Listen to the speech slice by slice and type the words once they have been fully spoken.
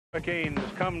Hurricanes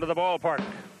come to the ballpark.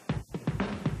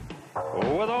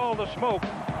 With all the smoke,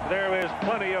 there is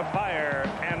plenty of fire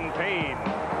and pain.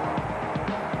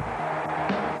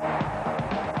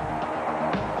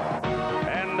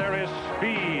 And there is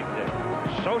speed,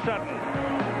 so sudden,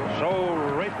 so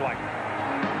rape-like.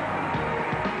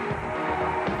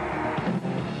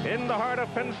 In the heart of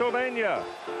Pennsylvania,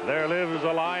 there lives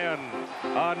a lion,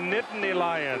 a Nittany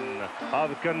lion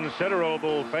of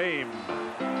considerable fame.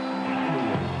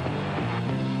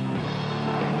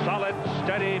 Solid,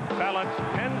 steady, balanced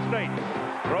Penn State.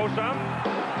 Throw some,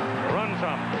 run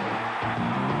some.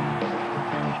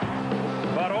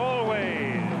 But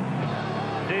always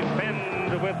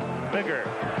defend with vigor.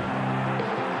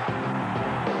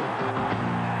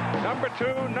 Number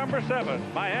 2, number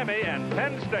 7, Miami and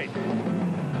Penn State.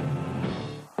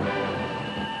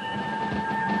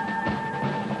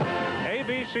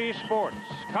 ABC Sports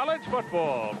College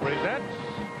Football presents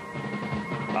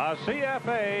a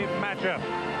CFA matchup.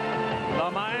 The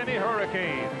Miami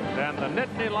Hurricanes and the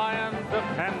Nittany Lions of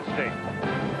Penn State.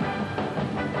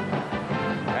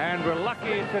 And we're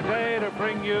lucky today to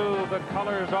bring you the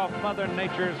colors of Mother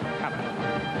Nature's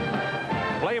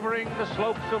palette, flavoring the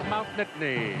slopes of Mount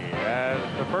Nittany as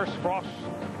the first frost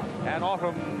and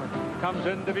autumn comes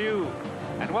into view.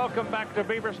 And welcome back to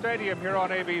Beaver Stadium here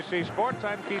on ABC Sports.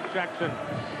 I'm Keith Jackson.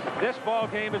 This ball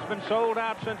game has been sold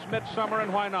out since midsummer,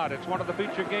 and why not? It's one of the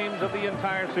feature games of the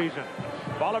entire season.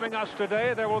 Following us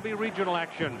today, there will be regional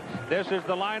action. This is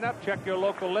the lineup. Check your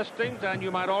local listings, and you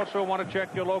might also want to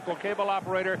check your local cable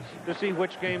operator to see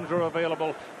which games are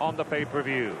available on the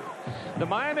pay-per-view. The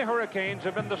Miami Hurricanes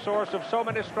have been the source of so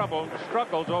many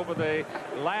struggles over the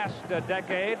last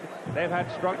decade. They've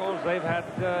had struggles, they've had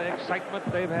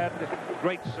excitement, they've had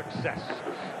great success.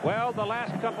 Well, the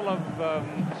last couple of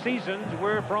seasons,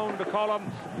 we're prone to call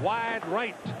them wide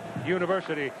right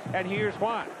university, and here's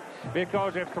why.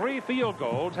 Because if 3 field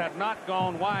goals had not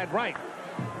gone wide right,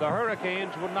 the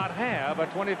Hurricanes would not have a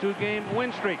 22-game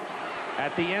win streak.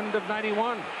 At the end of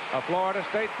 91, a Florida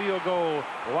State field goal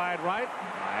wide right,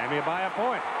 Miami by a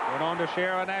point. Went on to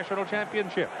share a national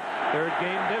championship. 3rd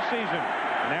game this season,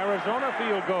 an Arizona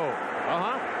field goal.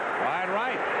 Wide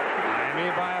right, Miami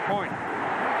by a point.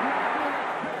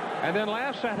 And then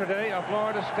last Saturday, a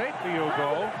Florida State field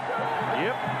goal.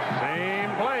 Yep, same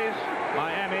place,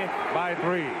 Miami by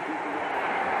 3.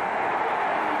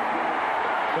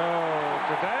 So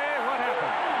today, what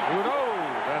happened? Who knows?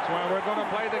 That's why we're going to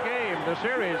play the game. The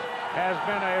series has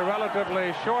been a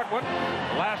relatively short one.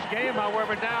 Last game,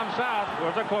 however, down south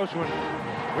was a close one.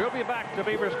 We'll be back to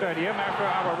Beaver Stadium after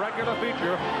our regular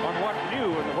feature on what's new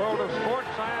in the world of sports,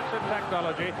 science, and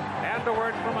technology, and a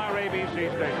word from our ABC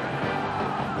station.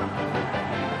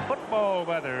 Football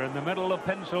weather in the middle of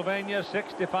Pennsylvania,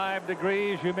 65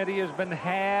 degrees. Humidity has been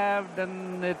halved,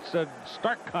 and it's a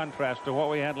stark contrast to what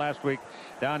we had last week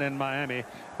down in Miami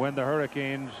when the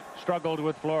Hurricanes struggled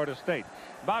with Florida State.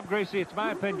 Bob Gracie, it's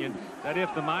my opinion that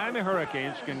if the Miami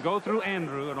Hurricanes can go through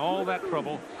Andrew and all that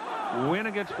trouble, win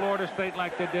against Florida State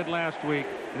like they did last week,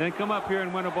 and then come up here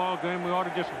and win a ball game, we ought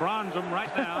to just bronze them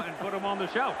right now and put them on the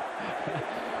shelf.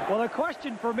 Well, the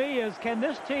question for me is, can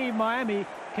this team, Miami,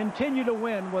 continue to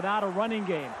win without a running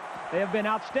game? They have been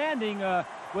outstanding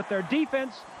with their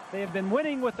defense. They have been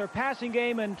winning with their passing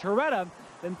game in Toretta.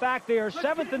 In fact, they are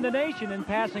 7th in the nation in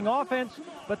passing offense,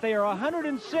 but they are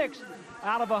 106th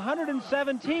out of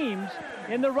 107 teams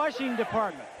in the rushing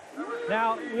department.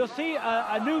 Now, we'll see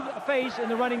a new face in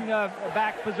the running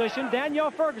back position.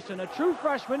 Danielle Ferguson, a true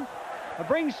freshman,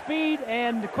 brings speed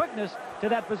and quickness to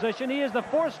that position. He is the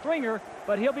 4th stringer,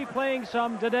 but he'll be playing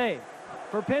some today.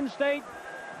 For Penn State,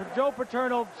 for Joe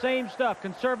Paterno, same stuff.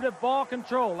 Conservative ball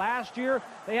control. Last year,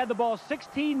 they had the ball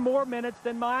 16 more minutes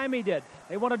than Miami did.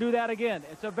 They want to do that again.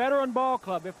 It's a veteran ball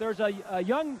club. If there's a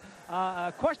young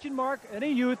question mark,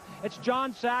 any youth, it's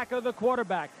John Sacca, the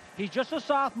quarterback. He's just a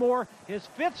sophomore, his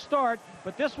 5th start,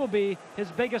 but this will be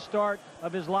his biggest start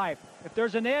of his life. If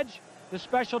there's an edge, the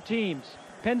special teams.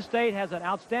 Penn State has an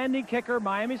outstanding kicker.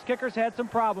 Miami's kickers had some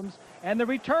problems, and the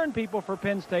return people for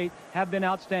Penn State have been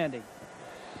outstanding.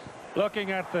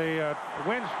 Looking at the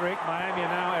win streak, Miami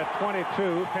now at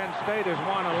 22. Penn State is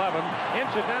 111.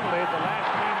 Incidentally, the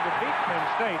last team to beat Penn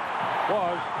State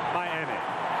was Miami.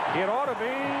 It ought to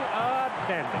be a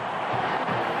dandy.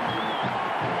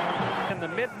 In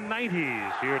the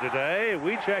mid-90s here today,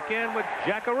 we check in with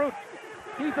Jack Arute.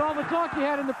 Keith, all the talk you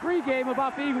had in the pregame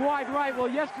about being wide right, well,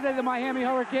 yesterday the Miami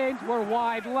Hurricanes were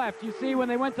wide left. You see, when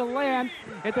they went to land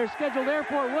at their scheduled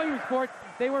airport, Williamsport,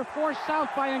 they were forced south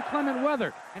by inclement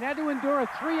weather and had to endure a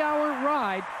 3-hour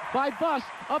ride by bus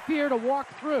up here to walk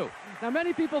through. Now,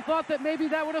 many people thought that maybe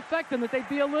that would affect them, that they'd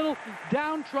be a little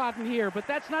downtrodden here, but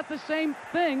that's not the same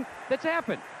thing that's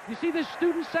happened. You see this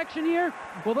student section here?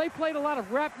 Well, they played a lot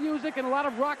of rap music and a lot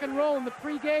of rock and roll in the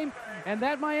pregame, and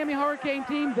that Miami Hurricane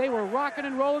team, they were rocking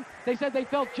and rolling. They said they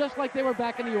felt just like they were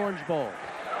back in the Orange Bowl.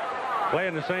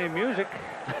 Playing the same music.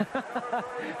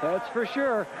 That's for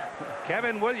sure.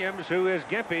 Kevin Williams, who is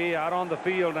gimpy, out on the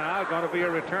field now, going to be a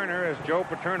returner as Joe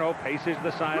Paterno paces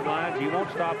the sidelines. He won't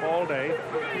stop all day.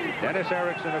 Dennis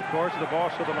Erickson, of course, the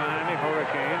boss of the Miami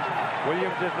Hurricanes.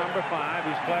 Williams is number 5.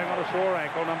 He's playing on a sore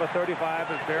ankle. Number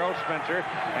 35 is Darrell Spencer.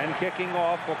 And kicking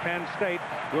off for Penn State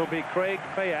will be Craig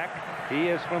Fayak. He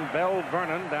is from Belle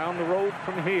Vernon, down the road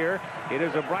from here. It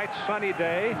is a bright, sunny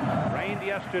day. Rained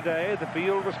yesterday. The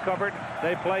field was covered.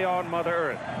 They play on Mother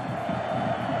Earth.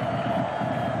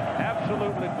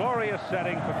 Absolutely glorious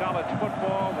setting for college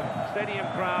football. The stadium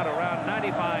crowd around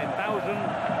 95,000.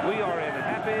 We are in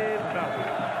happy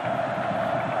company.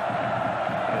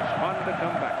 It's fun to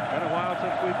come back. It's been a while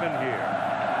since we've been here.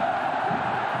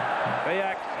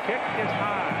 Fayak's kick is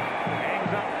high.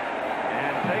 Hangs up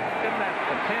and takes the net.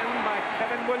 The 10 by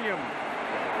Kevin Williams.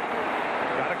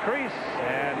 Got a crease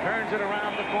and turns it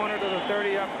around the corner to the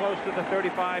 30, up close to the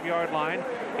 35-yard line.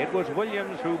 It was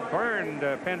Williams who burned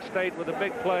Penn State with a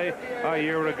big play a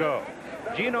year ago.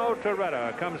 Gino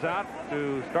Torretta comes out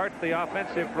to start the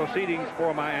offensive proceedings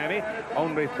for Miami.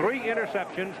 Only 3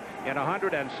 interceptions in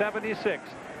 176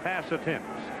 pass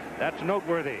attempts. That's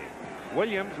noteworthy.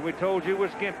 Williams, we told you,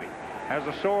 was gimpy. Has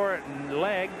a sore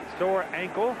leg, sore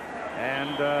ankle,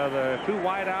 and the 2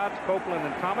 wideouts, Copeland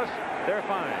and Thomas, they're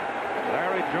fine.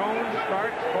 Larry Jones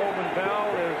starts. Coleman Bell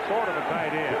is sort of a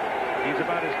tight end. He's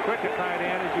about as quick a tight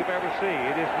end as you've ever seen.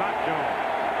 It is not Jones.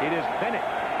 It is Bennett.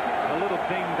 A little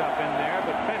dinged up in there,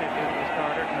 but Bennett is the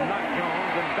starter, not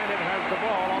Jones, and Bennett has the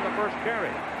ball on the first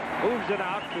carry. Moves it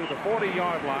out to the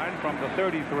 40-yard line from the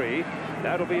 33.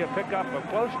 That'll be a pickup of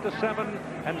close to 7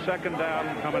 and second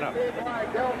down coming up.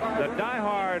 The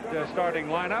diehard starting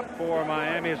lineup for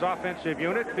Miami's offensive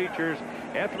unit features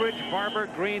Etheridge, Barber,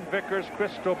 Green, Vickers,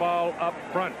 Cristobal up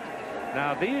front.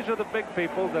 Now, these are the big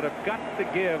people that have got to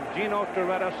give Gino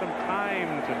Torretta some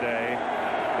time today,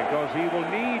 because he will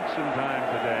need some time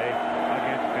today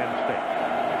against Penn State.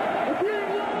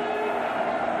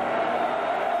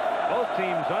 Both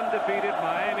teams undefeated.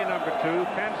 Miami number 2,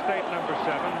 Penn State number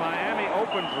 7. Miami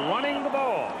opens running the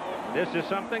ball. This is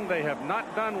something they have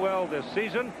not done well this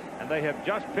season, and they have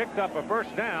just picked up a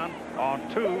first down on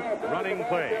 2 running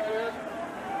plays.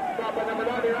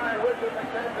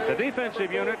 The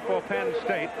defensive unit for Penn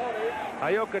State,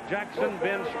 Ioka Jackson,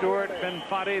 Ben Stewart, Ben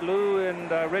Foddy, Lou,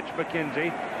 and Rich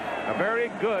McKenzie. A very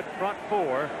good front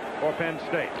 4 for Penn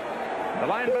State. The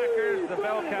linebackers, the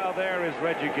bell cow there is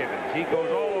Reggie Gibbons. He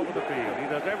goes all over the field. He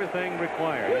does everything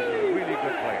required. He's a really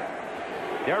good player.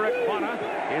 Derek Bonner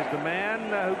is the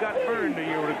man who got burned a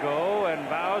year ago and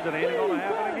vows it ain't going to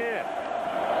happen again.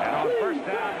 And on first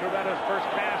down, Torretta's first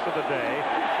pass of the day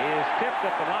is tipped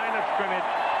at the line of scrimmage,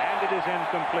 and it is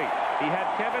incomplete. He had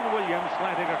Kevin Williams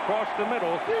slanting across the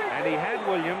middle, and he had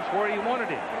Williams where he wanted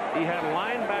him. He had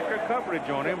linebacker coverage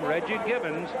on him, Reggie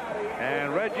Gibbons,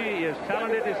 and Reggie, as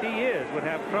talented as he is, would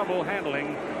have trouble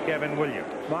handling Kevin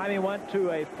Williams. Miami went to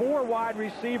a 4 wide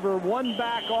receiver, 1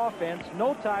 back offense,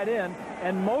 no tight end,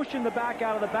 and motioned the back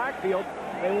out of the backfield.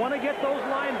 They want to get those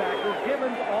linebackers,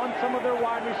 Gibbons, on some of their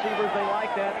wide receivers. They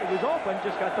like that. It was open,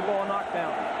 just got the ball knocked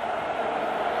down.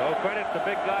 So credit the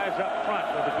big guys up front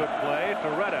with a good play.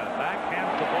 Torretta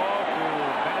backhands the ball to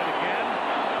Bennett again,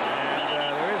 and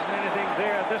there isn't anything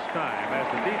there this time as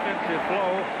the defensive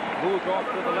flow moves off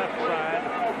to the left side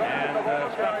and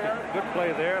stopped it. Good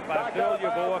play there by Phil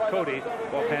Yeboah Cody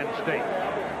for Penn State.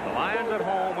 The Lions at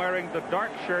home wearing the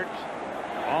dark shirts.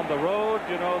 On the road,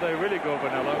 you know, they really go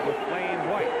vanilla with plain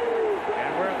white and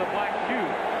wear the black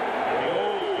shoes. And the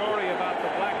old story about the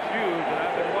black shoes, and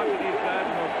I've been watching these guys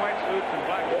in those white suits and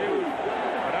black shoes,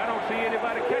 but I don't see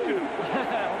anybody catching them.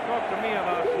 Don't talk to me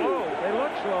about slow. They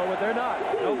look slow, but they're not.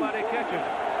 Nobody catches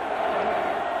them.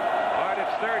 All right,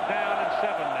 it's 3rd down and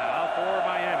 7 now for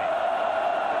Miami.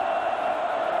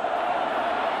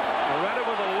 Torretta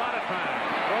with a lot of time.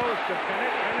 Throws to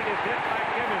Bennett. Bennett is hit by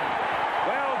Gibbons.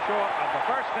 Well short of the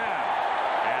first down.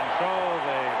 And so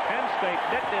the Penn State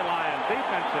Nittany Lions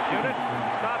defensive unit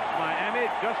stops Miami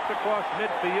just across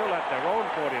midfield at their own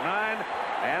 49,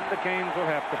 and the Canes will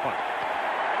have to punt.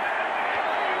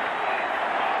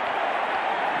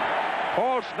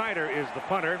 Paul Snyder is the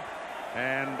punter,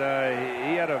 and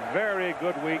he had a very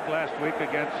good week last week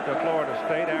against Florida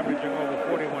State, averaging over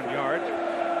 41 yards.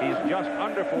 He's just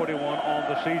under 41 on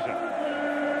the season.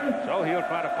 So he'll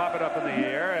try to pop it up in the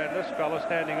air, and this fella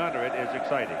standing under it is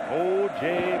exciting.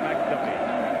 O.J. McDuffie.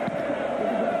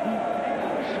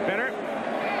 Spinner.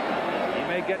 He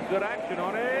may get good action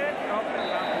on it. Up and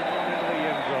bounces on into the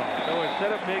end zone. So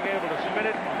instead of being able to spin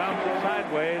it, bounce it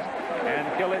sideways, and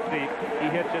kill it deep, he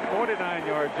hits it 49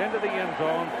 yards into the end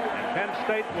zone, and Penn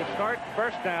State will start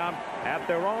first down at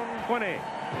their own 20,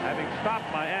 having stopped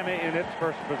Miami in its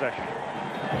first possession.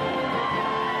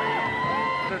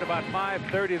 At about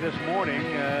 5:30 this morning,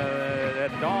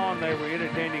 at dawn they were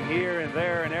entertaining here and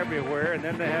there and everywhere, and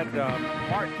then they had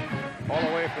march all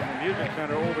the way from the music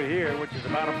center over here, which is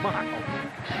about a mile.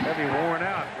 They'll be worn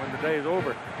out when the day's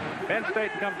over. Penn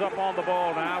State comes up on the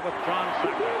ball now with John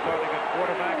Sackler starting at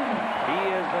quarterback. He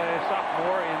is a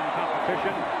sophomore in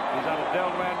competition. He's out of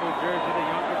Delran, New Jersey, the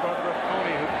younger brother of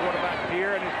Tony, who quarterbacked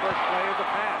here, and his first play is a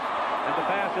pass. And the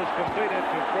pass is completed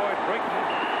to Floyd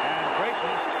Drayton.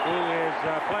 Drayton, who is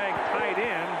playing tight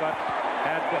end, but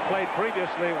had played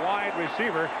previously wide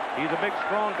receiver. He's a big,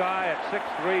 strong guy at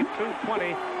 6'3",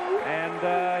 220, and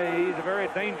he's a very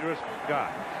dangerous guy.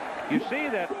 You see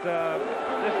that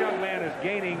this young man is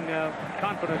gaining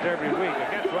confidence every week.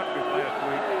 Against Rutgers last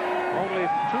week, only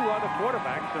 2 other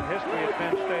quarterbacks in history at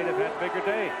Penn State have had bigger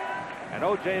days. And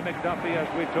O.J. McDuffie, as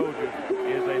we told you,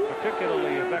 is a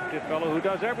particularly effective fellow who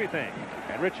does everything.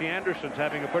 And Richie Anderson's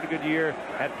having a pretty good year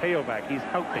at tailback. He's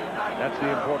healthy. That's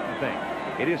the important thing.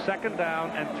 It is second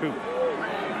down and 2.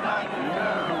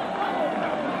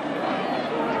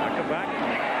 Back,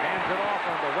 hands it off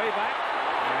on the way back.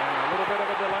 And a little bit of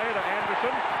a delay to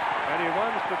Anderson. And he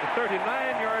runs to the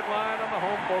 39-yard line, and the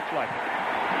home folks like it.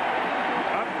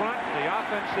 Up front, the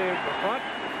offensive front.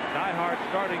 Die-hard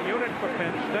starting unit for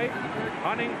Penn State.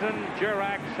 Huntington,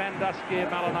 Jurek, Sandusky,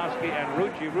 Malinowski, and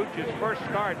Rucci. Rucci's first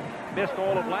start missed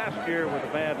all of last year with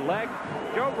a bad leg.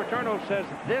 Joe Paterno says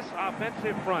this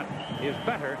offensive front is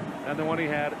better than the one he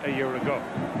had a year ago.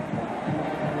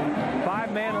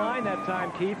 5-man line that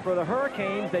time, Keith, for the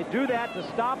Hurricanes. They do that to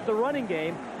stop the running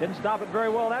game. Didn't stop it very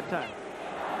well that time.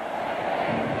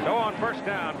 So on first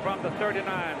down from the 39,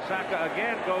 Saka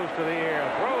again goes to the air,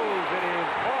 throws. It is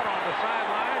caught on the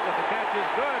sidelines, and the catch is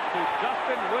good to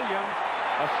Justin Williams,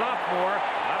 a sophomore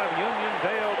out of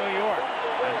Uniondale, New York.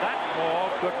 And that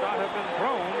ball could not have been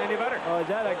thrown any better. Oh, is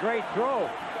that a great throw?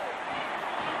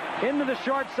 Into the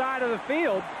short side of the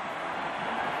field.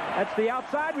 That's the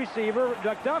outside receiver.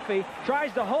 McDuffie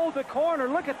tries to hold the corner.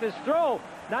 Look at this throw.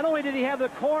 Not only did he have the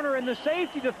corner and the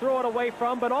safety to throw it away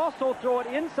from, but also throw it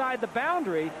inside the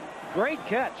boundary. Great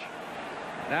catch.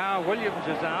 Now Williams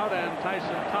is out, and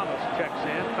Tyson Thomas checks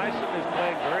in. Tyson is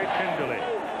playing very tenderly,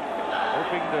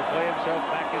 hoping to play himself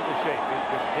back into shape. He's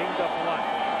been dinged up a lot.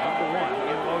 Number 1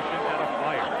 in motion and a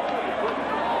flyer.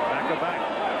 Back to back.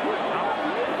 Thomas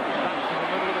stops in the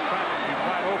middle of the traffic. He's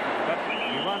wide open, but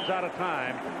he runs out of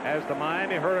time as the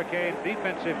Miami Hurricane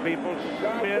defensive people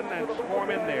spin and swarm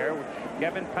in there with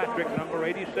Kevin Patrick, number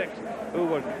 86, who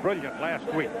was brilliant last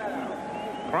week.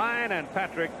 Bryan and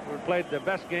Patrick played the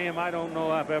best game I don't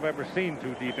know if I've ever seen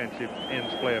 2 defensive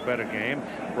ends play a better game.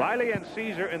 Riley and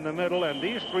Caesar in the middle, and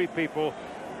these 3 people,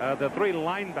 the 3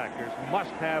 linebackers,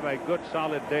 must have a good,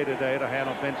 solid day-to-day to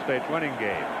handle Penn State's running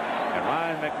game. And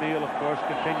Ryan McNeil, of course,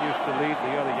 continues to lead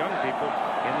the other young people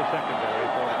in the secondary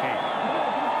for the Canes.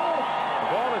 The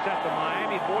ball is at the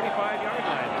Miami 45-yard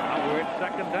line. Now we're at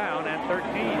second down and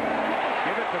 13.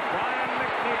 Give it to Brian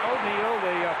O'Neill,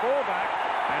 the fullback.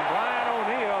 And Brian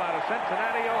O'Neill out of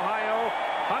Cincinnati, Ohio,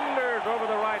 thunders over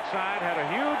the right side, had a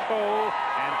huge hole,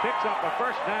 and picks up a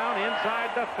first down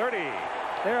inside the 30.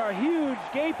 There are huge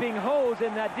gaping holes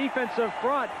in that defensive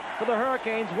front for the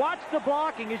Hurricanes. Watch the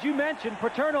blocking. As you mentioned,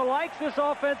 Paterno likes this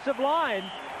offensive line.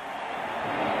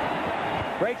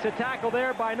 Breaks a tackle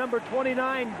there by number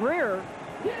 29, Greer.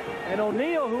 And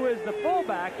O'Neill, who is the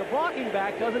fullback, the blocking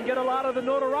back, doesn't get a lot of the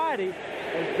notoriety.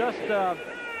 Has just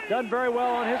done very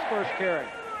well on his first carry.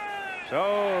 So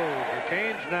the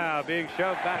Canes now being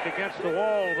shoved back against the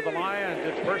wall with the Lions.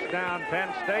 It's first down Penn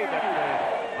State at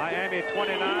the Miami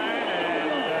 29, and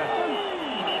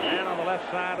man on the left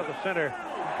side of the center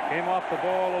came off the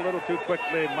ball a little too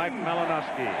quickly. Mike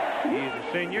Malinowski. He's a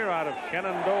senior out of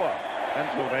Shenandoah,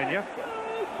 Pennsylvania.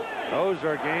 Those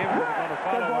are games that are going to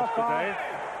follow us today.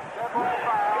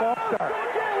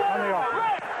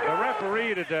 The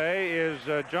referee today is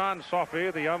John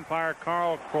Sophie, the umpire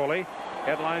Carl Crowley,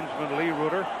 head linesman Lee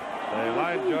Reuter, The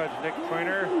line judge, Nick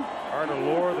Trainer, Arthur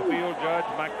Lohr, the field judge,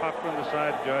 Mike Cochran, the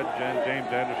side judge, and James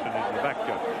Anderson is the back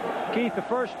judge. Keith, the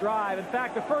first drive, in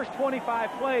fact, the first 25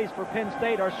 plays for Penn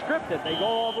State are scripted. They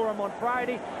go over them on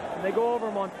Friday, and they go over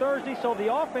them on Thursday, so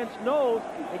the offense knows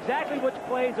exactly which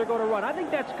plays they're going to run. I think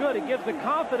that's good. It gives the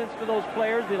confidence to those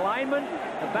players, the linemen,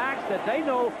 the backs, that they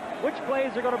know which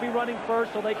plays they're going to be running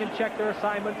first so they can check their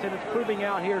assignments, and it's proving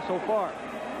out here so far.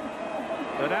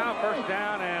 So now first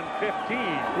down and 15.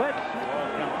 Blitz. Ball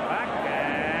comes back,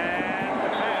 and the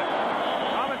pass.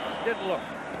 Thomas didn't look.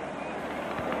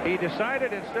 He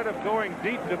decided, instead of going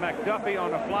deep to McDuffie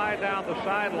on a fly down the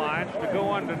sidelines, to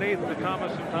go underneath to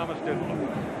Thomas, and Thomas didn't look.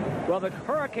 Well, the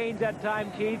Hurricanes that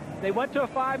time, Keith, they went to a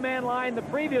 5-man line the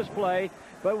previous play,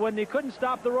 but when they couldn't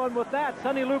stop the run with that,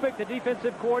 Sonny Lubick, the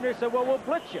defensive coordinator, said, well, we'll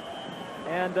blitz you.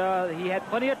 And he had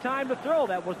plenty of time to throw.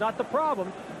 That was not the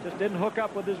problem. Just didn't hook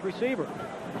up with his receiver.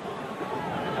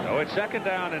 So it's second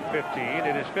down and 15.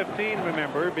 It is 15,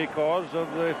 remember, because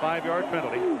of the 5-yard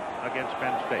penalty against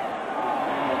Penn State.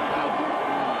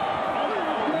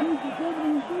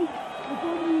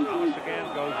 Thomas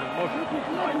again goes in motion.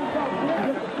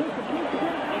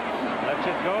 Lets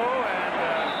it go, and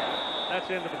that's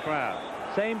into the crowd.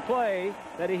 Same play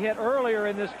that he hit earlier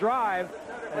in this drive.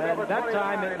 And at that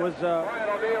time, it was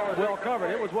well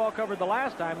covered. It was well covered the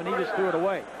last time, and he just threw it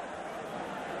away.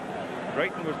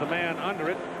 Drayton was the man under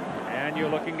it, and you're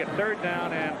looking at third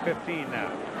down and 15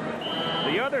 now.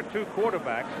 The other two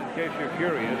quarterbacks, in case you're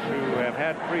curious, who have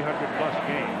had 300-plus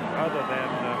games, other than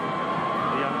the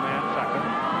young man second,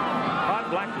 Todd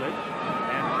Blackledge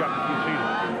and Chuck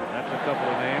Fusilian. That's a couple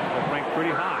of names that rank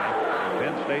pretty high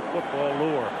in Penn State football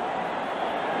lore.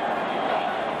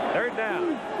 Third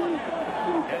down.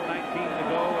 10-19 to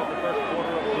go in the first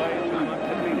quarter of play. Two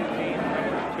undefeated teams,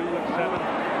 numbers 2 and 7.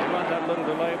 They run that little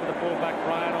delay with the fullback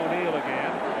Brian O'Neill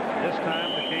again. This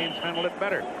time the Canes handle it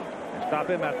better. Stop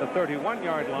him at the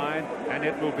 31-yard line, and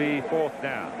it will be fourth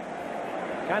down.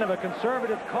 Kind of a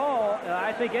conservative call.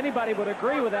 I think anybody would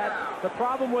agree with that. The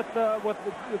problem with the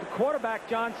quarterback,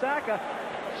 John Saka,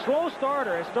 slow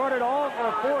starter. Has started all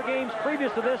 4 games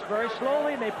previous to this very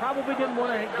slowly, and they probably didn't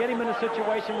want to get him in a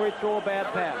situation where he'd throw a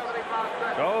bad pass.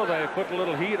 So they put a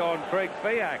little heat on Craig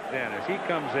Fayak then as he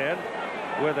comes in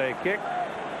with a kick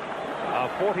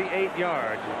of 48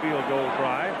 yards, a field goal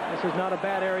try. This is not a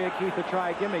bad area, Keith, to try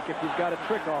a gimmick. If you've got a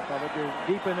trick off of it, you're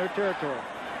deep in their territory.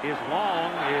 His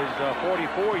long is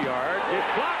 44 yards.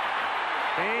 It's blocked.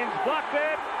 Canes blocked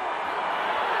it.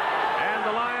 And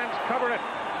the Lions cover it.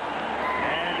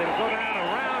 And it'll go down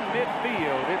around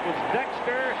midfield. It was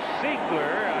Dexter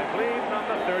Siegler, I believe,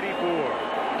 number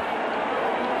 34.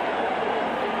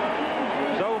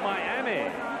 So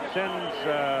Miami sends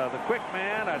the quick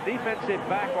man, a defensive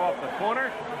back off the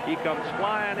corner. He comes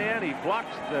flying in. He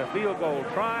blocks the field goal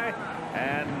try.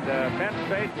 And Penn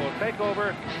State will take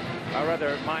over, or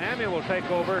rather Miami will take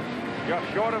over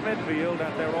just short of midfield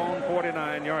at their own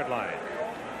 49-yard line.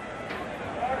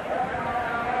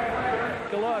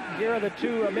 Look, here are the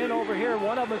two men over here.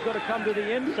 One of them is going to come to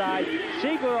the inside.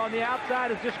 Siegler on the outside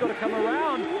is just going to come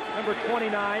around number 29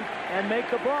 and make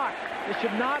the block. This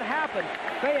should not happen.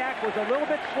 Fayak was a little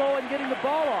bit slow in getting the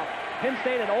ball off. Penn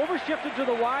State had overshifted to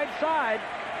the wide side.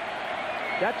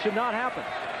 That should not happen.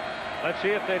 Let's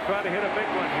see if they try to hit a big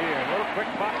one here. A little quick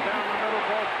pop down the middle.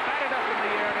 Ball batted up in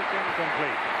the air, and it's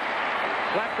incomplete.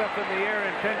 Slapped up in the air,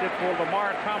 intended for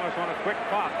Lamar Thomas on a quick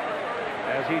pop,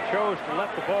 as he chose to let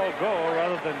the ball go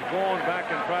rather than going back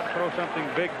and try to throw something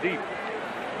big deep.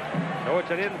 So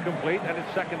it's an incomplete, and it's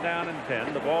second down and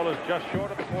 10. The ball is just short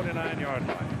of the 49-yard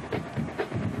line.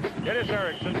 Dennis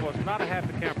Erickson was not a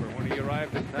happy camper when he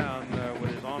arrived in town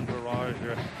with his entourage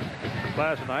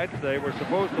last night. They were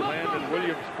supposed to land in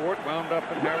Williamsport, wound up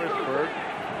in Harrisburg.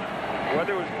 The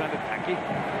weather was kind of tacky,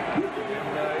 and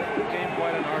it became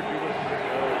quite an arduous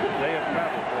day of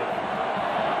travel for them.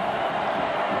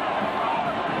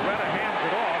 Loretta hands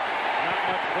it off. Not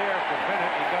much there for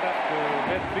Bennett. He got up to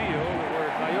midfield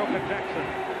where Tayoka Jackson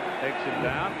takes him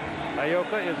down.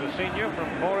 Tayoka is a senior from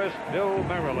Morrisville,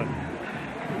 Maryland.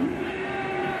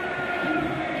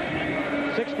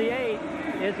 68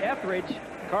 is Etheridge.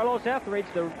 Carlos Etheridge,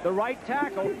 the right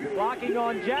tackle, blocking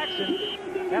on Jackson.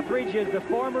 Etheridge is the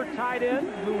former tight end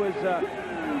who was,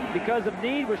 because of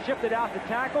need, was shifted out to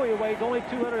tackle. He weighs only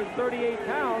 238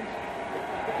 pounds.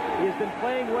 He has been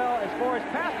playing well as far as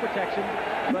pass protection,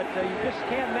 but you just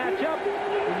can't match up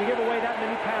when you give away that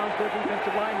many pounds to a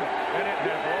defensive lineman. Bennett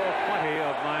has all 20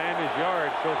 of Miami's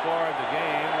yards so far in the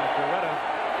game. Coretta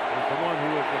is the one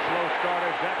who is the slow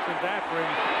starter. Jackson's after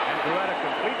him, and Coretta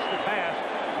completes the pass.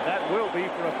 That will be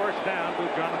for a first down to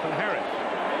Jonathan Harris.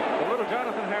 The little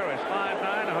Jonathan Harris,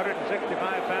 5'9",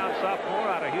 165-pound sophomore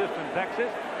out of Houston,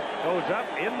 Texas. Goes up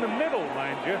in the middle,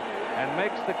 mind you, and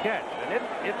makes the catch. And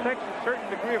it takes a certain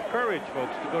degree of courage,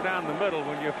 folks, to go down the middle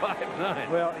when you're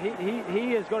 5'9". Well,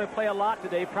 he is going to play a lot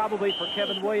today, probably for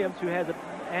Kevin Williams, who has an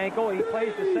ankle. He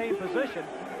plays the same position.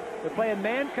 They're playing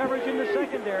man coverage in the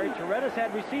secondary. Toretto's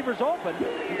had receivers open.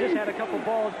 He just had a couple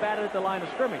balls batted at the line of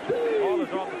scrimmage. Ball is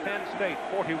off the Penn State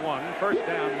 41. First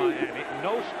down, Miami.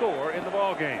 No score in the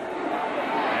ball game.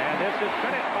 And this is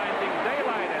Bennett finding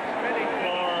daylight and spinning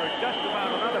for just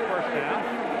about another first down.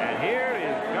 And here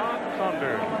is John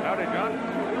Saunders. Howdy, John.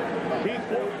 Keith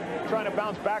trying to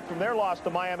bounce back from their loss to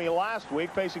Miami last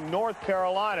week, facing North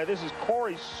Carolina. This is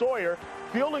Corey Sawyer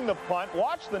fielding the punt.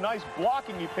 Watch the nice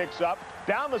blocking he picks up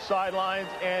down the sidelines,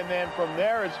 and then from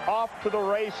there it's off to the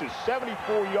races.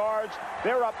 74 yards.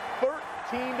 They're up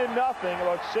 13-0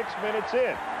 about 6 minutes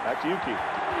in. Back to you, Keith.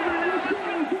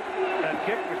 That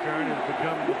kick return has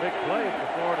become the big play for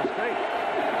Florida State.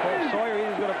 Corey Sawyer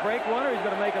either going to break one or he's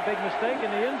going to make a big mistake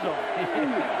in the end zone.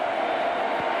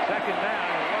 Second down.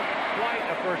 It wasn't quite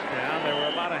a first down. They were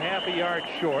about a half a yard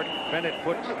short. Bennett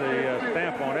puts the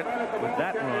stamp on it with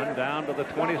that run down to the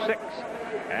 26.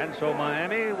 And so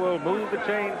Miami will move the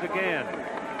chains again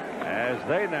as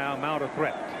they now mount a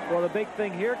threat. Well, the big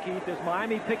thing here, Keith, is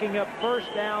Miami picking up first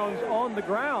downs on the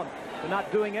ground. They're not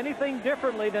doing anything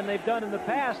differently than they've done in the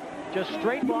past. Just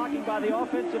straight blocking by the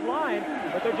offensive line,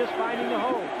 but they're just finding the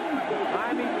hole.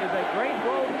 Miami is a great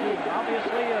road team.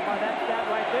 Obviously, by that stat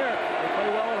right there, they play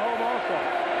well at home also.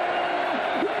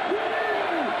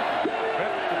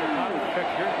 Trips to the top of the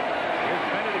picture. Here's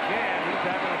Bennett again. He's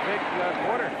having a big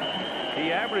quarter. He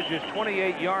averages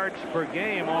 28 yards per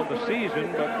game on the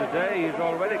season, but today he's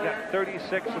already got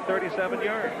 36 to 37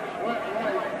 yards.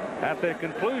 At the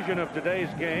conclusion of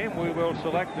today's game, we will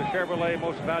select the Chevrolet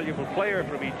Most Valuable Player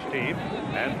from each team.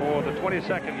 And for the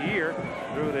 22nd year,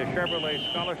 through the Chevrolet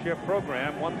Scholarship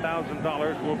Program,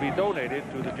 $1,000 will be donated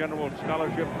to the General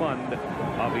Scholarship Fund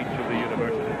of each of the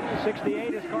universities.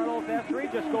 68 is Carlos F3.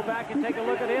 Just go back and take a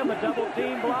look at him. A double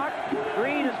team block.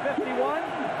 Green is 51.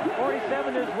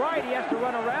 47 is right. He has to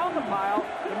run around the pile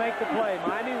to make the play.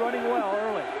 Miami running well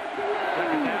early.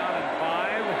 Second down and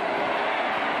 5.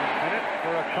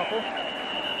 For a couple.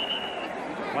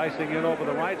 Slicing in over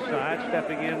the right side,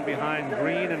 stepping in behind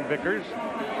Green and Vickers.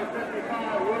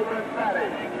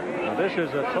 Now this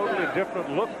is a totally different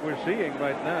look we're seeing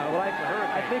right now. Well,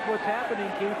 I think what's happening,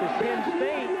 Keith, is Penn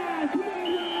State,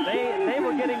 they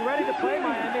were getting ready to play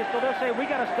Miami, so they'll say, we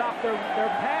got to stop their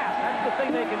pass. That's the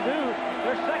thing they can do.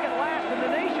 They're second last in the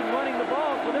nation running the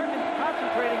ball, so they're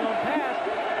concentrating on pass.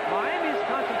 Miami's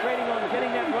concentrating on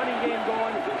getting that running game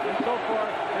going, and so far,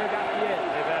 they've got the edge.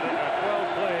 They've had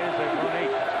 12 plays, they've run 8.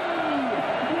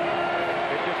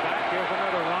 Pitches back, here's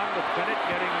another run with Bennett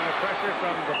getting the pressure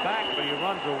from the back, but he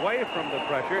runs away from the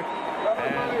pressure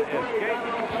and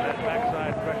escapes that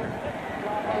backside pressure.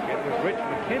 It was Rich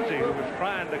McKenzie who was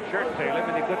trying to shirt tail him,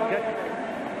 and he couldn't catch it.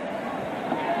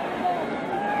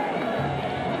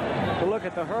 To look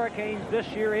at the Hurricanes this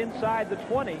year inside the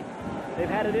 20. They've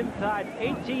had it inside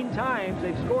 18 times.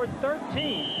 They've scored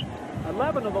 13.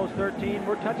 11 of those 13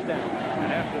 were touchdowns.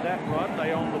 And after that run,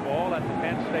 they own the ball at the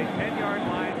Penn State 10-yard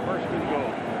line, first and goal.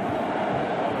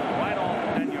 Ball is right on the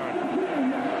 10-yard line.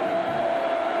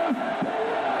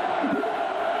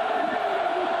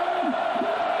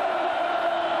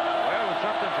 Well, when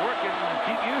something's working,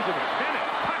 keep using it. Bennett,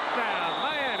 touchdown,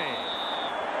 Miami.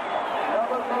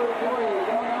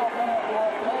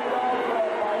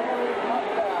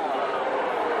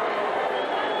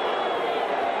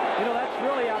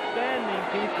 Really outstanding,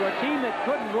 Keith, for a team that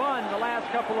couldn't run the last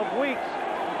couple of weeks.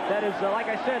 That is, like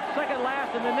I said, second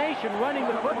last in the nation running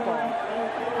the football.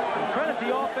 And credit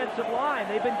the offensive line.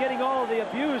 They've been getting all of the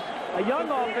abuse. A young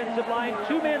offensive line,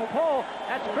 two-man pull.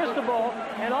 That's Cristobal.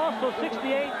 And also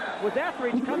 68 with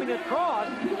Etheridge coming across.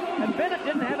 And Bennett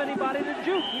didn't have anybody to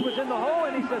juke. He was in the hole,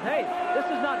 and he said, hey, this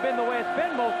has not been the way it's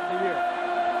been most of the year.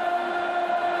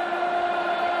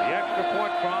 The extra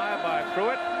point try by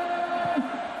Pruitt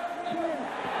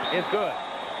is good.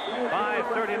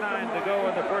 5:39 to go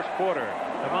in the first quarter.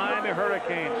 The Miami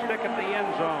Hurricanes stick at the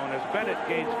end zone as Bennett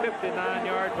gains 59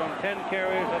 yards on 10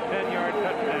 carries, a 10-yard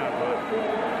touchdown run.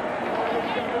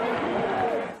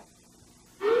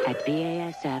 At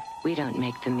BASF, we don't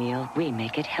make the meal, we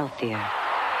make it healthier.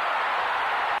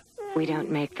 We don't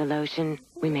make the lotion,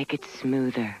 we make it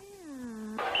smoother.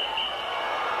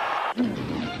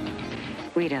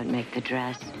 We don't make the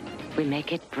dress, we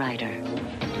make it brighter.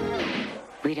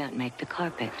 We don't make the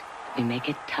carpet, we make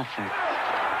it tougher.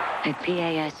 At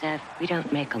BASF, we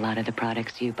don't make a lot of the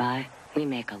products you buy. We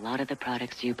make a lot of the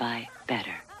products you buy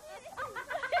better.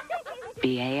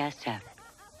 BASF.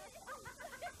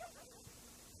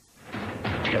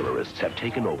 Terrorists have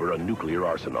taken over a nuclear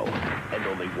arsenal, and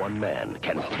only one man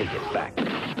can take it back.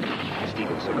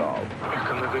 Steven Seagal. Here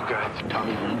come the good guys.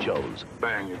 Tommy Lee Jones.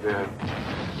 Bang, you're dead.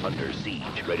 Under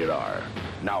Siege, rated R.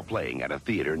 Now playing at a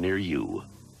theater near you.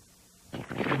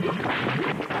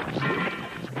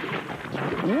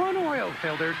 One oil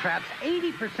filter traps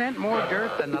 80% more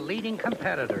dirt than the leading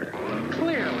competitor.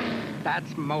 Clearly,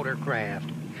 that's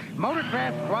Motorcraft.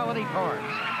 Motorcraft quality parts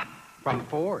from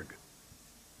Ford.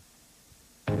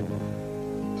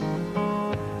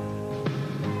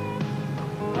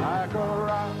 Like a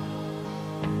rock,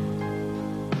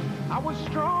 I was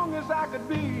strong as I could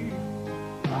be.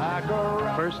 Like a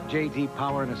rock. First, J.D.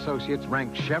 Power & Associates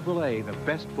ranked Chevrolet the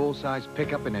best full-size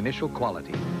pickup in initial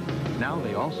quality. Now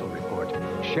they also report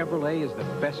Chevrolet is the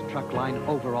best truck line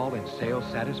overall in sales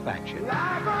satisfaction.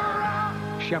 Like a rock.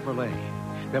 Chevrolet,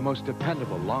 the most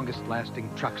dependable, longest-lasting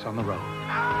trucks on the road.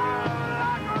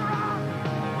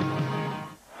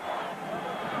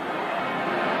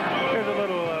 Here's a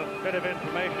little bit of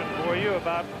information for you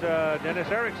about Dennis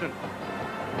Erickson.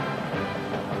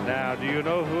 Now, do you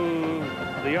know who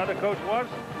the other coach was?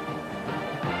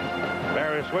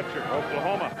 Barry Switzer,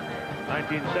 Oklahoma,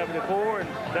 1974 and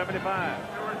 75.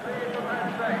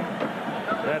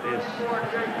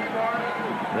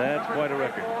 That's quite a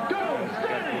record.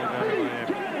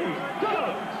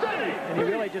 And he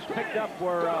really just picked up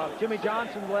where Jimmy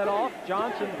Johnson led off.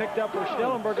 Johnson picked up where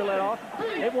Stellenberger led off.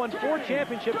 They've won 4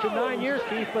 championships in 9 years,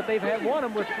 Keith, but they've had won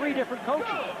them with 3 different coaches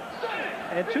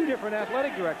and 2 different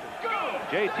athletic directors.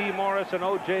 J.T. Morris and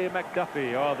O.J.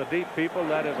 McDuffie are the deep people.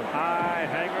 That is a high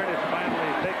hanger, and it's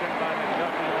finally taken by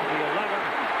McDuffie on the 11.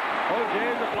 O.J.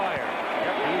 is a flyer.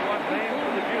 Yep, he won names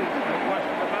for the juice, no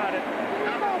question about it.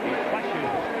 He flashes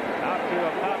out to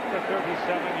about the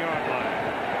 37-yard line.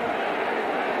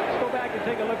 Let's go back and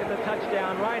take a look at the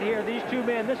touchdown right here. These 2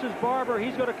 men, this is Barber.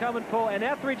 He's going to come and pull, and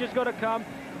Etheridge is going to come.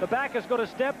 The back is going to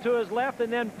step to his left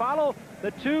and then follow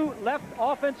the 2 left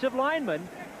offensive linemen.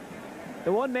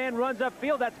 The one man runs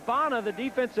upfield. That's Bonner, the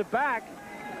defensive back.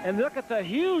 And look at the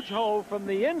huge hole from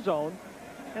the end zone.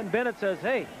 And Bennett says,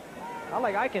 hey,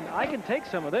 I can take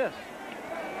some of this.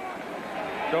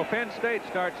 So Penn State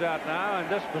starts out now in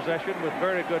this possession with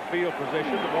very good field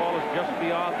position. The ball is just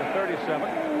beyond the 37.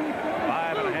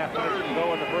 5.5 minutes to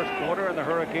go in the first quarter, and the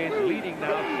Hurricanes leading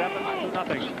now 7-0.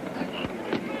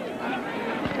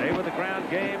 Stay with the ground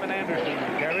game, and Anderson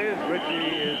carries.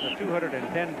 Richie is a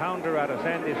 210-pounder out of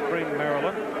Sandy Spring,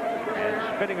 Maryland.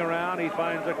 And spinning around, he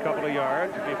finds a couple of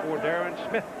yards before Darren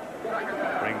Smith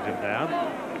brings him down.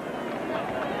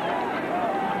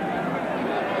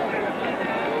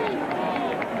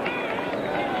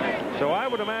 So I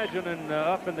would imagine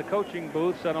up in the coaching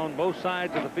booths and on both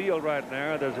sides of the field right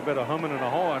now, there's a bit of humming and a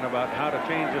hawing about how to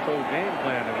change this whole game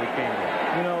plan that we came with.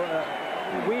 You know,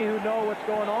 we who know what's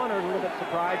going on are a little bit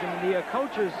surprised, and the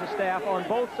coaches, the staff on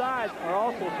both sides are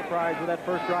also surprised with that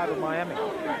first drive of Miami.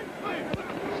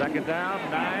 Second down,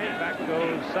 9. Back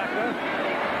goes Saka.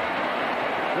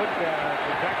 Good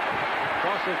protect.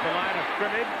 Crosses the line of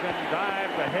scrimmage and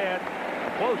dives ahead,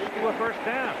 close to a first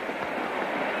down.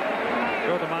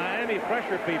 So the Miami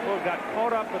pressure people got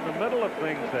caught up in the middle of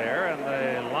things there, and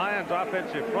the Lions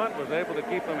offensive front was able to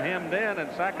keep them hemmed in, and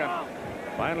Saka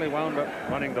finally wound up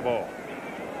running the ball.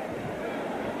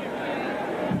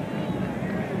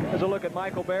 There's a look at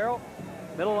Michael Barrow.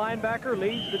 Middle linebacker,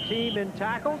 leads the team in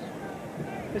tackles.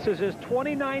 This is his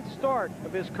 29th start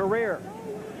of his career.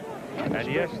 And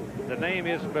yes, the name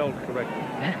is spelled correctly.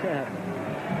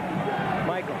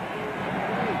 Michael.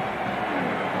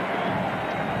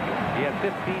 He had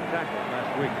 15 tackles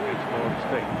last week against Florida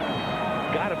State.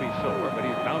 Got to be sore, but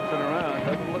he's bouncing around.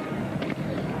 Doesn't look.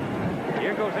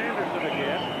 Here goes Anderson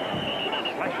again.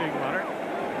 Slashing runner.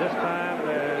 This time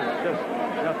there's just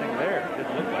nothing there.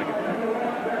 Didn't look like it.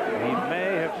 He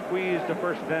may have squeezed a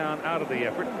first down out of the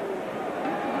effort.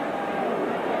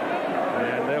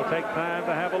 And they'll take time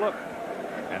to have a look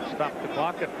and stop the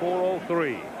clock at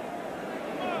 4:03.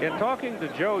 In talking to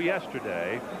Joe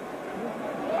yesterday,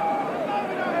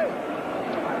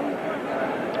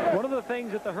 one of the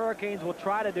things that the Hurricanes will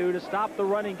try to do to stop the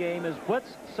running game is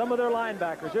blitz some of their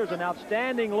linebackers. There's an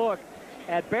outstanding look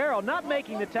at Barrow, not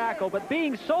making the tackle, but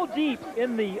being so deep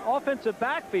in the offensive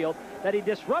backfield that he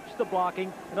disrupts the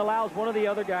blocking and allows one of the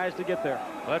other guys to get there.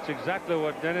 Well, that's exactly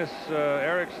what Dennis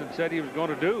Erickson said he was going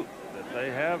to do. That they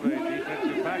have a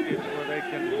defensive package where they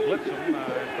can blitz them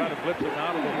and try to blitz them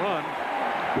out of the run.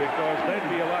 because they'd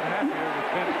be a lot happier with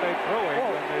Penn State throwing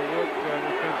than they would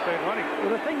with Penn State running.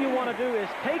 Well, the thing you want to do is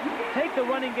take the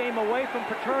running game away from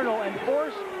Paterno and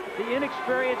force the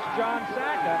inexperienced John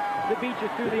Sacca to beat you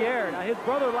through the air. Now, his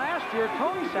brother last year,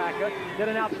 Tony Sacca, did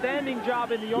an outstanding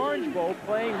job in the Orange Bowl,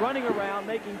 running around,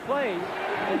 making plays.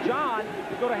 And John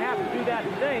is going to have to do that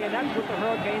today, and that's what the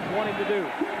Hurricanes want him to do.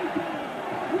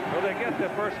 So they get the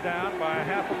first down by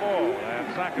half a ball, and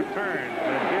Sacca turns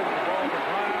and gives the ball to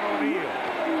Brian O'Neill.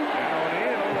 And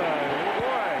O'Neill,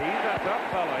 boy, he's a tough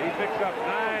fella. He picks up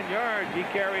 9 yards. He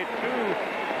carried 2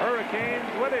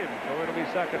 Hurricanes with him. So it'll be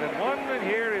 2nd and 1, and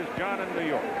here is John in New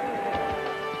York.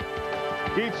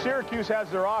 Keith, Syracuse has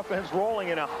their offense rolling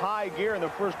in a high gear in the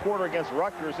first quarter against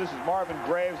Rutgers. This is Marvin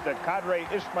Graves to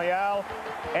Kadri Ismail,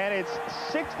 and it's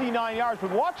 69 yards.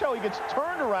 But watch how he gets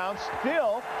turned around,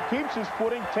 still keeps his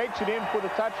footing, takes it in for the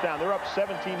touchdown. They're up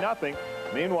 17-0.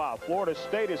 Meanwhile, Florida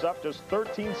State is up just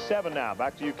 13-7 now.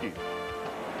 Back to you, Keith.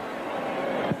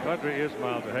 Kadri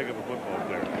Ismail's a heck of a football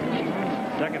player.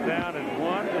 2nd down and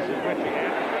 1. This is Richie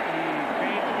Anderson. He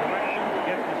changed direction to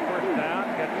get his first down,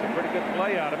 gets a pretty good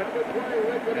play out of it,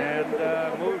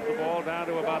 and moves the ball down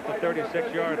to about the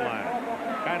 36-yard line.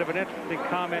 Kind of an interesting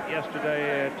comment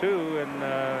yesterday, too,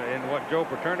 in what Joe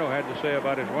Paterno had to say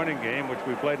about his running game, which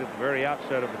we played at the very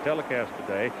outset of the telecast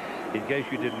today. In case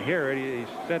you didn't hear it, he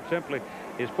said simply,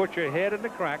 is put your head in the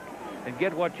crack and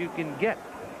get what you can get.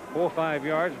 4 or 5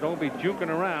 yards. Don't be juking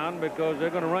around because they're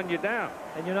going to run you down.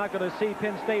 And you're not going to see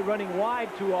Penn State running wide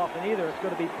too often either. It's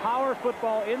going to be power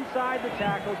football inside the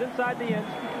tackles, inside the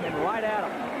ends, and right at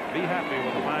them. Be happy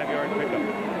with a 5-yard pickup.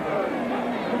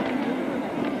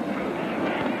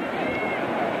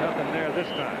 Nothing there this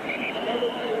time.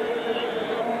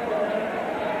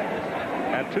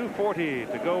 At 2:40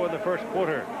 to go in the first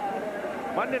quarter.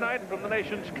 Monday night from the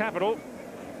nation's capital,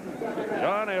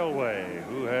 John Elway,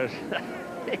 who has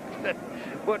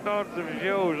putting on some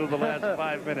shows in the last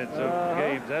 5 minutes of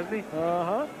games, hasn't he?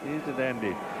 He's a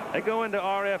dandy. They go into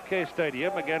RFK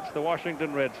Stadium against the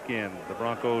Washington Redskins. The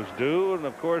Broncos do, and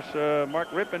of course,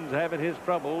 Mark Rippon's having his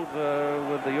troubles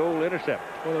with the old intercept.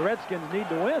 Well, the Redskins need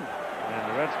to win.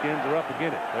 And the Redskins are up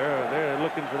against it. They're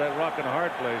looking for that rock and a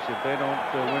hard place if they don't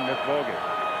win this ballgame.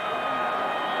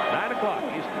 9 o'clock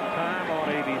Eastern Time on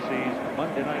ABC's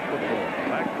Monday Night Football.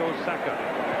 Back goes Sacca.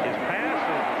 His pass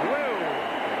is drilled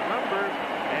numbers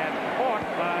and caught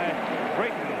by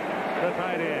Drayton, the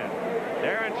tight end.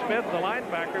 Aaron Smith, the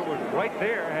linebacker, was right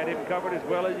there, had him covered as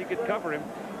well as you could cover him.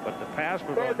 But the pass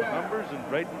was on the numbers, and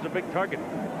Drayton's a big target.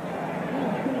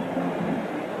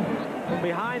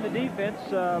 Behind the defense,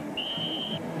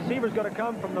 receiver's going to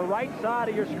come from the right side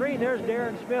of your screen. There's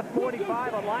Darren Smith,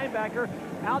 45, a linebacker,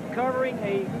 out covering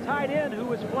a tight end who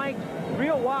was flanked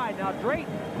real wide. Now,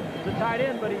 Drayton is a tight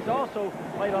end, but he's also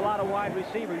played a lot of wide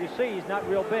receiver. You see, he's not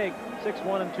real big,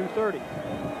 6'1" and 230.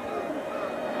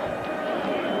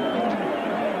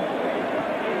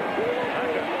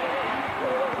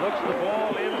 Looks the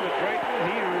ball into Drayton.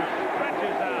 He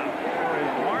stretches out for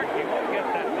his mark. He won't get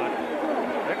that much.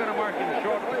 They're going to mark him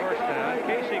short for first down.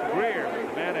 Casey Greer was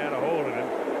the man that had a hold of him.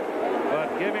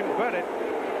 But give him credit.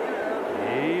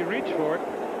 He reached for it.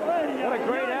 What a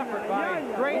great effort by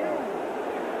Drayton.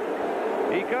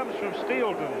 He comes from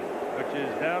Steelton, which is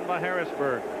down by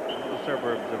Harrisburg, the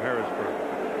suburbs of Harrisburg.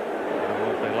 I don't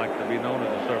know if they like to be known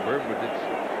as a suburb, but it's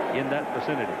in that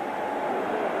vicinity.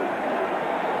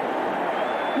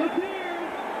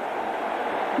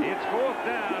 It's 4th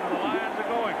down, and the Lions are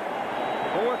going.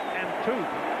 4th and 2.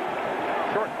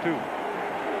 Short 2.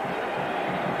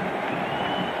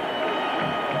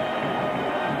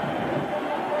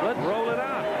 Let's roll it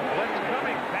out. Blitz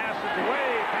coming. Passes away.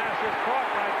 Pass is caught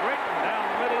by Drayton down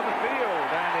the middle of the field,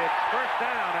 and it's first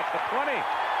down at the 20.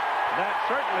 That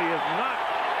certainly is not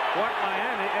what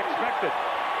Miami expected.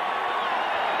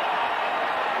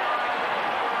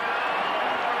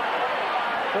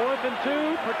 Fourth and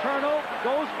 2. Paterno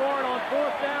goes for it on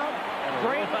 4th down.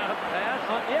 Drayton pass.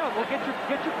 Yeah, well, get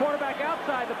your quarterback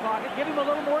outside the pocket. Give him a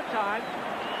little more time.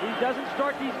 He doesn't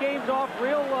start these games off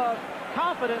real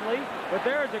confidently, but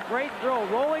there is a great throw.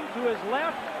 Rolling to his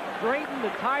left, Drayton,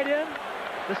 the tight end,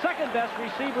 the second best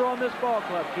receiver on this ball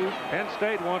club, Keith. Penn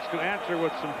State wants to answer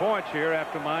with some points here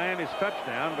after Miami's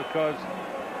touchdown because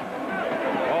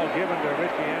ball given to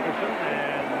Richie Anderson,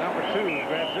 and number 2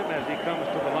 grabs him as he comes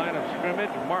to the line of scrimmage.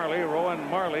 Rowan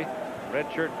Marley,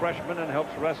 redshirt freshman, and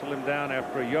helps wrestle him down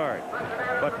after a yard.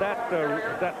 But that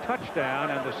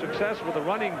touchdown and the success with the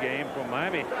running game from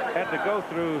Miami had to go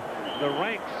through the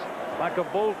ranks like a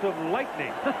bolt of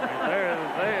lightning. They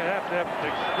have to have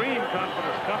extreme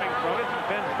confidence coming from it, and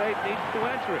Penn State needs to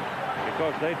answer it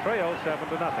because they trail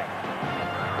 7-0.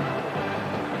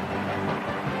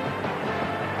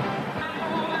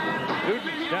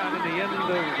 students down in the end of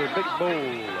the big bowl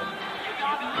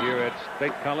here at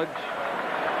State College,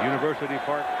 University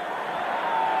Park,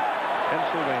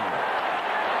 Pennsylvania.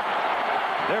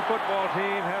 Their football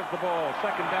team has the ball,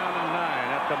 2nd down and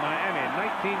 9 at the Miami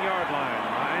 19-yard line.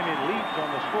 Miami leads on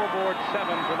the scoreboard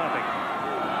 7-0.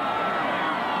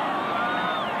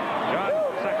 John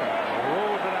Sept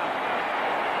rolls it out.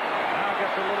 Now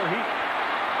gets a little heat.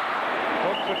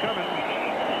 Folks are coming.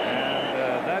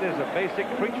 And that is a basic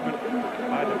preachment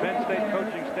by the Penn State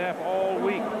coaching staff all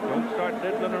week. Don't start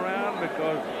diddling around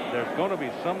because there's going to be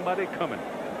somebody coming.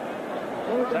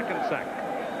 Second sack.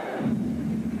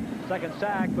 Second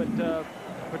sack, but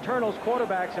Paterno's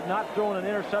quarterbacks have not thrown an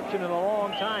interception in a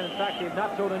long time. In fact, they've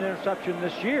not thrown an interception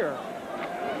this year.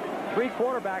 3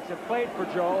 quarterbacks have played for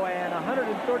Joe, and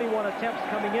 131 attempts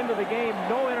coming into the game,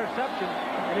 no interception.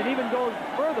 And it even goes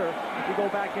further if you go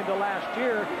back into last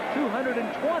year, 220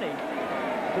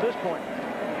 to this point.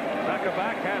 Saka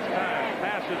back, has time,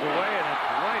 passes away, and it's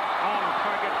right on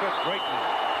target with Drayton.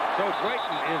 So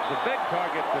Drayton is the big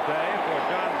target today for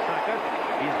John Saka.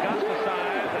 He's got the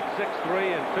size at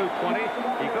 6'3" and 220.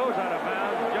 He goes out of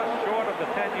bounds just short of the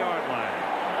 10-yard line.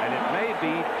 And it may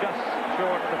be just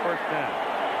short of the first down.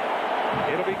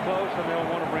 It'll be close, and they'll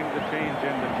want to bring the change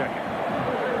in to check it.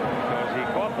 Because he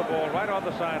caught the ball right on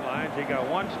the sidelines. He got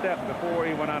 1 step before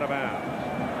he went out of bounds.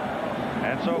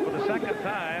 And so for the second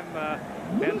time,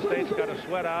 Penn State's got to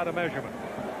sweat out a measurement.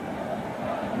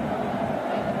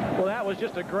 Well, that was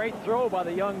just a great throw by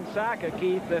the young Saka,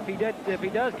 Keith. If he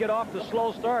does get off the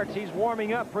slow starts, he's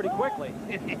warming up pretty quickly.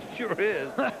 He sure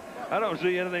is. I don't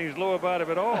see anything slow about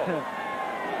him at all.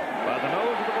 By the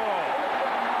nose of the ball.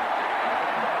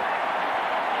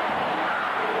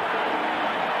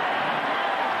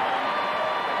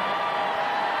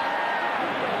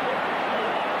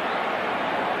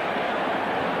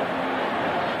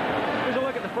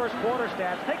 First quarter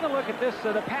stats. Take a look at this,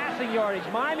 the passing yardage.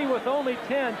 Miami with only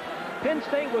 10. Penn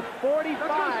State with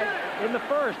 45 in the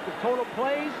first. The total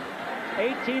plays,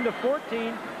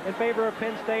 18-14 in favor of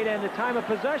Penn State, and the time of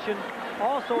possession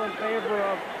also in favor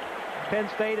of Penn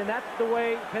State, and that's the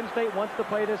way Penn State wants to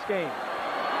play this game.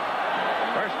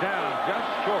 First down,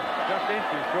 just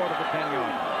inches short of the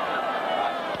 10-yard.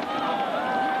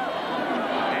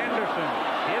 Anderson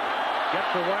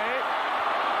gets away.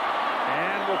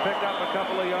 And will pick up a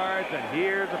couple of yards, and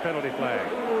here's a penalty flag.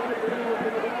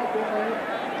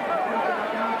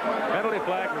 Penalty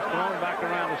flag was thrown back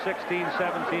around the 16,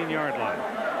 17-yard line.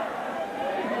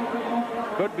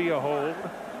 Could be a hold.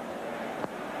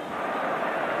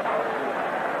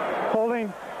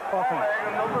 Holding.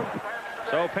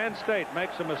 So Penn State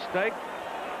makes a mistake,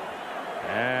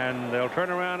 and they'll turn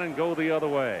around and go the other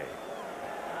way.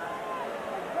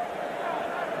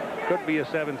 Could be a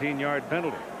 17-yard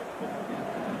penalty.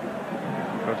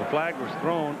 Because the flag was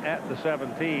thrown at the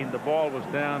 17. The ball was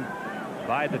down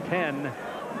by the 10.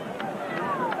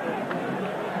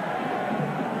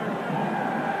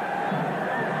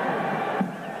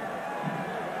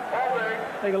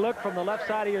 Take a look from the left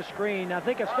side of your screen. I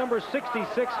think it's number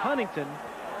 66, Huntington.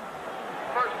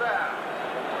 First down.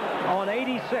 On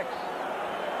 86.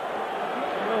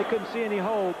 Really couldn't see any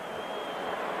hold.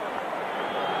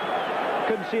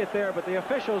 Couldn't see it there, but the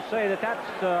officials say that's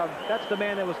the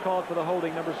man that was called for the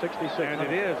holding, number 66. And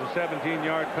it is a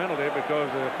 17-yard penalty because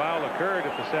the foul occurred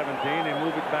at the 17. They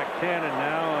moved it back 10, and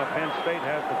now Penn State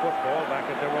has the football back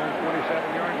at their own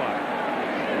 27-yard line.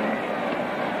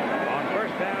 On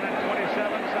first down at 27,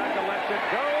 Saka lets it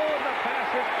go, and the pass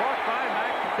is caught by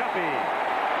McDuffie.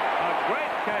 A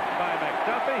great catch by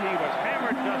McDuffie. He was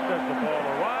hammered just as the ball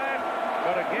arrived,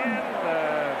 but again,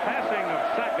 the passing of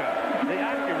Saka, the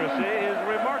accuracy is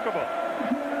remarkable.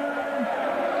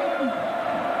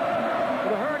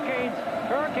 The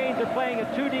Hurricanes are playing a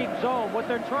 2-deep zone. What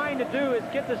they're trying to do is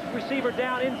get this receiver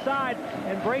down inside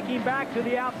and breaking back to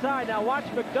the outside. Now watch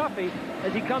McDuffie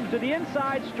as he comes to the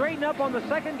inside, straighten up on the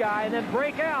second guy, and then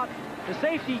break out. The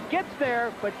safety gets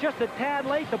there, but just a tad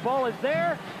late. The ball is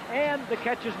there, and the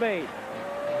catch is made.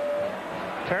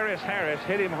 Terrace Harris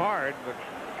hit him hard, but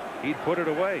he'd put it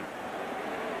away.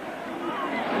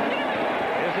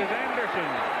 This is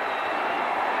Anderson.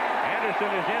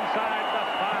 Anderson is inside the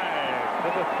 5 to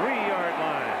the 3-yard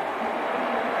line.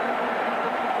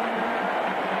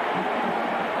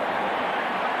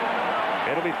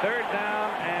 It'll be 3rd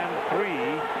down and 3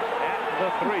 at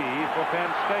the 3 for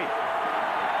Penn State.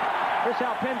 Here's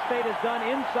how Penn State has done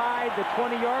inside the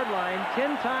 20-yard line.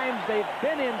 10 times they've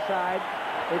been inside.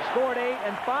 They've scored 8,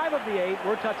 and 5 of the 8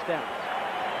 were touchdowns.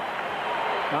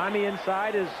 Miami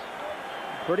inside is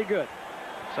pretty good.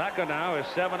 Saka now is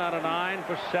 7 out of 9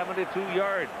 for 72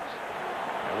 yards.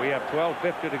 We have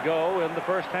 12:50 to go in the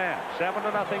first half.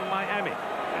 7-0 Miami.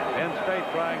 And Penn State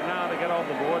trying now to get on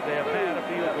the board. They have had a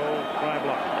field goal try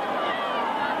block.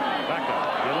 Back up.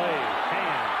 Delays.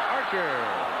 Hand. Archer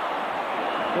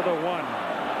to the 1.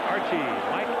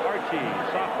 Mike Archie,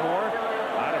 sophomore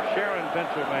out of Sharon,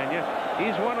 Pennsylvania.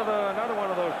 He's another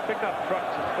one of those pickup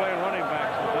trucks that's playing running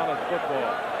backs in college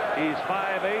football. He's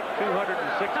 5'8",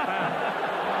 206 pounds.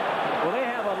 Well, they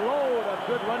have a load of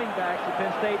good running backs at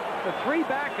Penn State. The 3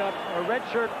 backups are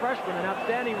redshirt freshmen, an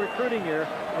outstanding recruiting year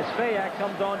as Fayak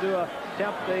comes on to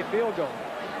attempt a field goal.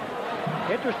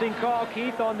 Interesting call,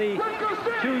 Keith, on the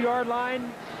 2-yard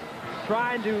line,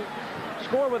 trying to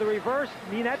score with a reverse.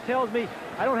 I mean, that tells me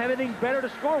I don't have anything better to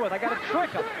score with. I got a trick.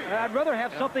 I'd rather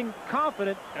have something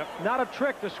confident, not a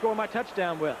trick to score my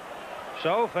touchdown with.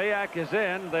 So Fayak is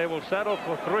in. They will settle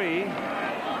for 3.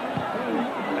 That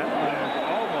was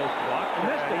almost blocked.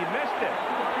 He missed it.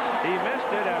 He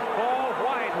missed it as Paul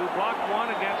White, who blocked one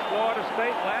against Florida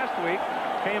State last week,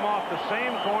 came off the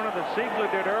same corner that Siegler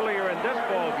did earlier in this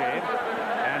ball game.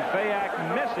 And Fayak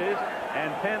misses,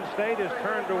 and Penn State is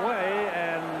turned away,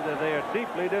 and they are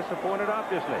deeply disappointed,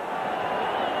 obviously.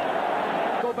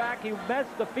 Go back, he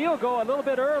missed the field goal a little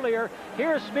bit earlier.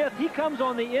 Here's Smith, he comes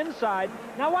on the inside.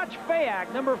 Now watch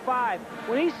Fayak, number 5.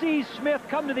 When he sees Smith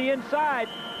come to the inside,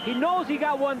 he knows he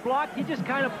got one blocked. He just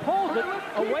kind of pulls it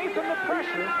away from the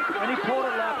pressure, and he pulled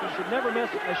it left. He should never miss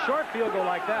a short field goal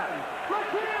like that.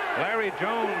 Larry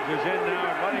Jones is in now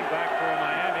at running back for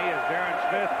Miami as Darren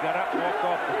Smith got up, walked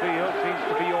off the field. Seems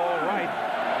to be all right.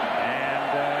 And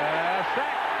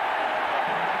sack.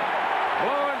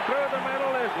 Blowing through the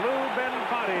middle is Lou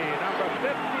Benfatti, number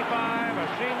 55, a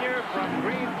senior from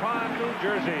Green Pond, New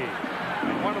Jersey.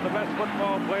 And one of the best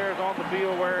football players on the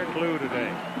field wearing blue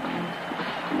today.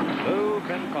 Lou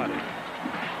Benfatti.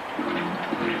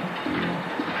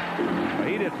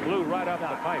 He just flew right up the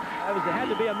pipe. There had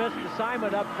to be a missed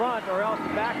assignment up front, or else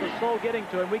the back was slow getting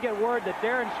to him. We get word that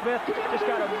Darren Smith just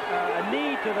got a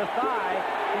knee to the thigh.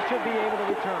 He should be able to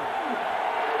return.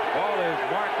 Ball is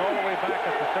marked all the way back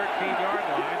at the 13-yard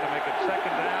line to make it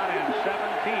 2nd down and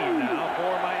 17 now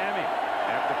for Miami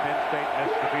after Penn State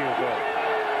missed the field goal.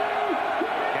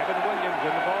 Kevin Williams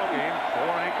in the ball game,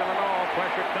 4 ankle and all,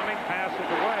 pressure coming, passes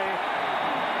away,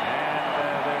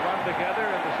 and they run together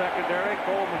in the secondary.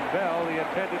 Coleman Bell, the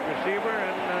intended receiver,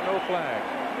 and no flag.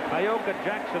 Ioka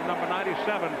Jackson, number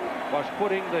 97, was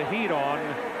putting the heat on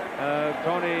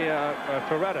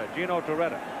Gino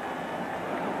Torretta.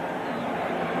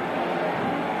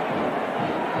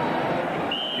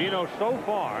 Gino, so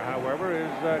far, however,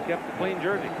 has kept a clean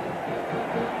jersey.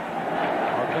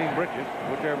 Or clean breeches,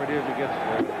 whichever it is he gets.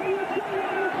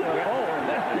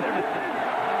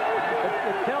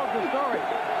 It tells the story.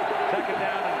 2nd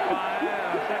down and 5.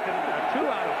 2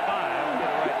 out of 5. I'll get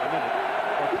it right in a minute.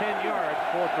 For 10 yards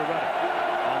for Torretta.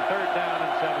 On 3rd down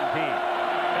and 17.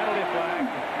 Penalty flag.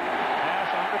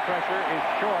 Pass under pressure is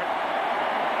short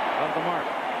of the mark.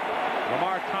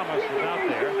 Lamar Thomas is out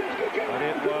there, but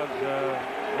it was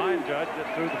line judge that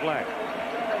threw the flag.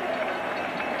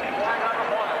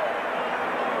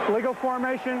 Legal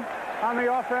formation on the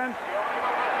offense.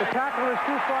 The tackle is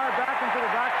too far back into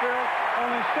the backfield.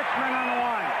 Only 6 men on the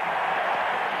line.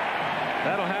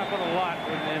 That'll happen a lot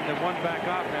in the one-back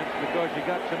offense because you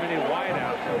got so many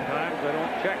wideouts sometimes. They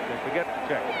don't check. They forget to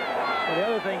check. Well, the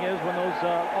other thing is when those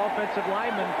offensive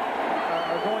linemen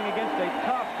are going against a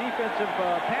tough defensive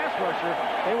pass rusher,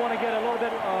 they want to get a little bit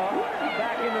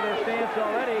back into their stance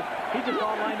already. He just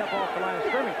all lined up off the line of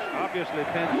scrimmage. Obviously,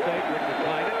 Penn State would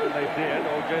decline it, and they did.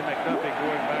 O.J. McDuffie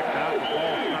going back now to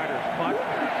Paul Snyder's punt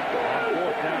on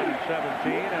 4th down and 17,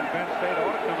 and Penn State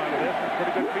ought to come out of this in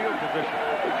pretty good field position.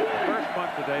 The first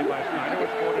punt today by Snyder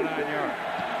was 49 yards.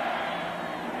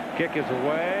 Kick is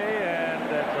away, and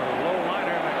that's a low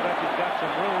liner. McDuffie's got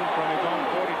some room from his own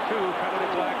 42. Penalty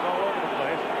flags all over the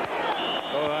place.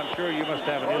 So I'm sure you must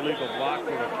have an illegal block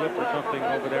or a clip or something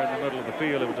over there in the middle of the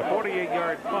field. It was a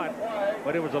 48-yard punt,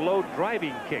 but it was a low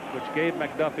driving kick, which gave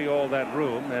McDuffie all that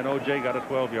room, and O.J. got a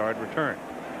 12-yard return.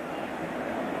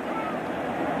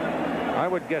 I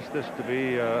would guess this to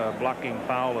be a blocking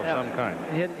foul of some kind.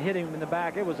 Hit him in the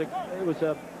back. It was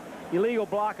a illegal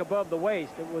block above the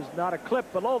waist. It was not a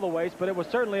clip below the waist, but it was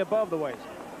certainly above the waist.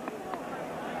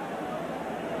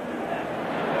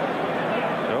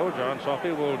 So John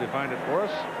Sophie will define it for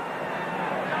us.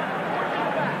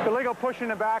 Illegal push in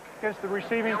the back against the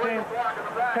receiving team.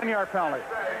 10-yard penalty.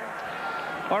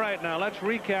 All right, now let's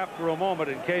recap for a moment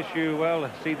in case you,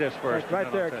 see this first.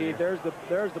 Right there, Keith. There's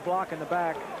the block in the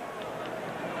back.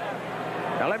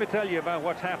 Now let me tell you about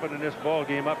what's happened in this ball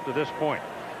game up to this point.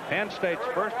 Penn State's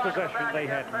first possession, they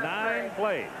had 9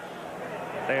 plays.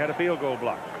 they had a field goal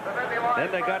block. Then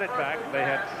they got it back. They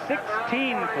had 16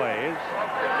 plays,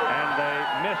 and they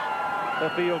missed the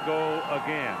field goal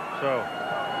again. So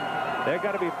they've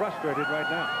got to be frustrated right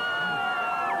now.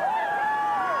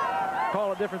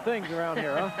 Call it different things around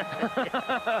here,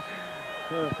 huh?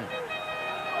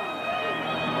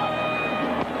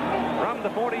 From the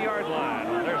 40-yard line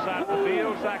on their side of the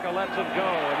field, Saka lets it go,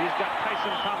 and he's got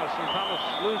Tyson Thomas, and Thomas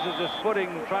loses his footing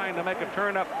trying to make a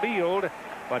turn upfield,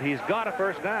 but he's got a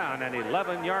first down, an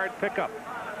 11-yard pickup.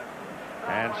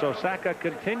 And so Saka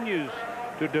continues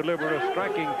to deliver a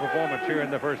striking performance here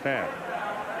in the first half.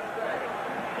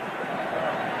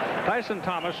 Tyson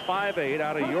Thomas, 5'8",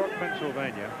 out of York,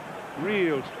 Pennsylvania.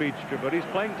 Real speedster, but he's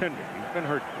playing tender. He's been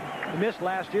hurt. He missed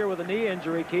last year with a knee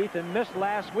injury, Keith, and missed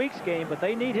last week's game, but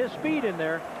they need his speed in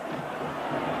there.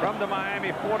 From the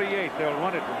Miami 48, they'll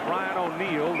run it with Brian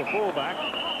O'Neill, the fullback.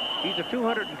 He's a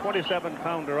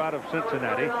 227-pounder out of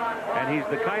Cincinnati, and he's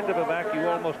the kind of a back you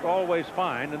almost always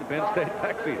find in the Penn State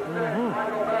backfield.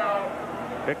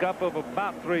 Pickup of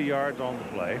about 3 yards on the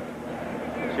play.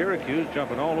 Syracuse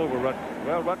jumping all over Rutgers.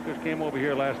 Well, Rutgers came over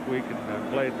here last week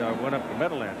and went up to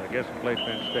Meadowlands, I guess, and played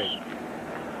Penn State.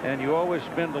 And you always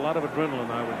spend a lot of adrenaline,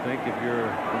 I would think, if you're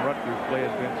from Rutgers playing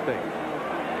Penn State.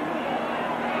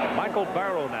 Michael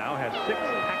Barrow now has 6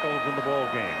 tackles in the ball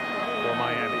game for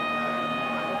Miami.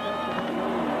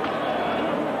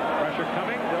 Pressure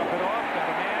coming, they'll put off.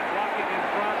 Got a man blocking in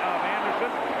front of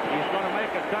Anderson. He's going to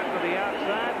make a cut to the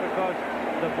outside because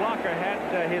the blocker had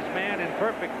his man in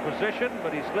perfect position,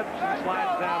 but he slips and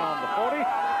slides down on the 40,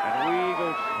 and we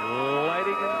go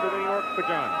sliding into the York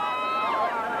pajamas.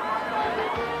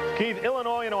 Keith,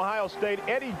 Illinois and Ohio State,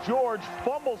 Eddie George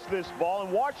fumbles this ball,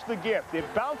 and watch the gift. It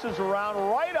bounces around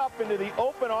right up into the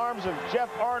open arms of Jeff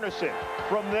Arneson.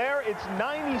 From there, it's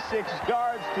 96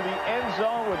 yards to the end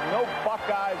zone with no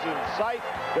Buckeyes in sight.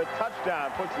 The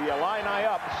touchdown puts the Illini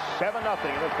up 7-0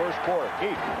 in the first quarter.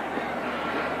 Keith.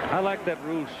 I like that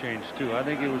rules change, too. I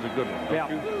think it was a good one. Yeah,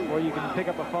 where you can pick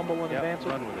up a fumble and advance it.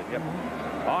 Run with it, yep.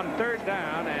 On 3rd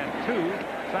down and 2,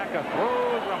 Saka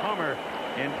throws a hummer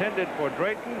intended for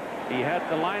Drayton. He had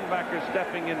the linebacker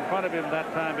stepping in front of him.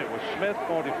 That time it was Smith,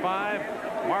 45.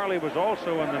 Marley was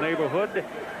also in the neighborhood.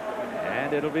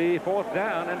 And it'll be 4th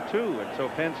down and 2. And so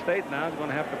Penn State now is going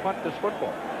to have to punt this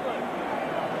football.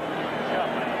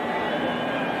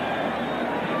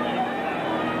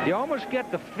 You almost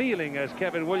get the feeling as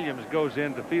Kevin Williams goes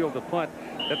in to field the punt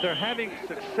that they're having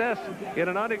success in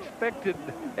an unexpected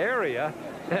area,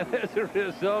 and as a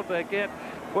result they can't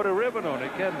put a ribbon on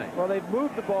it, can they? Well, they've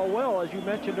moved the ball well, as you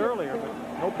mentioned earlier, but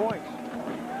no points.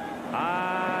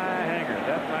 High hanger.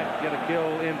 That might get a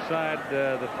kill inside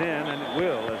the 10, and it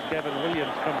will as Kevin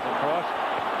Williams comes across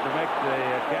to make the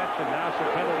catch, and now some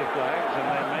penalty flags, and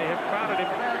they may have crowded him.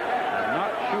 I'm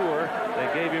not sure they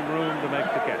gave him room to make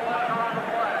the catch.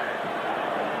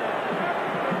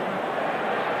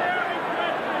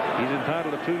 He's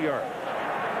entitled to 2 yards.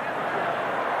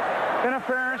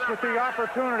 Interference with the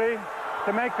opportunity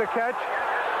to make the catch.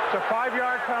 It's a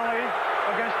 5-yard penalty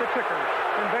against the kickers.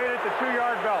 Invaded the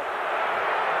 2-yard belt.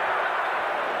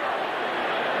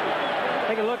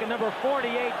 Take a look at number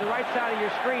 48, the right side of your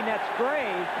screen. That's Gray.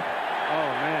 Oh,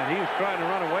 man, he was trying to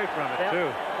run away from it, too.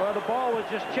 Well, the ball was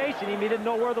just chasing him. He didn't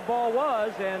know where the ball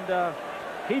was, and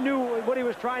he knew what he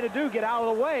was trying to do, get out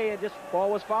of the way, and just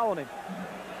ball was following him.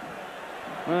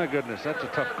 My goodness, that's a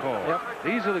tough call. Yep.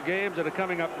 These are the games that are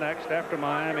coming up next after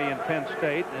Miami and Penn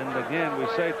State. And again, we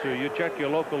say to you, check your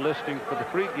local listings for the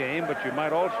pregame, but you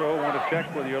might also want to check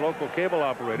with your local cable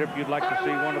operator if you'd like to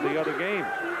see one of the other games,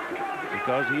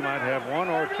 because he might have 1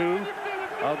 or 2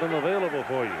 of them available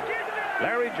for you.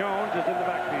 Larry Jones is in the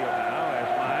backfield now as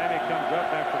Miami comes up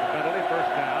after the penalty,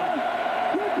 first down,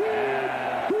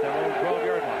 and their own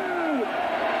 12-yard line.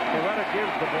 Coretta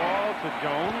gives the ball to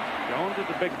Jones. Jones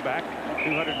is a big back,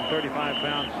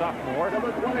 235-pound sophomore,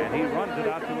 and he runs it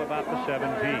out to about the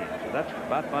 17. So that's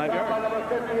about 5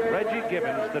 yards. Reggie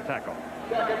Gibbons, the tackle.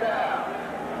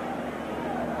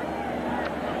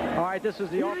 All right, this is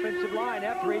the offensive line.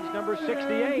 Etheridge, number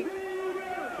 68.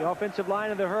 The offensive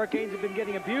line of the Hurricanes have been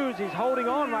getting abused. He's holding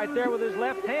on right there with his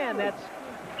left hand. That's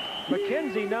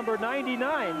McKenzie, number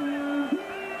 99.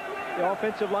 The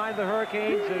offensive line of the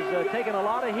Hurricanes has taken a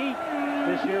lot of heat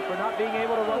this year for not being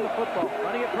able to run the football.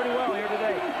 Running it pretty well here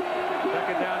today.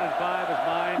 2nd down and 5 as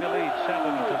Miami leads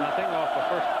 7-0 off the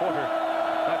first quarter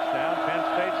touchdown. Penn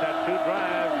State's had 2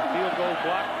 drives, field goal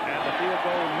block, and the field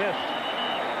goal missed.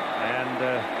 And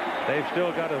they've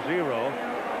still got a 0.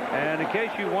 And in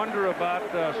case you wonder about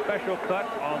a special cut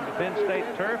on the Penn State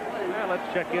turf, well,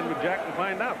 let's check in with Jack and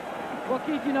find out. Well,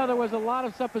 Keith, you know, there was a lot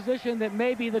of supposition that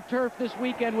maybe the turf this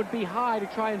weekend would be high to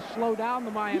try and slow down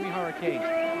the Miami Hurricanes.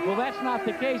 Well, that's not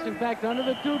the case. In fact, under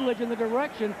the tutelage and the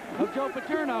direction of Joe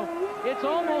Paterno, it's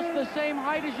almost the same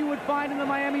height as you would find in the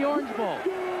Miami Orange Bowl.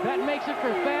 That makes it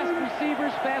for fast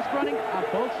receivers, fast running on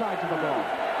both sides of the ball.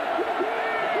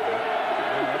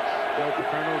 And that's Joe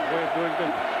Paterno's way of doing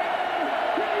business.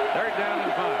 3rd down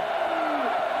and 5.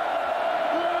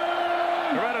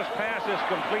 Toretta's pass is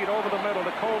complete over the middle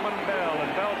to Coleman Bell,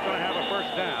 and Bell's going to have a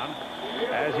first down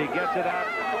as he gets it out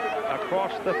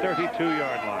across the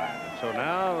 32-yard line. So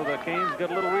now the Canes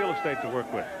get a little real estate to work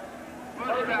with.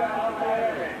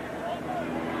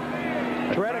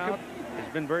 Toretta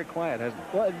has been very quiet, hasn't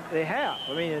it? Well, they have.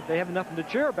 I mean, they have nothing to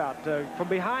cheer about. From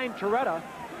behind Toretta,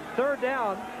 3rd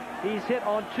down, he's hit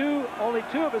on only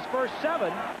 2 of his first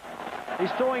 7.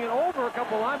 He's throwing it over a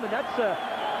couple linemen.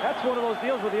 That's one of those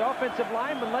deals where the offensive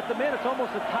linemen let them in. It's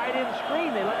almost a tight end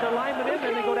screen. They let their linemen in,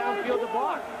 then they go downfield to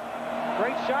block.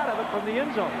 Great shot of it from the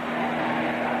end zone.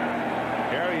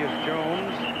 Carry is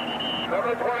Jones.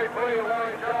 Number 23,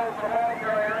 Larry Jones, the ball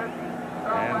carrier.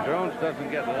 And Jones doesn't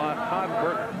get a lot. Todd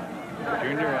Burton,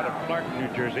 Jr. out of Clark, New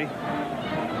Jersey,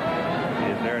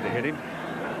 is there to hit him.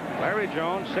 Larry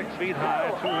Jones, 6 feet high,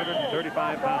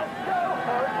 235 pounds.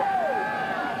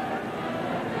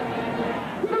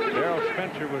 Darrell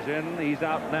Spencer was in. He's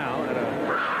out now at a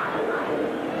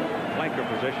flanker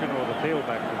position or the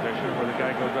tailback position where the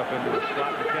guy goes up into the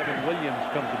slot. And Kevin Williams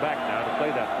comes back now to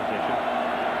play that position.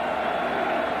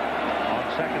 On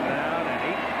 2nd down and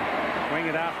 8. Swing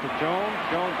it out to Jones.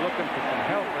 Jones looking for some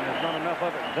help and there's not enough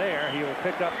of it there. He will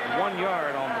pick up 1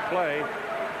 yard on the play.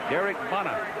 Derek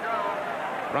Bonner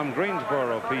from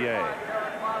Greensboro, PA.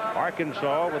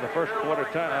 Arkansas with a first quarter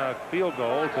field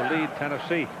goal to lead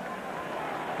Tennessee.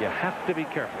 You have to be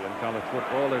careful in college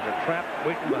football. There's a trap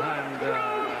waiting behind, there's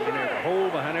a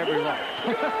hole behind every rock.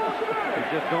 You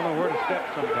just don't know where to step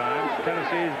sometimes.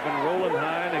 Tennessee's been rolling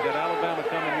high. They got Alabama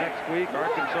coming next week.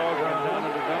 Arkansas going down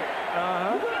to the dump.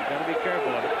 Got to be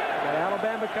careful of it. Got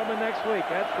Alabama coming next week.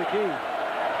 That's the key.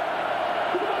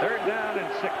 3rd down and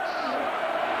 6.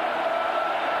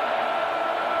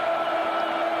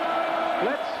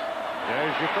 Blitz.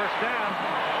 There's your first down.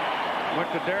 Went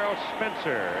to Darrell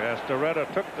Spencer as Toretta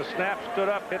took the snap, stood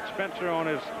up, hit Spencer on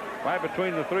his right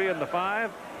between the 3 and the 5,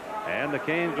 and the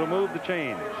Canes will move the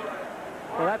chains.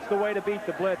 Well, that's the way to beat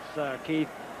the blitz, Keith.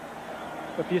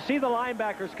 If you see the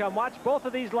linebackers come, watch both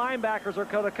of these linebackers are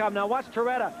going to come. Now watch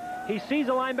Toretta. He sees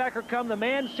a linebacker come. The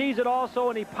man sees it also,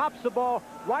 and he pops the ball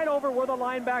right over where the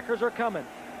linebackers are coming.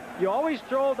 You always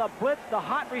throw the blitz, the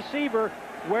hot receiver,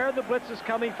 where the blitz is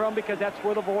coming from because that's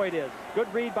where the void is. Good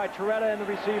read by Toretta and the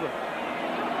receiver.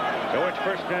 So it's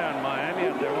first down. Miami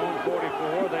at their own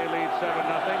 44. They lead 7-0,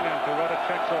 and Toretta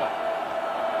checks off.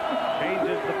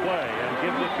 Changes the play and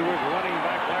gives it to his running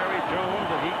back, Larry Jones,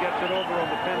 and he gets it over on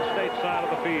the Penn State side of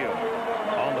the field.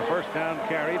 On the first down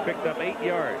carry, picked up 8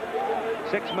 yards.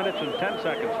 6 minutes and 10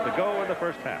 seconds to go in the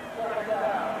first half.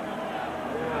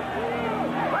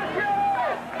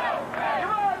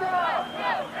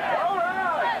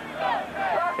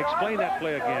 Explain that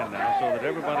play again now so that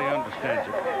everybody understands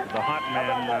it. The hot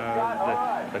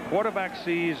man, the quarterback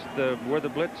sees where the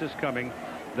blitz is coming.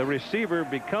 The receiver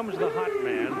becomes the hot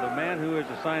man, the man who is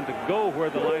assigned to go where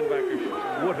the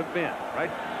linebackers would have been, right?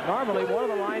 Normally, one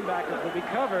of the linebackers will be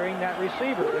covering that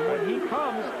receiver. And when he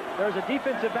comes, there's a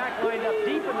defensive back lined up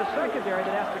deep in the secondary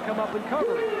that has to come up and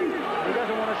cover him. He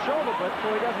doesn't want to show the blitz,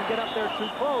 so he doesn't get up there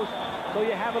too close. So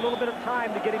you have a little bit of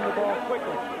time to get him the ball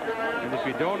quickly. And if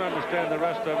you don't understand the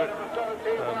rest of it,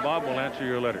 Bob will answer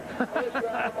your letter.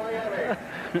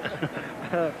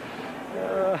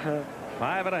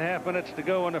 5.5 minutes to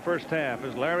go in the first half.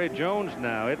 Is Larry Jones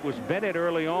now. It was Bennett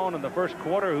early on in the first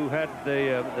quarter who had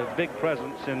the big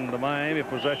presence in the Miami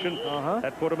possession.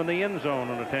 That put him in the end zone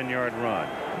on a 10-yard run.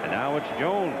 And now it's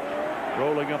Jones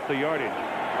rolling up the yardage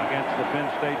against the Penn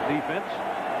State defense.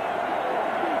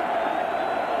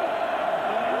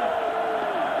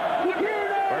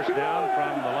 First down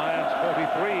from the Lions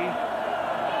 43.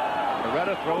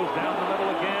 Toretta throws down the middle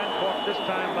again, caught this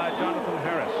time by Jonathan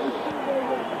Harris.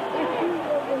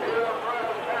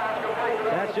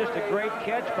 That's just a great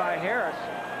catch by Harris.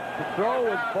 The throw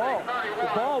was ball. The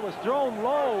ball was thrown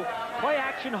low. Play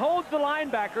action holds the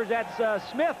linebackers. That's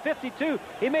Smith, 52.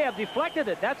 He may have deflected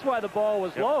it. That's why the ball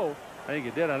was low. I think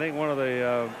he did. I think one of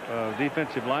the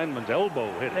defensive linemen's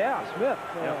elbow hit it. Yeah, Smith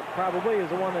probably is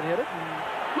the one that hit it.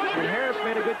 And Harris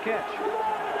made a good catch.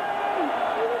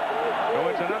 So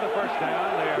it's another first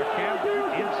down. They are camped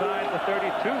inside the 32.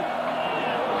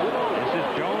 This is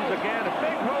Jones again. A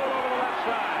big hole over the left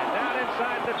side. Down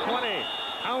inside the 20.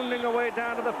 pounding away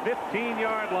down to the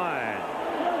 15-yard line.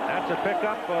 That's a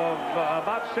pickup of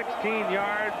about 16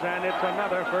 yards, and it's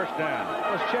another first down.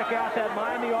 Let's check out that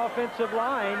Miami offensive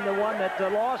line, the one that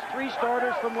lost 3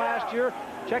 starters from last year.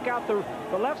 Check out the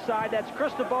left side. That's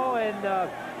Cristobal and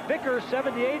Vickers,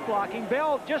 78 blocking.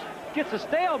 Bell just gets a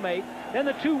stalemate. Then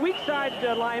the 2 weak side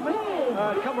linemen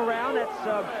come around.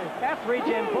 That's Etheridge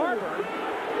and Barber.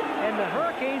 And the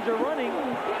Hurricanes are running,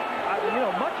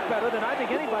 much better than I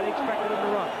think anybody expected them to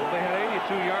run. Well, they had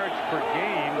 82 yards per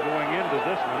game going into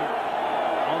this one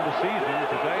on the season.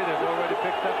 Today, they've already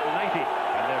picked up 90.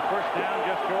 And their first down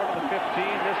just short of the 15.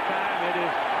 This time, it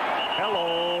is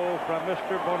hello from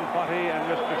Mr. Bonfatti and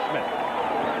Mr. Smith.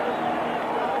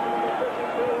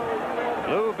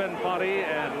 Lou Bonfatti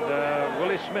and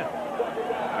Willie Smith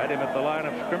had him at the line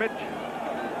of scrimmage.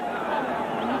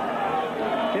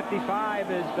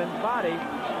 55 is Bonfatti.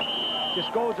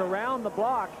 Just goes around the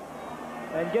block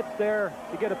and gets there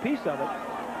to get a piece of it.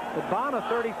 But Bonner,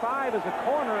 35, is a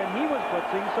corner, and he was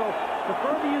blitzing. So the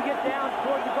further you get down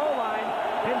toward the goal line,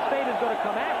 Penn State is going to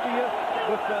come after you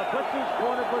with blitzers,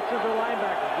 corner blitzers, or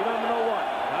linebackers. You don't even know what.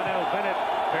 Donnell Bennett,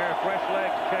 pair of fresh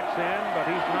legs, checks in, but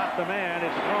he's not the man.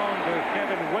 It's thrown to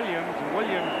Kevin Williams.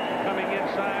 Williams coming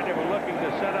inside. They were looking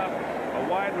to set up a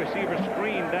wide receiver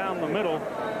screen down the middle.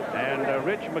 And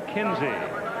Rich McKenzie,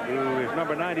 who is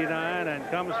number 99 and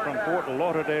comes from Fort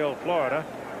Lauderdale, Florida.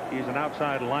 He's an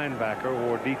outside linebacker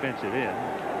or defensive end.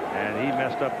 And he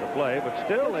messed up the play, but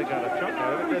still they got a chunk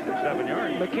out of it, 7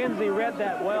 yards. McKenzie read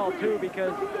that well, too,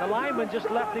 because the lineman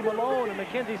just left him alone, and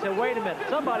McKenzie said, wait a minute,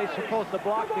 somebody's supposed to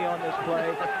block me on this play.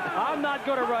 I'm not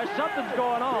going to rush. Something's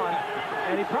going on.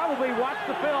 And he probably watched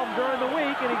the film during the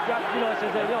week, and he got,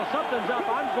 says, something's up.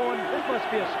 I'm going, this must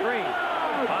be a screen.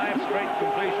 5 straight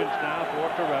completions now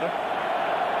for Torretta.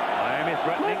 Miami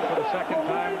threatening for the second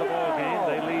time in the ball game.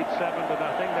 They lead 7-0.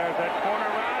 There's that corner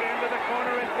right into the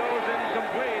corner. It goes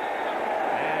incomplete.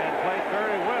 And played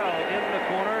very well in the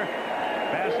corner.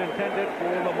 Pass intended for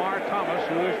Lamar Thomas,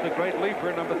 who is the great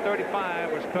leaper. Number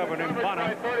 35 was covering him,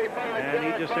 Bonham, and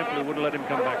he just simply wouldn't let him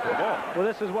come back to the ball. Well,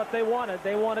 this is what they wanted.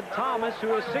 They wanted Thomas,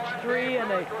 who is 6'3",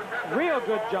 and a real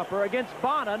good jumper, against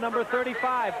Bonner, number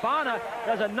 35. Bonner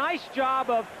does a nice job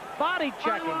of body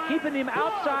checking, keeping him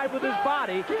outside with his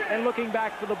body and looking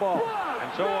back for the ball.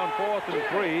 And so on 4th and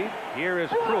 3, here is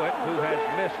Pruitt, who has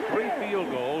missed 3 field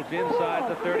goals inside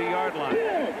the 30-yard line.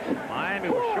 Miami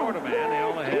was short a man. They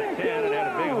only had 10 and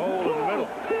had a big hole in the middle.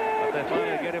 But they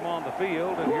finally get him on the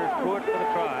field, and here's Pruitt for the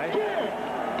try.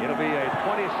 It'll be a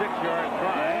 26-yard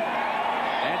try,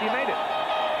 and he made it.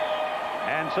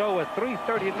 And so with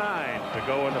 3:39 to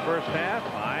go in the first half,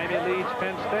 Miami leads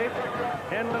Penn State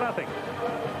 10-0.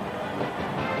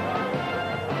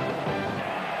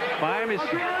 Miami's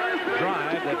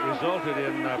drive that resulted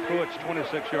in Pruitt's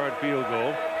 26-yard field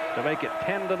goal to make it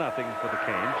 10-0 for the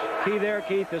Canes. Key there,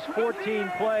 Keith, is 14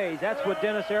 plays. That's what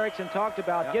Dennis Erickson talked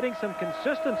about, getting some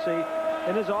consistency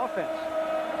in his offense.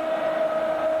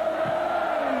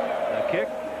 The kick,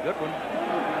 good one.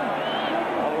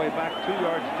 All the way back 2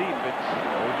 yards deep. It's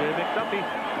O.J. McDuffie.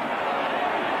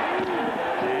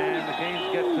 And the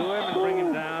Canes get to him and bring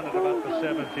him down at about the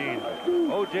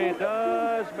 17. O.J.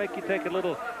 does make you take a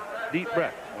little deep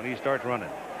breath when he starts running.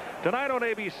 Tonight on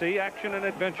ABC, action and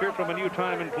adventure from a new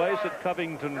time and place at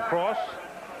Covington Cross.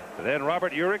 Then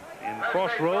Robert Urich in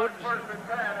Crossroads.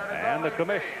 And the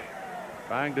commish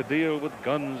trying to deal with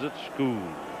guns at school.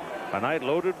 A night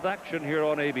loaded with action here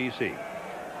on ABC.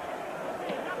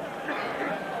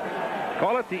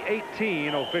 Call it the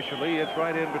 18 officially. It's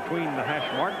right in between the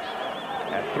hash marks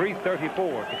at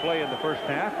 3:34 to play in the first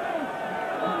half.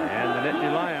 And the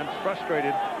Nittany Lions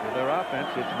frustrated with their offense.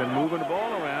 It's been moving the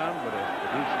ball around, but it's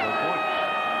produced no points.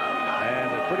 And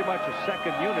pretty much a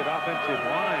second unit offensive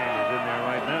line is in there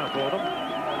right now for them.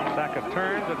 Saka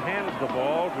turns and hands the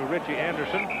ball to Richie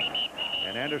Anderson.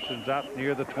 And Anderson's out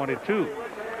near the 22.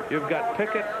 You've got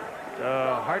Pickett,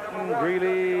 Harton,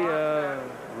 Greeley,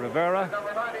 Rivera,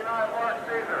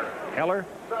 Heller.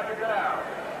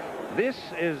 This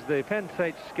is the Penn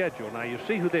State schedule. Now you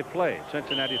see who they play: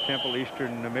 Cincinnati, Temple,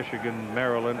 Eastern Michigan,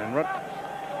 Maryland, and Rutgers.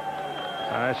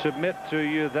 I submit to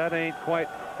you that ain't quite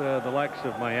the likes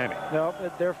of Miami. No,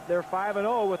 they're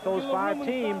 5-0 with those 5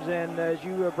 teams, and as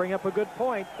you bring up a good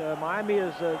point, Miami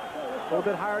is a little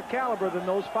bit higher caliber than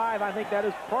those 5. I think that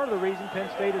is part of the reason Penn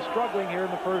State is struggling here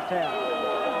in the first half.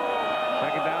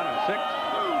 Second down and 6.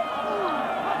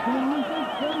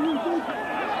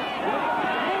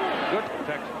 Good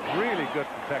protection, really good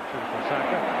protection for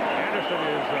Saka. Anderson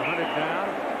is hunted down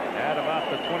at about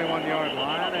the 21-yard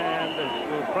line, and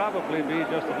will probably be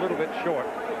just a little bit short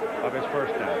of his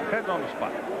first down. Depends on the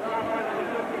spot.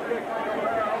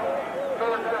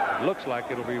 looks like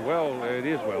it'll be well. It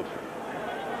is well.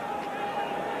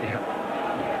 Yeah.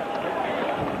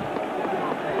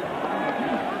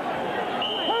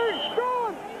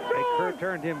 Hey, Kerr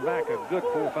turned him back a good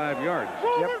 4 or 5 yards.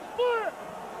 Yep.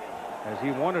 As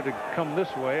he wanted to come this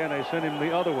way, and they sent him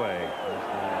the other way.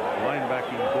 The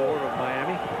linebacking core of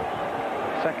Miami.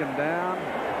 Second down,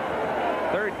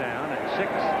 third down, and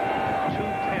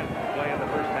 6:2:10 to play in the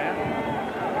first half.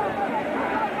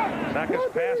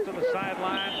 Sackett's pass to the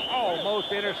sideline,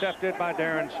 almost intercepted by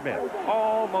Darren Smith.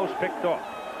 Almost picked off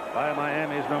by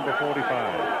Miami's number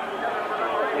 45.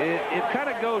 It kind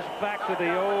of goes back to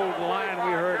the old line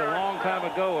we heard a long time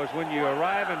ago, is when you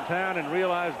arrive in town and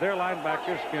realize their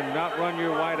linebackers can outrun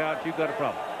your wideouts, you've got a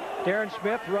problem. Darren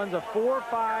Smith runs a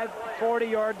 4.5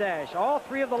 40-yard dash. All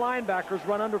three of the linebackers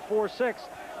run under 4.6.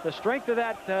 The strength of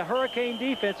that Hurricane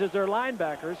defense is their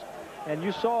linebackers, and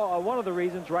you saw one of the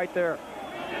reasons right there.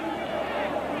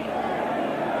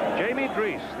 Jamie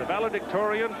Drees, the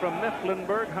valedictorian from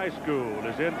Mifflinburg High School,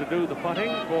 is in to do the punting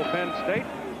for Penn State.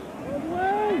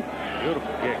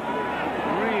 Beautiful kick.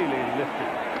 Really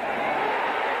lifted.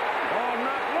 Ball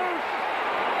not loose.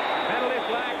 Penalty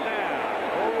flag down.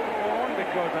 Hold on,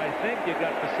 because I think you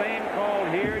got the same call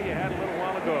here you had a little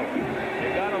while ago.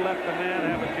 You got to let the man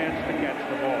have a chance to catch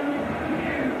the ball.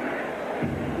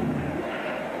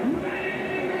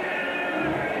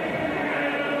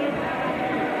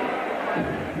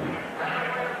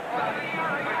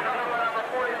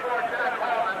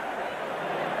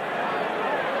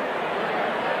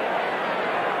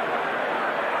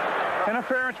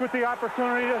 Interference with the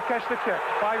opportunity to catch the kick.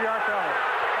 5-yard penalty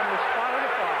from the spot of the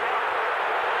 5.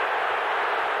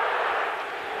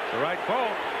 The right call.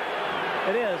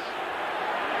 It is.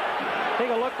 Take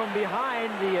a look from behind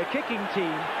the kicking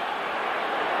team.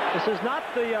 This is not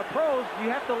the pros. You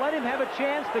have to let him have a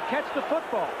chance to catch the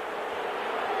football.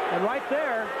 And right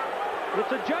there,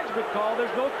 it's a judgment call.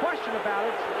 There's no question about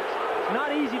it. It's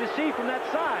not easy to see from that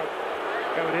side.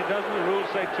 Yeah, but doesn't the rule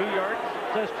say 2 yards?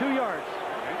 It says 2 yards.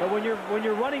 But when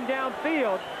you're running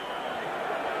downfield,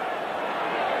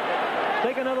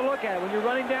 take another look at it. When you're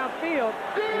running downfield,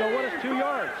 you know, what is 2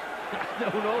 yards?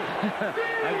 Who knows?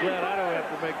 I'm glad I don't have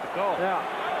to make the call. Yeah.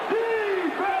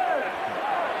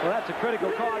 Well, that's a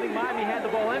critical call. I think Miami had the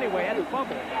ball anyway, had the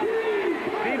fumble.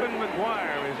 Stephen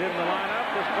McGuire is in the lineup.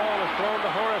 This ball is thrown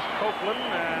to Horace Copeland,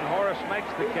 and Horace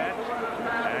makes the catch.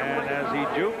 And as he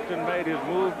juked and made his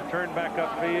move to turn back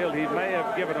upfield, he may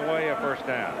have given away a first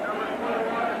down.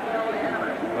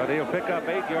 But he'll pick up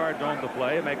 8 yards on the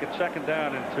play, make it second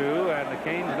down and 2, and the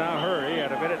Canes now hurry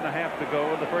at a minute and a half to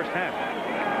go in the first half.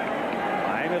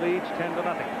 Miami leads 10-0.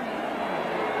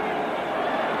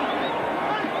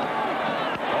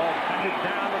 Ball patted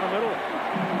down in the middle.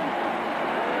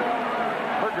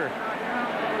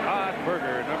 Todd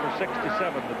Berger, number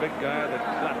 67, the big guy that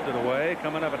slapped it away,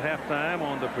 coming up at halftime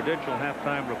on the Prudential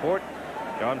halftime report.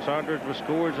 John Saunders with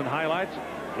scores and highlights.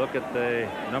 Look at the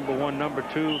number 1, number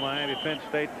 2 Miami Penn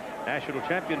State National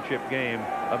Championship game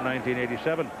of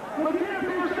 1987.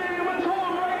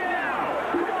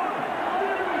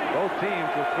 Both teams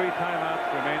with 3 timeouts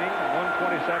remaining.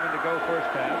 1:27 to go first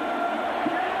half.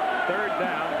 Third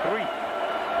down, 3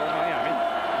 for Miami.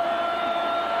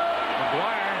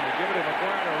 McGuire, they give it to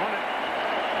McGuire to run it.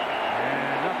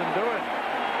 And nothing doing.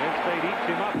 Penn State eats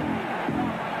him up.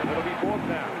 It'll be 4th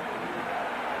down.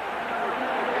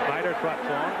 Snyder trots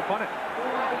on to punt it.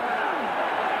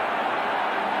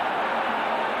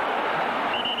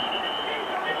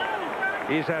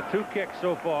 He's had 2 kicks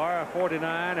so far,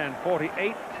 49 and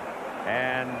 48,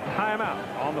 and timeout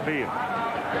on the field.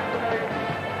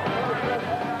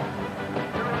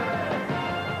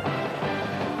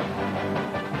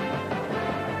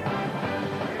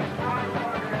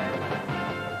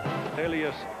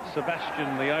 Alias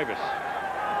Sebastian the Ibis.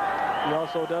 He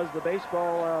also does the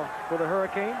baseball for the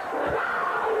Hurricanes.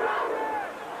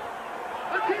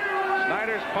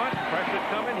 Snyder's punt, pressure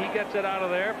coming. He gets it out of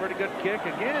there. Pretty good kick.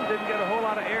 Again, didn't get a whole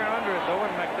lot of air under it, though,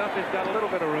 and McDuffie's got a little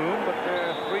bit of room, but there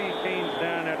are 3 Canes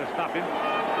down there to stop him.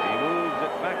 He moves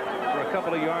it back for a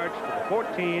couple of yards to the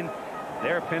 14.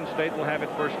 There, Penn State will have it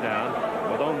first down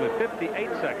with only 58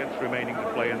 seconds remaining to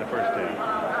play in the first half.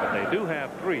 But they do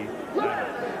have 3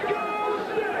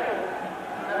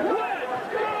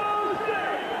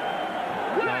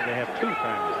 Now they have 2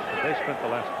 timeouts. They spent the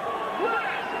last one.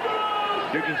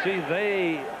 You can see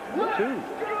they, too,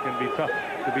 can be tough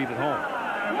to beat at home.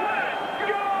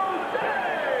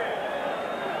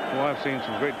 Well, I've seen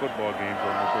some great football games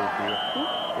on this old field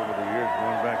over the years,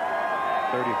 going back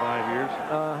 35 years.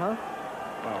 Uh-huh.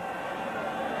 Wow.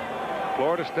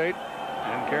 Florida State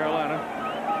and Carolina.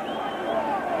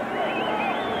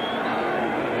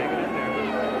 They can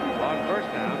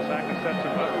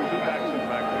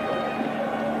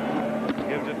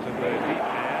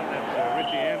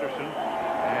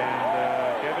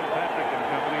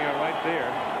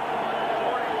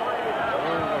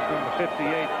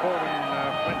 58, Corbin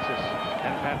Princess,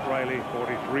 and Pat Riley,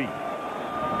 43.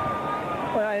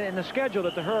 Well, and the schedule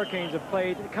that the Hurricanes have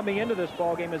played coming into this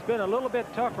ball game has been a little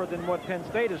bit tougher than what Penn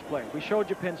State has played. We showed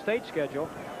you Penn State's schedule.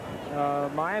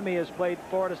 Miami has played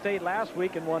Florida State last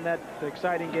week and won that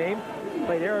exciting game.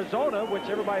 Played Arizona, which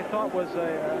everybody thought was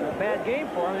a bad game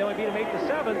for them. They only beat them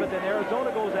 8-7, but then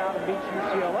Arizona goes out and beats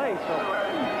UCLA. So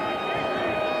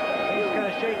things kind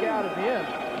of shake out at the end.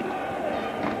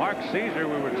 Mark Caesar,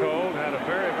 we were told, had a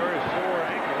very, very sore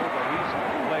ankle, but he's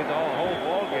played the whole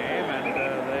ball game, and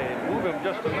they move him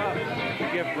just enough to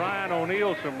give Brian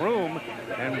O'Neill some room.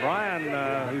 And Brian,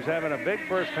 who's having a big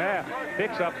first half,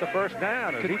 picks up the first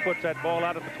down as he puts that ball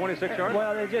out at the 26-yard line.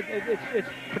 Well, it's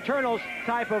Paterno's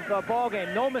type of ball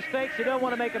game. No mistakes. You don't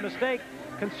want to make a mistake.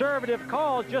 Conservative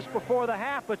calls just before the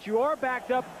half, but you are backed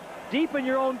up deep in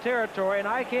your own territory, and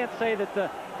I can't say that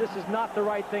this is not the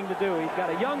right thing to do. He's got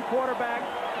a young quarterback,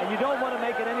 and you don't want to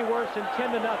make it any worse than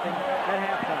 10-0 at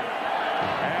halftime.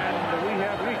 And we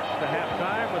have reached the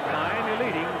halftime with Miami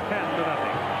leading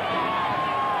 10-0.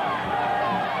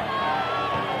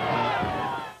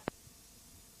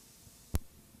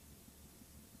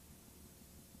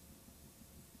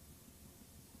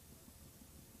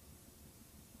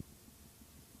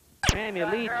 Miami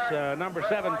leads number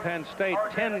 7 Penn State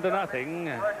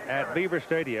 10-0 at Beaver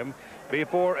Stadium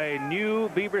before a new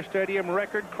Beaver Stadium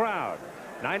record crowd.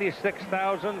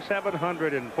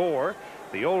 96,704.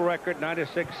 The old record,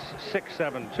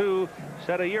 96,672,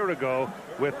 set a year ago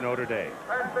with Notre Dame.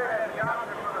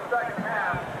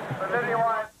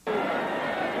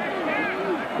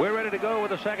 We're ready to go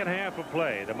with the second half of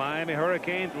play. The Miami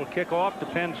Hurricanes will kick off to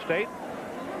Penn State.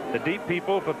 The deep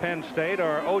people for Penn State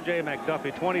are O.J.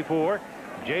 McDuffie, 24,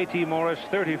 J.T. Morris,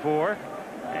 34,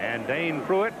 and Dane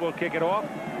Pruitt will kick it off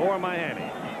for Miami.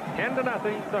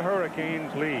 10-0, the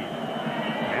Hurricanes lead.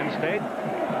 Penn State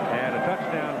had a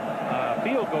touchdown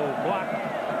field goal blocked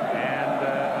and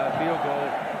a field goal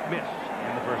missed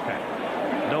in the first half.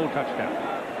 No touchdown.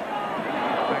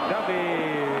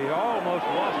 McDuffie almost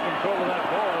lost control of that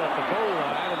ball at the goal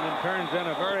line and then turns in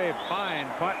a very fine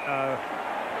punt, a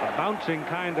bouncing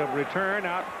kind of return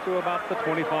out to about the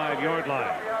 25-yard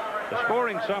line. The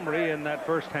scoring summary in that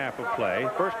first half of play.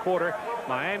 First quarter,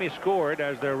 Miami scored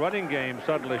as their running game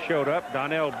suddenly showed up.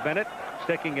 Donnell Bennett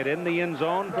sticking it in the end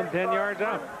zone from 10 yards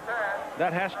out.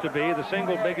 That has to be the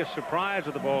single biggest surprise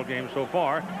of the ball game so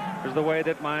far, is the way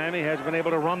that Miami has been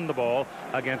able to run the ball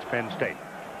against Penn State.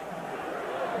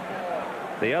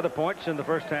 The other points in the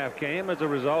first half came as a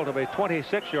result of a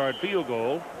 26-yard field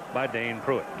goal by Dane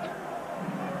Pruitt.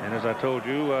 And as I told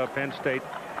you, Penn State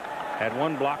had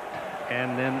one blocked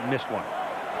and then missed one.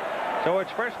 So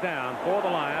it's first down for the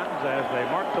Lions as they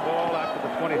mark the ball after the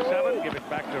 27, give it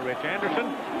back to Rich Anderson,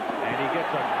 and he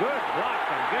gets a good block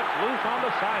and gets loose on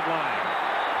the sideline.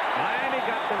 Miami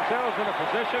got themselves in a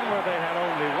position where they had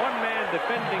only one man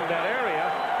defending that area,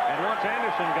 and once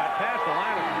Anderson got past the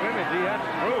line of scrimmage, he had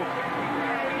some room.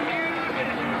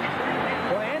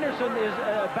 Well, Anderson is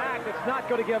a back that's not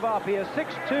going to give up. He is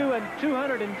 6'2" and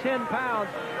 210 pounds.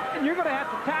 And you're going to have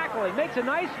to tackle him. Makes a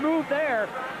nice move there.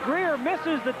 Greer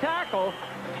misses the tackle,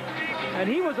 and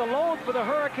he was alone for the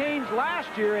Hurricanes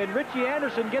last year, and Richie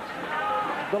Anderson gets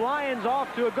the Lions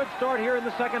off to a good start here in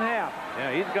the second half.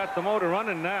 Yeah, he's got the motor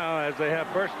running now as they have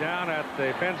first down at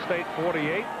the Penn State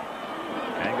 48.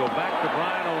 And go back to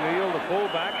Brian O'Neill, the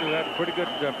fullback, who had a pretty good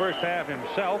first half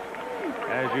himself,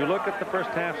 as you look at the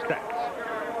first half stats.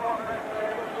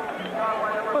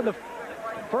 Well, the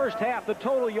first half, the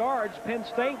total yards, Penn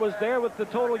State was there with the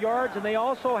total yards, and they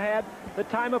also had the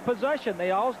time of possession.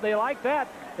 They like that.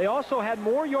 They also had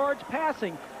more yards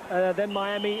passing than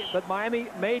Miami, but Miami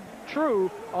made true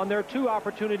on their two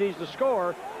opportunities to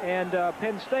score, and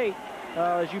Penn State,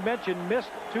 as you mentioned,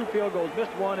 missed two field goals,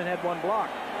 missed one and had one block.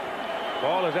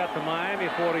 Ball is at the Miami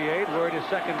 48, where it is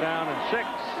second down and 6.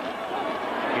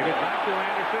 Give it back to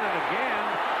Anderson, and again,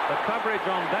 the coverage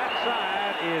on that side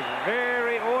is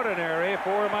very ordinary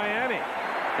for Miami.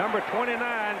 Number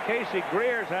 29, Casey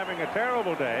Greer's having a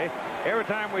terrible day. Every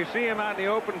time we see him out in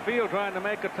the open field trying to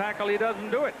make a tackle, he doesn't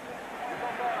do it.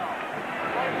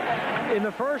 In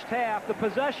the first half, the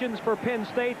possessions for Penn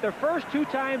State, the first two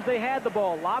times they had the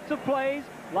ball, lots of plays,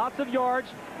 lots of yards,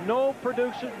 no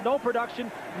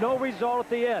production, no result at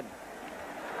the end.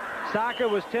 Saka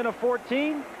was 10 of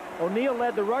 14. O'Neill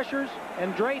led the rushers,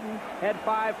 and Drayton had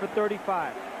 5 for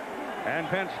 35. And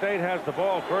Penn State has the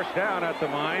ball first down at the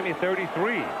Miami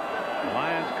 33. The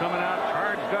Lions coming out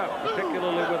charged up,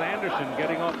 particularly with Anderson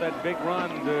getting off that big run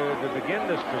to begin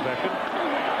this possession.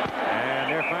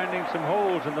 And they're finding some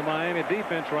holes in the Miami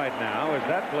defense right now as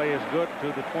that play is good to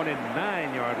the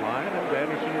 29-yard line, and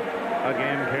Anderson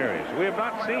again carries. We have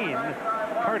not seen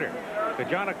Carter.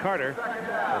 Kajana Carter,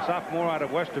 a sophomore out of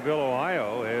Westerville,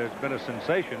 Ohio, has been a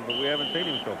sensation, but we haven't seen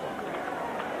him so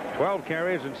far. 12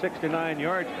 carries and 69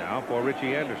 yards now for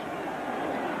Richie Anderson.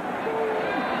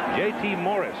 J.T.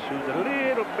 Morris, who's a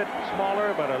little bit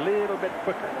smaller but a little bit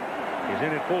quicker, is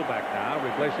in at fullback now,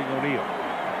 replacing O'Neal.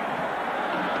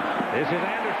 This is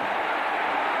Anderson.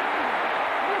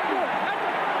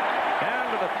 Down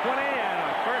to the 20 and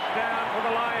a first down for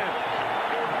the Lions.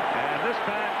 And this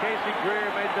time Casey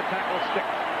Greer made the tackle stick.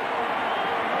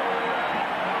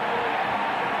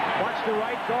 Watch the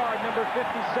right guard, number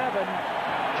 57,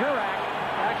 Jurak.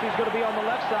 Actually, he's going to be on the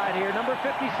left side here. Number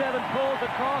 57 pulls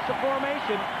across the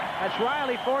formation. That's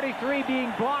Riley, 43,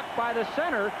 being blocked by the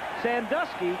center,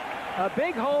 Sandusky. A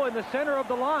big hole in the center of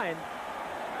the line.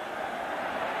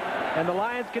 And the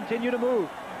Lions continue to move.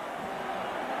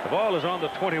 The ball is on the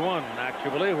 21,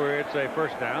 actually, where it's a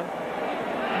first down.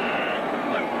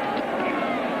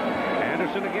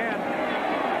 Anderson again.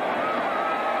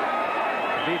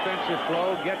 The defensive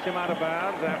flow gets him out of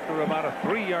bounds after about a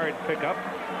 3-yard pickup.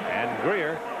 And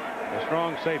Greer, the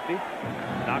strong safety,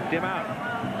 knocked him out.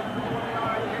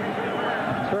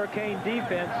 Hurricane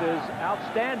defense is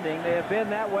outstanding. They have been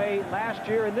that way last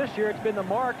year, and this year it's been the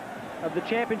mark of the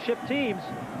championship teams.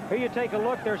 Here you take a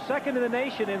look. They're second in the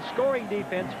nation in scoring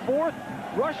defense, 4th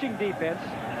rushing defense,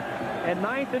 and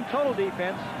 9th in total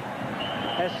defense.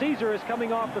 As Caesar is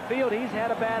coming off the field, he's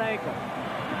had a bad ankle.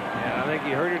 Yeah, I think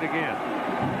he hurt it again.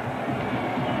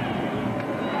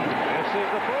 This is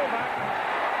the fullback.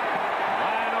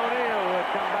 Ryan O'Neal would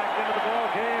come back into the ball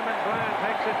game, and Bryant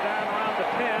takes it down around the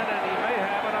 10, and he may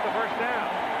have another first down.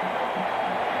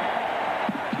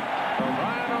 So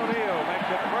Ryan O'Neal makes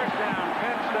it first down.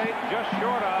 Penn State just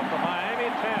short of the Miami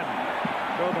 10.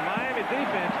 So the Miami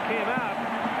defense came out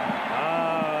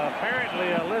apparently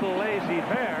a little lazy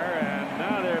there, and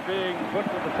now they're being put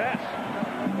to the test.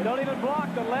 They don't even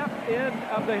block the left end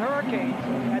of the Hurricanes.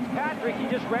 That's Patrick. He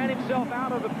just ran himself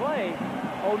out of the play.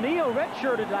 O'Neal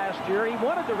redshirted last year. He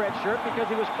wanted the red shirt because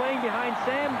he was playing behind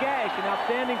Sam Gash, an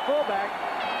outstanding fullback.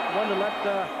 Wanted to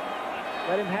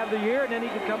let him have the year, and then he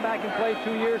could come back and play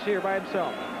 2 years here by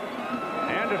himself.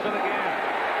 Anderson again.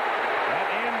 That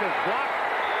end is blocked.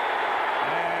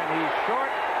 And he's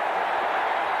short.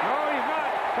 No, he's not.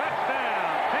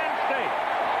 Touchdown, Penn State.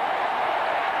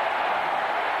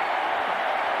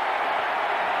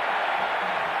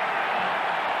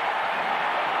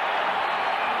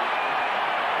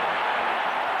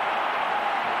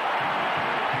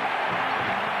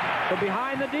 So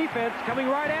behind the defense, coming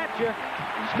right at you.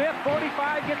 Smith,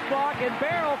 45, gets blocked, and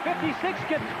Barrow, 56,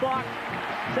 gets blocked.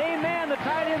 Same man, the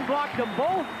tight end, blocked them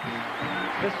both.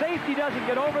 The safety doesn't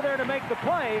get over there to make the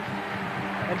play,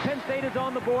 and Penn State is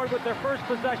on the board with their first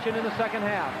possession in the second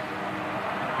half.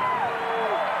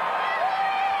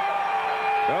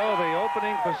 So the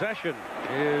opening possession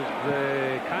is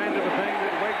the kind of a thing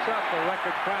that wakes up a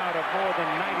record crowd of more than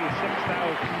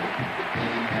 96,000.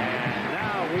 And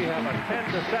now we have a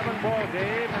 10-7 ball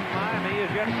game, and Miami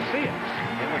is yet to see it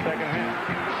in the second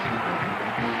half.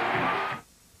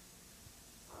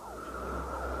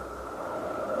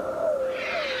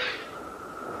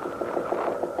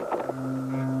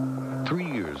 3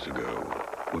 years ago,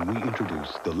 when we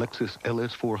introduced the Lexus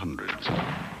LS400s,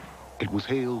 it was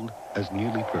hailed as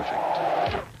nearly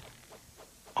perfect.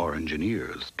 Our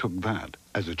engineers took that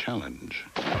as a challenge.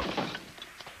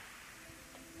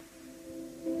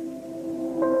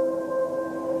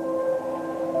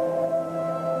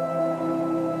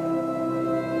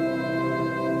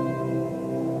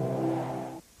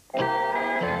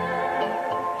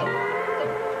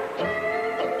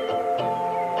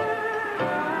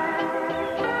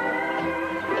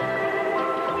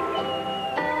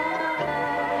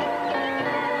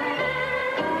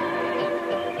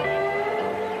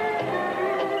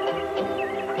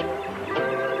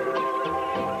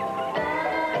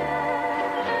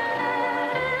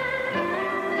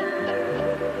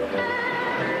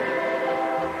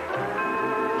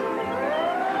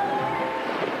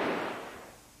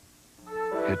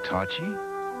 Hitachi?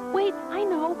 Wait, I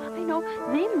know.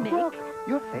 They make... Look,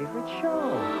 your favorite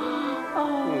show.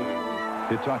 Oh.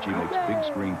 Hitachi makes big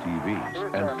screen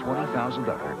TVs and 20,000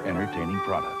 other entertaining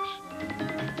products.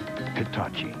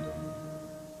 Hitachi.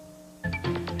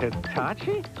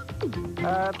 Hitachi?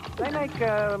 They make,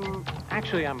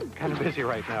 actually, I'm kind of busy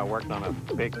right now working on a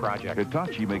big project.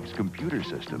 Hitachi makes computer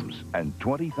systems and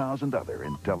 20,000 other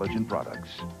intelligent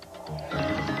products.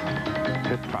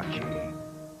 Hitachi.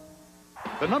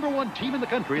 The #1 team in the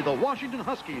country, the Washington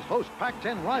Huskies, host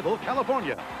Pac-10 rival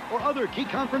California for other key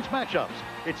conference matchups.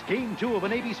 It's Game 2 of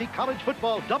an ABC college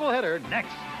football doubleheader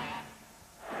next.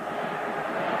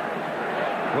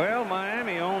 Well,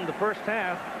 Miami owned the first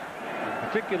half,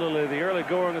 particularly the early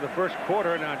going of the first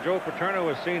quarter. Now, Joe Paterno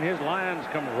has seen his Lions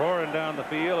come roaring down the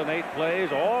field in 8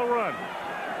 plays, all run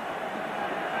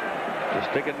to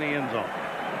stick it in the end zone.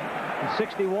 And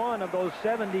 61 of those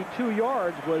 72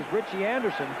 yards was Richie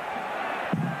Anderson.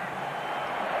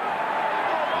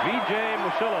 V.J.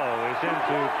 Musillo is in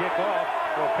to kick off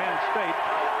for Penn State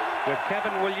with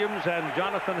Kevin Williams and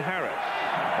Jonathan Harris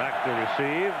back to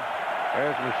receive.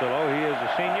 There's Musillo. He is a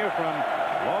senior from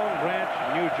Long Branch,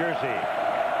 New Jersey.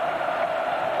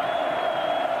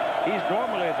 He's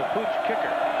normally the pooch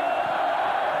kicker.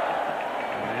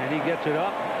 And he gets it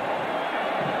up.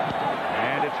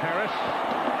 And it's Harris.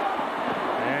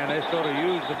 And they sort of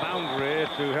use the boundary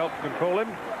to help control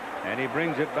him. And he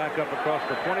brings it back up across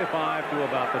the 25 to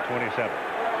about the 27.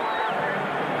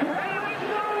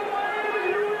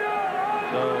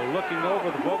 So looking over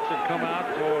the folks that come out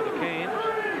for the Canes,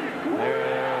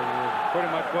 they're pretty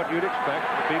much what you'd expect.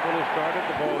 The people who started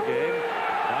the ball game.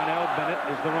 Donnell Bennett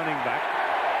is the running back.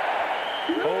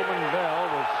 Coleman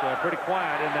Bell was pretty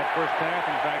quiet in that first half.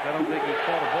 In fact, I don't think he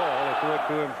caught a ball. They threw it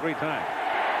to him 3 times.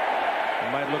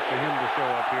 It might look for him to show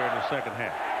up here in the second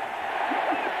half.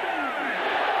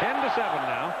 10-7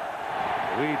 now.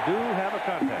 We do have a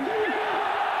contest.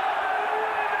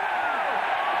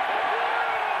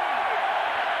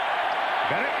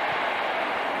 Bennett.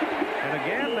 And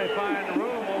again, they find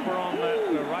room over on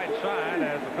that right side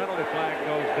as the penalty flag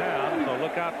goes down. So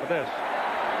look out for this.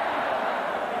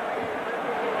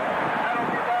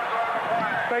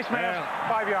 Face mask,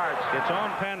 5 yards. It's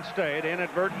on Penn State.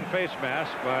 Inadvertent face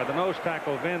mask by the nose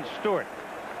tackle, Vince Stewart.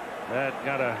 That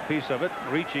got a piece of it,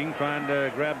 reaching, trying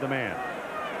to grab the man.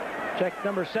 Check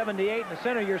number 78 in the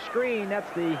center of your screen. That's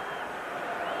the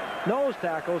nose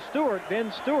tackle, Stewart,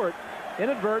 Ben Stewart.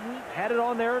 Inadvertent, had it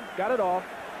on there, got it off.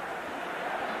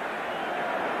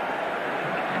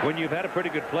 When you've had a pretty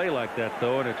good play like that,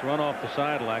 though, and it's run off the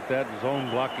side like that, zone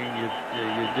blocking, you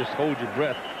just hold your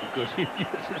breath because you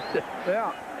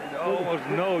almost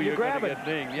know you're going to get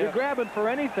dinged. Yeah. You're grabbing for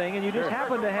anything, and you just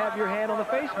happen to have your hand on the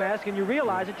face mask, and you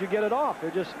realize that you get it off.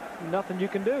 There's just nothing you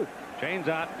can do. Chains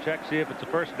out, check, see if it's a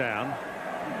first down.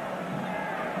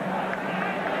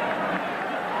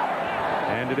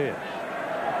 And it is.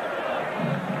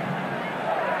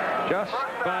 Just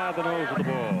by the nose of the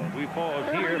ball. We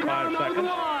pause here 5 seconds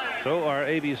so our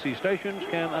ABC stations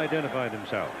can identify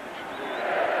themselves.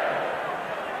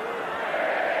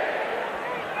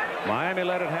 Miami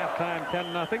led at halftime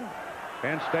 10-0.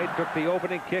 Penn State took the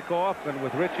opening kickoff, and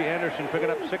with Richie Anderson picking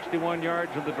up 61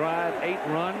 yards of the drive, 8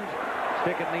 runs,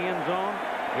 stick it in the end zone.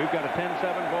 We've got a 10-7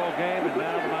 ball game, and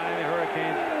now the Miami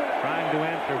Hurricanes trying to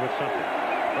answer with something.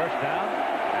 First down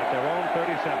at their own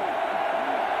 37.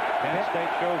 Penn State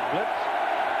shows blitz.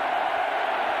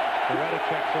 Coretta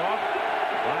checks off.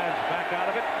 Lions back out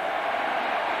of it.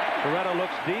 Coretta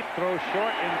looks deep, throws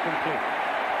short, incomplete.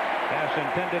 Pass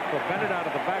intended for Bennett out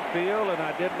of the backfield, and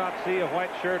I did not see a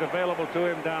white shirt available to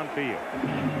him downfield.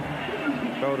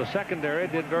 So the secondary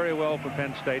did very well for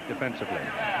Penn State defensively.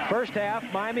 First half,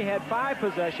 Miami had 5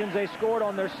 possessions. They scored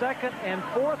on their 2nd and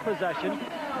 4th possession.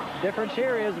 Difference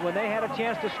here is when they had a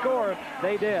chance to score,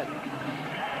 they did.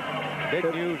 Big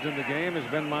news in the game has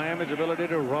been Miami's ability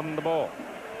to run the ball.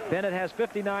 Bennett has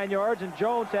 59 yards, and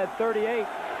Jones had 38.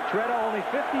 Coretta only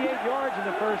 58 yards in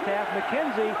the first half.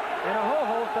 McKenzie and a whole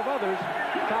host of others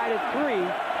tied at 3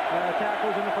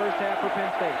 tackles in the first half for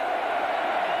Penn State.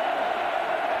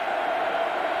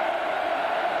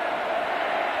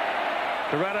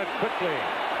 Coretta quickly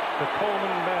to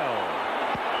Coleman Bell.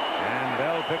 And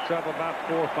Bell picks up about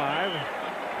 4 or 5.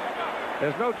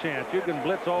 There's no chance. You can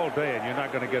blitz all day, and you're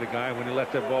not going to get a guy when he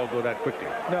lets that ball go that quickly.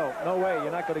 No way.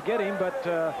 You're not going to get him, but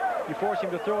you force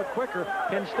him to throw it quicker.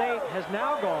 Penn State has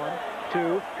now gone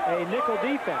to a nickel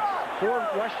defense. 4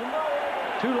 rushing,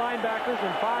 2 linebackers,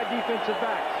 and 5 defensive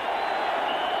backs.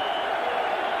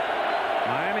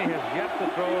 Miami has yet to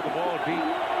throw the ball deep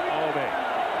all day.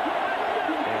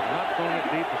 They have not thrown it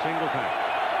deep a single time.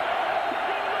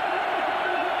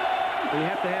 You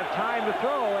have to have time to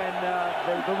throw, and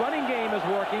the running game is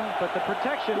working, but the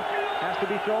protection has to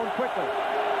be thrown quickly.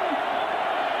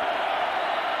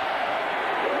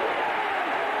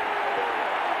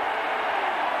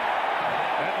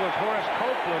 That was Horace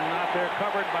Copeland out there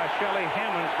covered by Shelley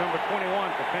Hammonds, number 21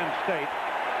 for Penn State.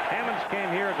 Hammonds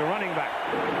came here as a running back.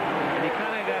 And he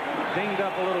kind of got dinged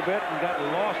up a little bit and got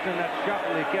lost in that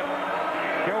shuffle. He kept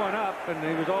going up, and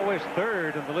he was always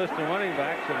third in the list of running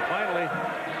backs. And finally,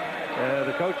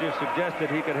 the coaches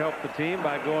suggested he could help the team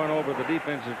by going over the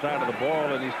defensive side of the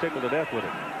ball, and he's tickled to death with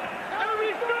it.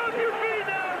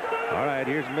 All right,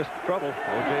 here's Mr. Trouble.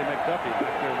 O.J. McDuffie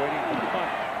back there waiting for the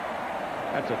punt.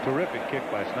 That's a terrific kick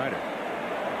by Snyder.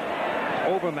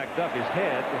 Over McDuffie's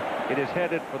head. It is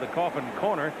headed for the coffin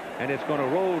corner, and it's going to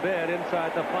roll dead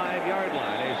inside the 5-yard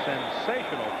line. A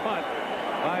sensational punt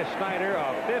by Snyder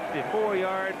of 54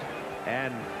 yards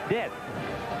and dead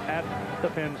at the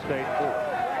Penn State 4.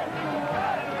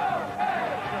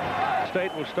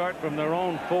 State will start from their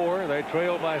own 4. They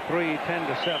trail by 3,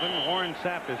 10-7. Warren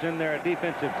Sept is in there, a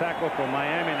defensive tackle for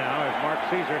Miami now, as Mark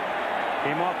Caesar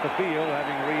came off the field,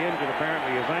 having re-injured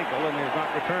apparently his ankle, and has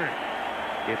not returned.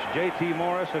 It's J.T.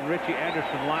 Morris and Richie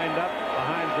Anderson lined up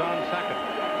behind John Sackett.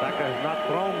 Sackett has not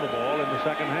thrown the ball in the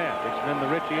second half. It's been the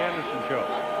Richie Anderson show.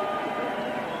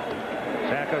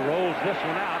 Sackett rolls this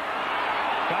one out.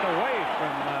 Got away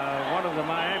from one of the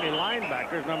Miami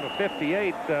linebackers, number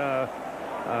 58,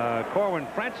 Corwin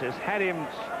Francis, had him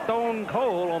stone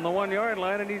cold on the 1-yard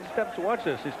line, and he steps, watch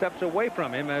this, he steps away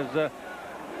from him as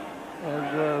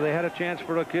they had a chance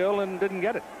for a kill and didn't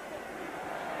get it.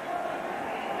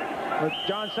 But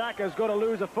John Sacca is going to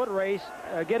lose a foot race,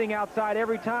 getting outside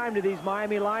every time to these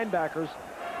Miami linebackers.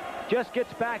 Just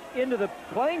gets back into the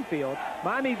playing field.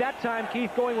 Miami that time, Keith,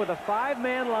 going with a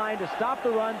 5-man line to stop the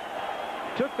run,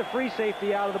 took the free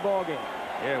safety out of the ball game.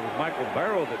 Yeah, it was Michael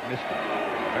Barrow that missed it.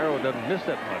 Barrow doesn't miss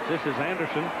that much. This is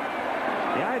Anderson.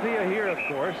 The idea here, of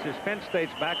course, is Penn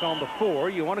State's back on the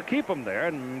 4. You want to keep them there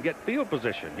and get field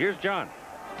position. Here's John.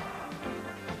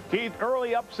 Keith,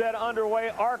 early upset underway.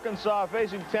 Arkansas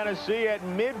facing Tennessee at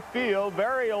midfield.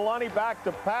 Barry Alani back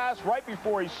to pass. Right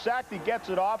before he's sacked, he gets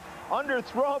it off.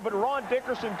 Underthrow, but Ron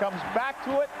Dickerson comes back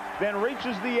to it, then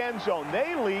reaches the end zone.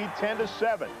 They lead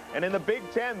 10-7. And in the Big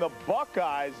Ten, the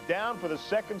Buckeyes down for the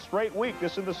second straight week.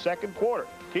 This in the second quarter.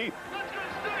 Keith.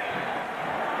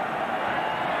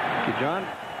 Thank you, John.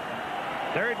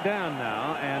 Third down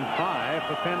now and 5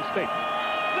 for Penn State.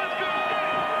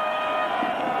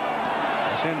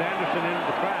 Send Anderson into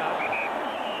the crowd,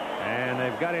 and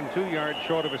they've got him 2 yards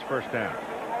short of his first down.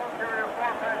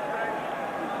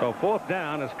 So 4th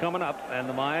down is coming up, and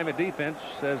the Miami defense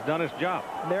has done its job.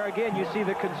 There again, you see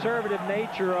the conservative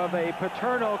nature of a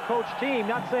Paterno coach team.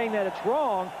 Not saying that it's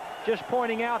wrong, just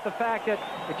pointing out the fact that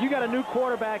if you got a new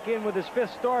quarterback in with his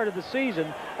 5th start of the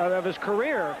season, of his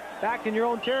career, back in your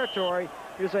own territory,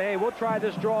 you say, hey, we'll try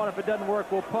this draw, and if it doesn't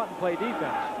work, we'll punt and play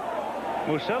defense.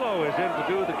 Musillo is in to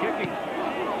do the kicking.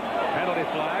 Penalty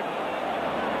flag.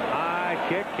 High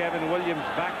kick. Kevin Williams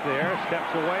back there.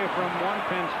 Steps away from one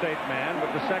Penn State man,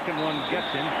 but the second one gets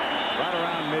him right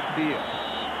around midfield.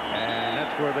 And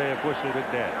that's where they have whistled it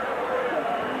dead.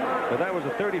 So that was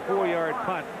a 34-yard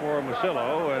punt for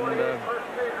Musillo, and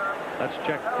let's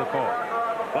check the call.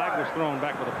 Flag was thrown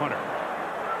back with the punter.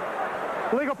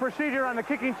 Legal procedure on the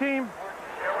kicking team.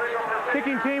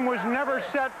 Kicking team was never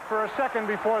set for a second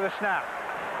before the snap.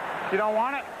 You don't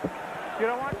want it? You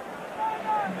don't want it?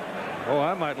 Oh,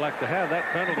 I might like to have that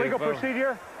penalty. Legal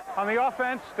procedure on the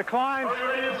offense declines.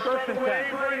 1st and 10.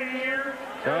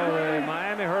 So the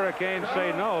Miami Hurricanes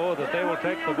say no, that they will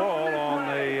take the ball on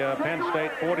the Penn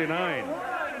State 49.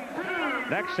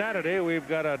 Next Saturday, we've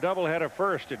got a doubleheader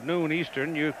first at noon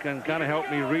Eastern. You can kind of help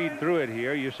me read through it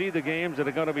here. You see the games that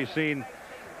are going to be seen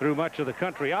through much of the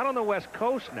country. Out on the West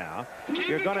Coast now,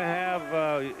 you're going to have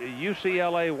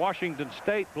UCLA Washington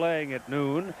State playing at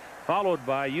noon, followed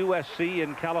by USC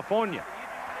in California.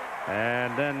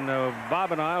 And then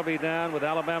Bob and I will be down with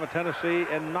Alabama, Tennessee,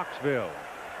 and Knoxville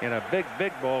in a big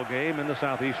ball game in the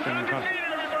southeastern country.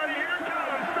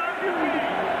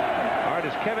 All right,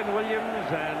 it's Kevin Williams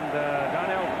and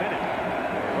Donnell Bennett,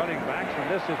 running backs,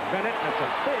 and this is Bennett. That's a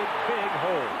big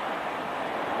hole.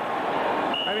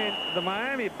 I mean, the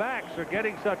Miami backs are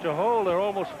getting such a hole, they're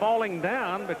almost falling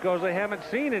down because they haven't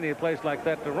seen any place like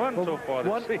that to run so far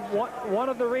this season. One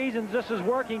of the reasons this is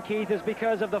working, Keith, is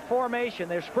because of the formation.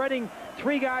 They're spreading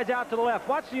 3 guys out to the left.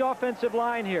 Watch the offensive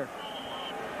line here.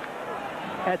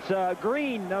 That's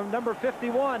Green, number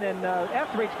 51, and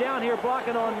Etheridge down here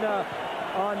blocking on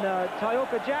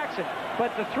Tioka Jackson.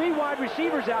 But the 3 wide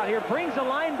receivers out here brings the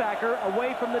linebacker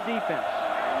away from the defense.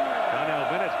 Donnell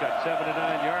Bennett's got 79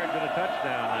 yards and a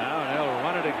touchdown now, and they'll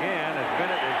run it again as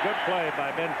Bennett is good play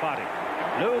by Ben Foddy.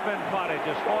 Lou Ben Foddy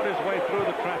just fought his way through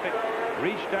the traffic,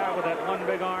 reached out with that one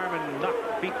big arm and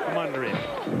knocked feet from under him.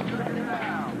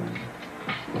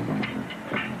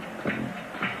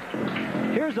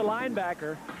 Here's the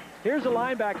linebacker. Here's the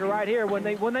linebacker right here. When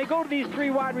they go to these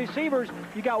 3 wide receivers,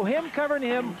 you got him covering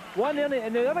him, one in,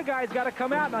 and the other guy's got to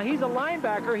come out. Now, he's a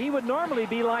linebacker. He would normally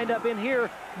be lined up in here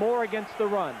more against the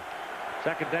run.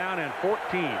 2nd down and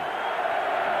 14.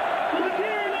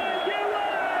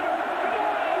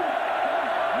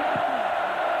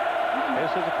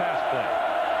 This is a pass play.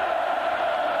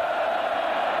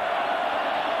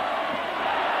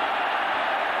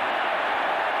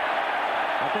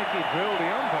 I think he drilled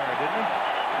the umpire, didn't he?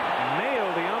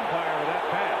 Nailed the umpire with that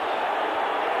pass.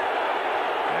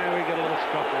 And we get a little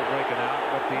scuffle breaking out,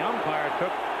 but the umpire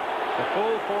took the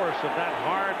full force of that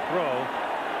hard throw,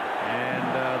 and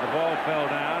the ball fell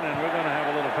down, and we're going to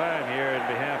have a little time here in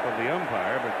behalf of the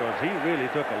umpire because he really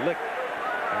took a lick.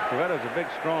 And Toretta's a big,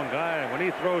 strong guy, and when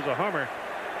he throws a hummer,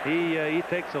 he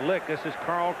takes a lick. This is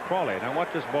Carl Crawley. Now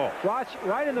watch this ball. Watch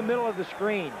right in the middle of the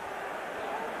screen.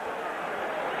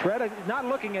 Toretta is not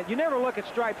looking at, you never look at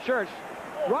striped shirts,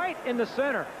 right in the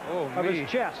center of his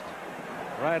chest.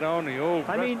 Right on the old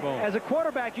I mean, breastbone. as a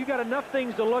quarterback, you got enough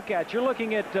things to look at. You're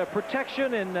looking at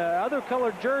protection and other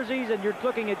colored jerseys, and you're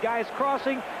looking at guys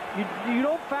crossing. You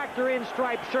don't factor in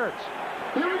striped shirts.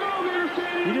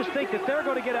 You just think that they're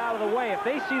going to get out of the way. If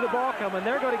they see the ball coming,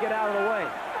 they're going to get out of the way.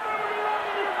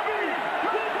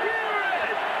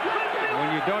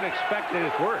 When you don't expect it,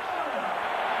 it's worse.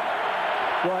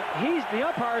 Well, the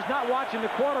umpire's not watching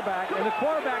the quarterback, and the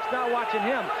quarterback's not watching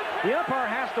him. The umpire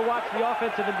has to watch the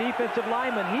offensive and defensive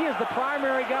lineman. He is the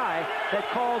primary guy that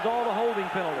calls all the holding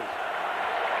penalties.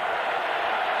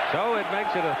 So it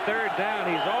makes it a 3rd down.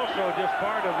 He's also just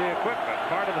part of the equipment,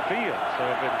 part of the field. So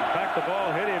if in fact the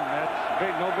ball hit him, that's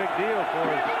no big deal for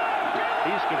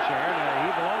he's concerned.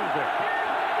 He belongs there.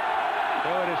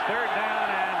 So it is 3rd down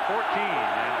and 14.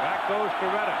 And back goes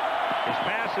Toretta. His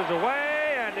pass is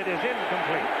away, and it is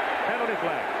incomplete. Penalty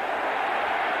flag.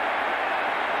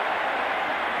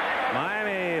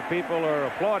 Miami people are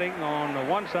applauding on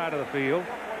one side of the field.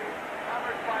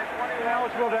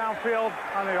 Ineligible downfield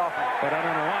on the offense. But I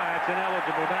don't know why it's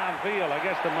ineligible downfield. I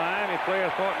guess the Miami player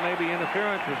thought maybe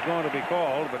interference was going to be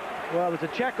called, but well, it was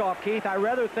a checkoff, Keith. I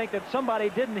rather think that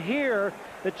somebody didn't hear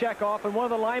the checkoff and one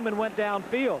of the linemen went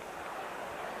downfield.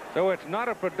 So it's not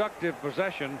a productive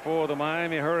possession for the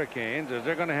Miami Hurricanes, as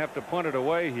they're going to have to punt it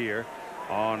away here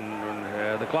on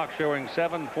the clock showing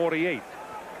 7:48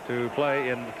 to play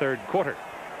in the 3rd quarter.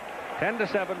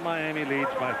 10-7, Miami leads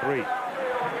by 3.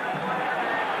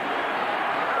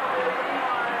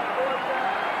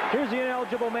 Here's the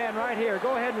ineligible man right here.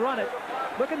 Go ahead and run it.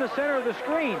 Look in the center of the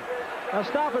screen. Now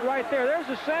stop it right there. There's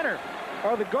the center,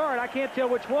 or the guard. I can't tell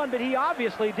which one, but he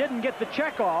obviously didn't get the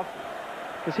check off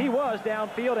because he was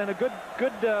downfield, and a good,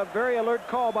 very alert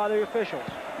call by the officials.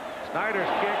 Snyder's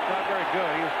kick, not very good.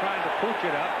 He was trying to pooch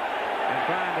it up and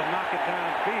trying to knock it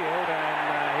downfield, and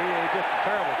he just a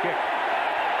terrible kick.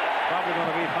 Probably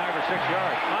going to be 5 or 6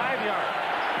 yards. 5 yards.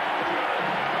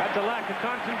 That's a lack of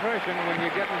concentration when you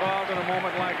get involved in a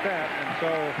moment like that. And so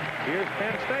here's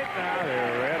Penn State now.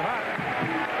 They're red hot.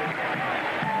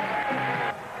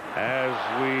 As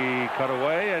we cut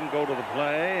away and go to the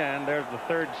play, and there's the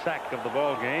 3rd sack of the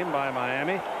ball game by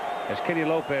Miami as Kenny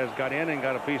Lopez got in and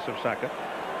got a piece of second.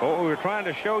 What we were trying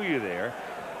to show you there,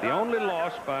 the only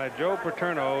loss by Joe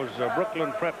Paterno's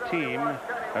Brooklyn Prep team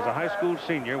as a high school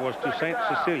senior was to St.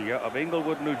 Cecilia of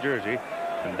Englewood, New Jersey,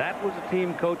 and that was a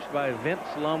team coached by Vince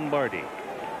Lombardi,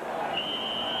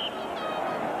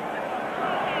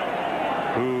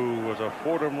 who was a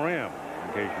Fordham Ram,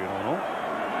 in case you don't know.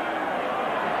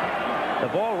 The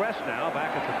ball rests now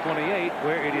back at the 28,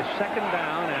 where it is 2nd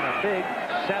down and a big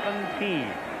 17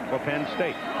 for Penn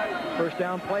State. First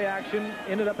down play action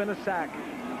ended up in a sack.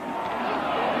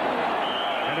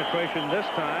 Penetration this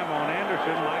time on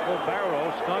Anderson. Michael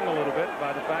Barrow stung a little bit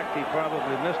by the fact he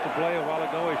probably missed a play a while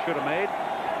ago he should have made.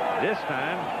 This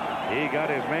time he got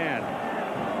his man.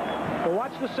 Well,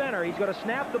 watch the center. He's going to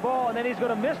snap the ball, and then he's going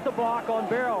to miss the block on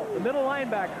Barrow, the middle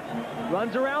linebacker.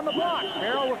 Runs around the block.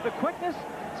 Barrow with the quickness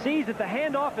sees that the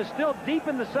handoff is still deep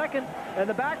in the second and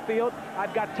the backfield.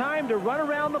 I've got time to run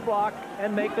around the block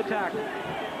and make the tackle.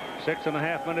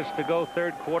 6.5 minutes to go,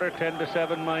 3rd quarter,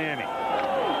 10-7 Miami.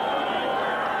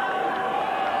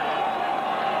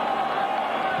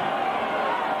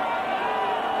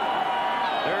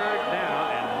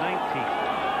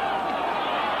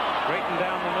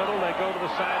 Go to the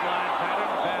sideline pattern.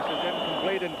 The pass is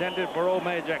incomplete, intended for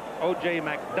O.J.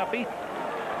 McDuffie,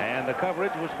 and the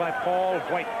coverage was by Paul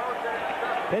White.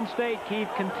 Penn State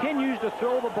continues to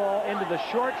throw the ball into the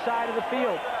short side of the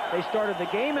field. They started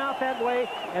the game out that way,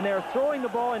 and they're throwing the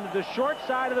ball into the short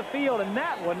side of the field, and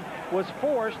that one was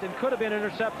forced and could have been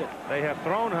intercepted. They have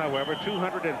thrown, however,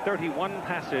 231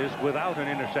 passes without an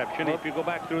interception. If you go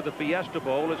back through the Fiesta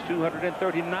Bowl, it's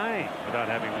 239 without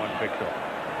having one picked off.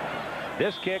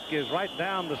 This kick is right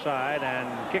down the side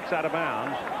and kicks out of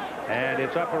bounds, and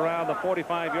it's up around the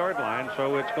 45-yard line,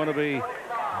 so it's going to be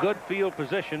good field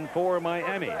position for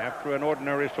Miami after an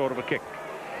ordinary sort of a kick.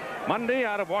 Monday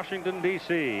out of Washington,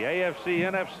 D.C., AFC,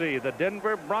 NFC, the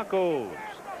Denver Broncos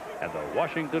and the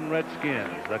Washington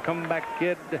Redskins. The comeback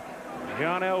kid,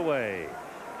 John Elway,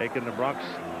 taking the Bronx,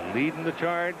 leading the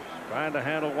charge, trying to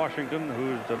handle Washington,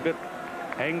 who's a bit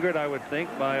angered, I would think,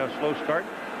 by a slow start.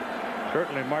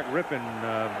 Certainly Mark Rippon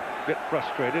a bit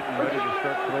frustrated and ready to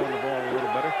start throwing the ball a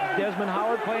little better. Desmond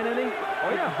Howard playing any?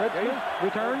 Oh, yeah.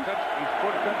 Returns? He's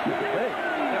scored a touchdown. Hey.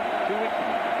 Yep, 2 weeks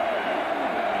ago.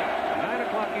 9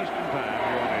 o'clock Eastern time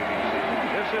here on ABC.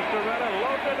 This is Toretta,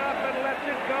 loaded up and lets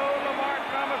it go. Lamar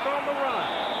Thomas on the run.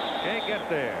 Can't get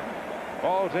there.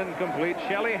 Ball's incomplete.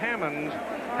 Shelly Hammonds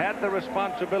had the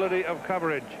responsibility of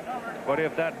coverage. But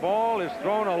if that ball is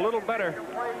thrown a little better,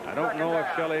 I don't know if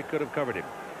Shelly could have covered him.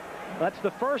 That's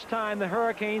the first time the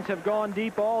Hurricanes have gone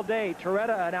deep all day.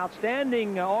 Toretta, an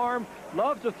outstanding arm,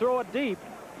 loves to throw it deep.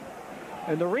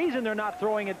 And the reason they're not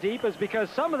throwing it deep is because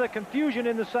some of the confusion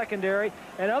in the secondary,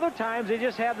 and other times they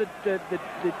just have the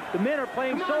men are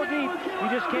playing so deep, you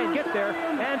just can't get there.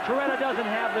 And Toretta doesn't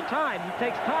have the time. He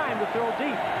takes time to throw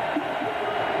deep.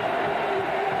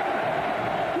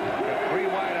 3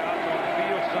 wideouts on the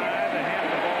field side. They hand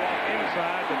the ball off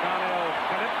inside to Donnell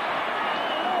Bennett.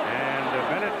 And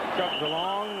Bennett chugs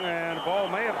along, and the ball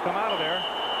may have come out of there.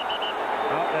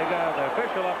 Well, they got the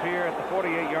official up here at the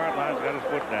 48-yard line. He's got his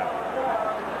foot down.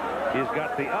 He's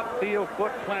got the upfield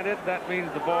foot planted. That means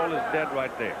the ball is dead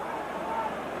right there.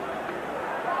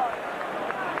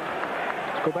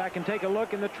 Let's go back and take a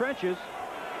look in the trenches.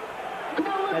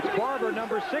 That's Barber,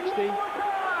 number 60.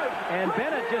 And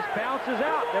Bennett just bounces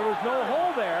out. There was no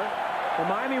hole there. The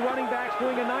Miami running back's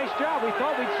doing a nice job. We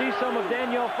thought we'd see some of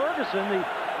Danielle Ferguson, the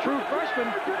true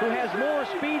freshman, who has more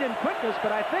speed and quickness,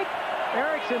 but I think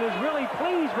Erickson is really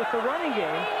pleased with the running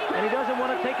game, and he doesn't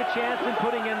want to take a chance in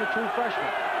putting in the true freshman.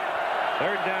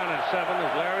 3rd down and 7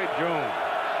 is Larry Jones.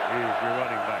 He's your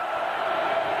running back.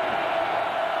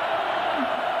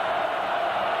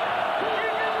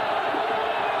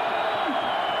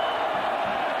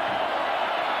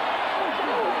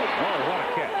 Oh, what a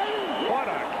catch. What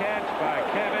a catch by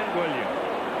Kevin Williams.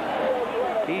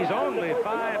 He's only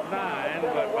 5'9",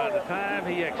 but by the time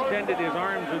he extended his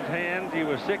arms and hands, he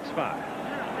was 6'5".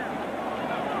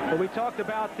 Well, we talked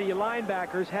about the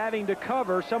linebackers having to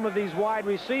cover some of these wide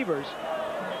receivers.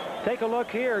 Take a look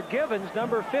here. Givens,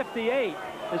 number 58,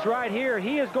 is right here.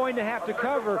 He is going to have to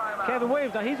cover Kevin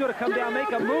Williams. Now, he's going to come down,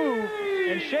 make a move,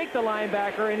 and shake the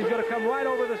linebacker, and he's going to come right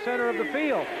over the center of the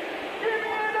field.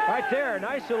 Right there,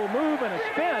 nice little move and a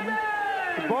spin.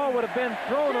 The ball would have been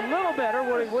thrown a little better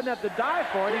where he wouldn't have to dive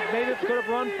for it. He maybe could have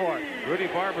run for it. Rudy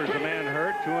Barber's the man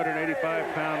hurt,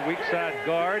 285-pound weak side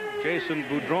guard. Jason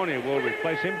Boudroni will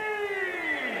replace him,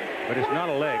 but it's not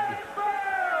a leg.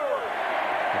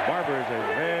 And Barber is a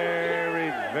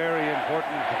very, very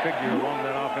important figure along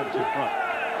that offensive front.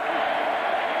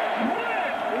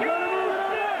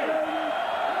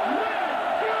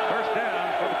 First down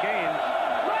for the Canes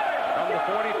from the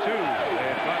 42.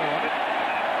 They try to run it.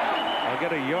 They'll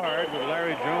get a yard with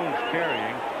Larry Jones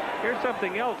carrying. Here's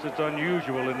something else that's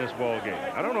unusual in this ball game.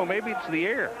 I don't know, maybe it's the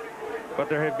air, but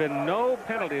there have been no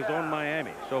penalties on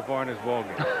Miami so far in this ball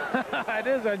game. It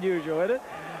is unusual, isn't it?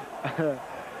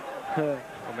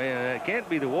 I mean, it can't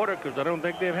be the water because I don't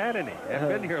think they've had any. They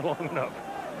haven't been here long enough.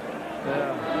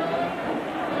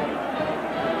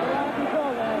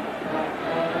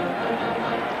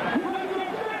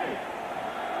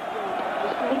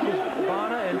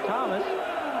 Bonner and Thomas.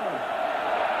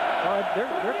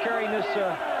 They're carrying this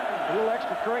little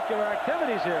extracurricular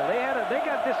activities here. They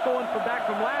got this going back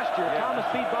from last year. Yeah. Thomas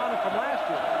beat Bonner from last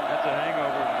year. That's a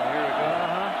hangover. Here we go.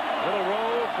 Little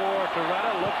roll for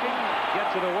Toretta, looking,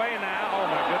 gets it away now. Oh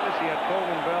my goodness, he had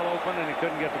Colvin Bell open and he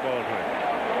couldn't get the ball to him.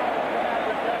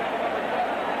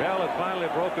 Bell had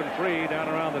finally broken free down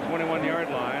around the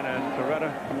 21-yard line, and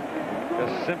Toretta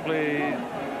just simply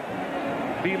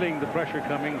feeling the pressure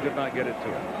coming, could not get it to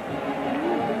him.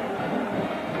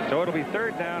 So it'll be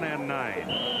 3rd down and 9.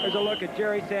 There's a look at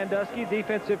Jerry Sandusky,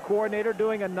 defensive coordinator,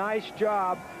 doing a nice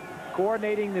job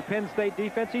coordinating the Penn State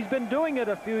defense. He's been doing it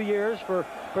a few years for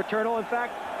Paterno. In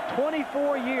fact,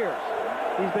 24 years.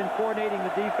 He's been coordinating the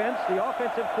defense. The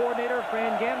offensive coordinator,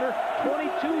 Fran Gantner,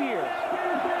 22 years.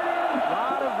 A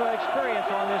lot of experience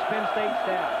on this Penn State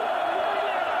staff.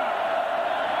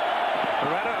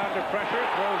 Beretta under pressure,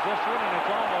 throws this one, and it's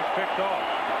almost picked off.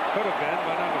 Could have been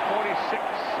by number 46,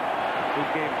 who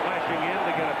came flashing in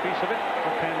to get a piece of it for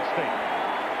Penn State.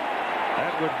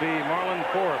 That would be Marlon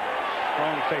Forbes,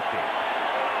 strong safety.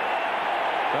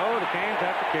 So the Canes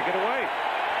have to kick it away.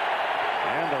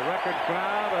 And the record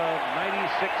crowd of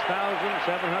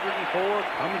 96,704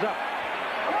 comes up.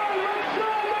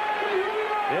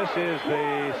 This is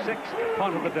the 6th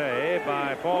punt of the day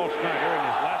by Paul Snyder, and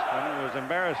his last one was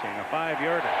embarrassing, a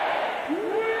 5-yarder.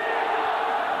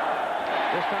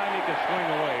 This time he can swing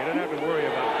away. He doesn't have to worry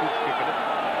about Cooch kicking it.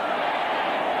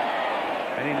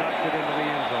 And he knocked it into the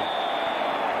end zone.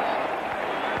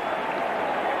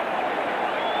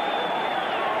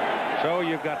 So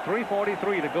you've got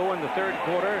 3:43 to go in the third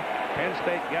quarter. Penn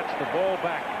State gets the ball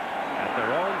back at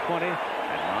their own 20,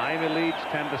 and Miami leads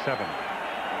 10-7.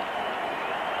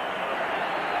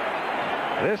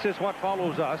 This is what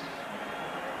follows us.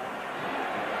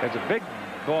 It's a big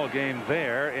ball game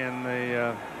there in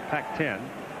the Pac-10.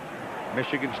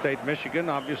 Michigan State, Michigan.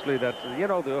 Obviously, that's, you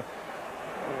know, the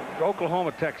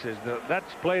Oklahoma, Texas.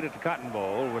 That's played at the Cotton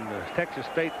Bowl when the Texas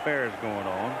State Fair is going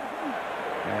on.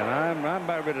 And I'm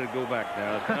about ready to go back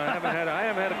now. I haven't had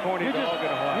a corny dog in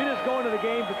a while. You're just going to the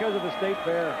game because of the State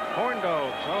Fair. Corn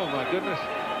dogs. Oh my goodness.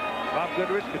 Bob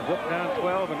Goodrich could whoop down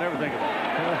 12 and never think of it.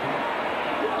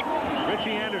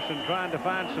 Richie Anderson trying to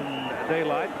find some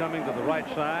daylight, coming to the right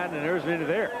side, and there's into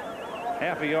there.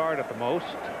 Half a yard at the most.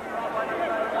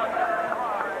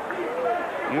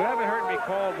 You haven't heard me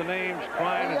call the names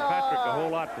Klein and Patrick a whole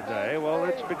lot today. Well,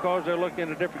 it's because they're looking at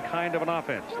a different kind of an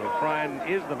offense. So Klein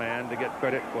is the man to get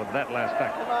credit for that last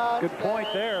tackle. Good point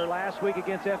there. Last week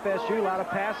against FSU, a lot of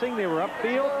passing. They were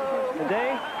upfield.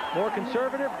 Today, more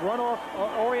conservative,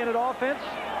 run-oriented offense.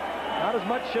 Not as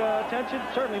much attention.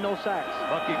 Certainly no sacks.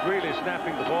 Bucky Greeley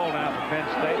snapping the ball now for Penn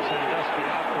State. Sandusky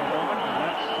out for a moment. And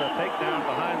that's a takedown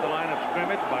behind the line of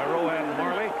scrimmage by Rohan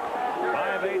Marley.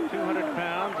 5'8", 200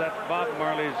 pounds. That's Bob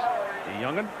Marley's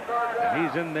young'un, and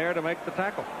he's in there to make the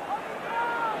tackle.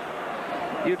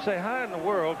 You'd say, how in the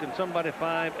world can somebody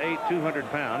 5'8", 200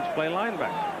 pounds play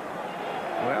linebacker?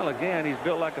 Well, again, he's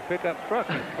built like a pickup truck.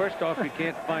 First off, you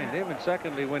can't find him, and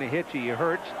secondly, when he hits you, he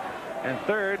hurts. And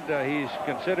third, he's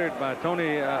considered by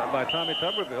Tommy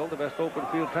Tuberville the best open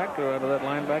field tackler out of that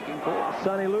linebacking corps.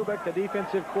 Sonny Lubick, the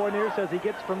defensive coordinator, says he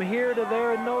gets from here to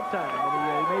there in no time.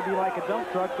 And he may be like a dump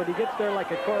truck, but he gets there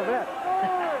like a Corvette.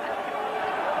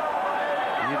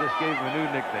 You just gave him a new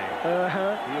nickname.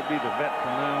 He'll be the vet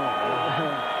from now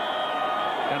on.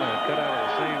 Kind of cut out of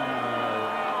the same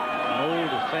mold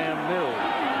as Sam Mills.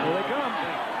 Here they come.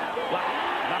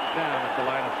 Knocked down at the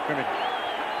line of scrimmage.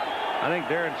 I think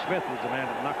Darren Smith was the man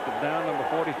that knocked him down, number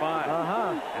 45.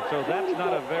 And so that's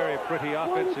not a very pretty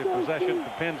offensive possession for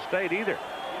Penn State either.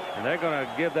 And they're going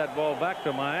to give that ball back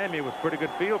to Miami with pretty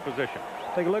good field position.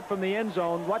 Take a look from the end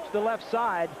zone. Watch the left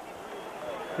side.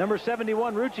 Number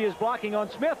 71, Rucci, is blocking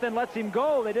on Smith and lets him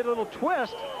go. They did a little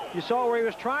twist. You saw where he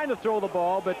was trying to throw the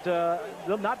ball, but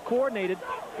not coordinated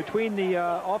between the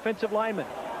offensive linemen.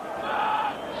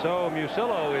 So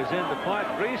Musillo is in the punt.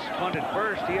 Reese punted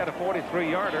first. He had a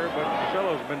 43-yarder, but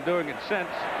Musillo's been doing it since.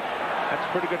 That's a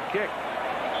pretty good kick.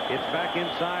 It's back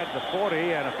inside the 40,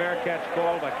 and a fair catch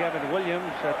called by Kevin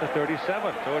Williams at the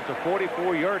 37. So it's a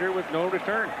 44-yarder with no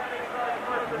return.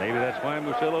 Maybe that's why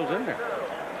Musillo's in there.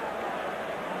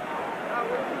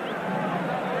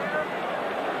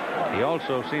 He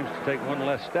also seems to take one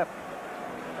less step.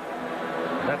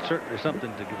 That's certainly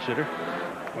something to consider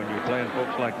when you're playing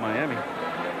folks like Miami.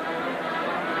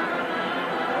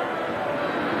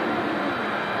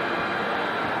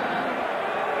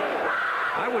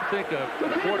 I would think a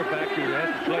quarterback who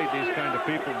hasn't played these kind of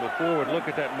people before would look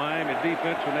at that Miami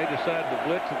defense when they decide to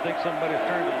blitz and think somebody's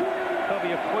turned to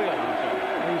covey a quail or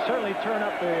something. And you certainly turn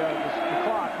up the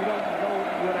clock. You don't know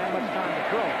you don't have much time to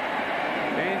throw.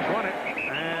 Canes run it,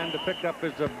 and the pickup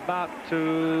is about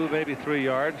maybe 3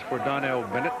 yards for Donnell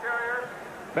Bennett.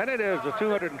 Bennett is a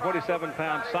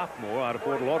 227-pound sophomore out of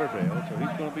Fort Lauderdale, so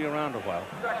he's going to be around a while.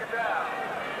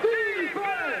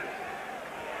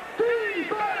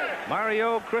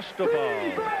 Mario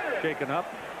Cristobal shaken up.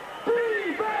 But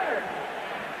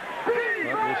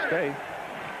will stay.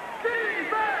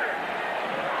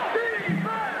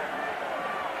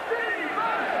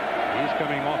 He's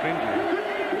coming off injury.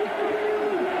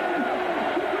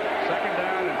 Second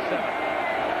down and 7.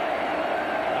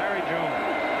 Larry Jones.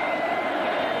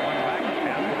 One back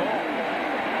and the ball.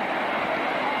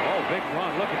 Oh, big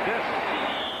run. Look at this.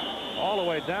 all the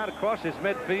way down across his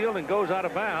midfield and goes out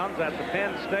of bounds at the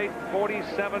Penn State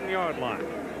 47-yard line.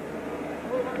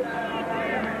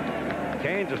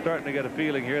 Canes are starting to get a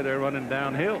feeling here. They're running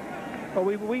downhill. Well,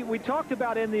 we talked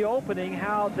about in the opening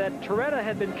how that Toretta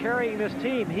had been carrying this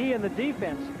team, he and the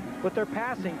defense, with their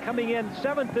passing, coming in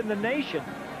 7th in the nation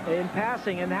in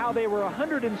passing, and how they were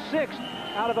 106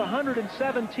 out of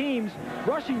 107 teams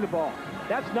rushing the ball.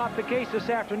 That's not the case this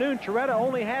afternoon. Toretta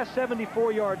only has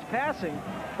 74 yards passing,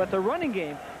 but the running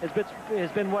game has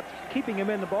been what's keeping him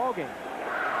in the ball game.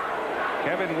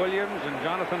 Kevin Williams and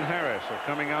Jonathan Harris are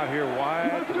coming out here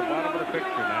wide to the bottom of the picture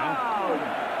now.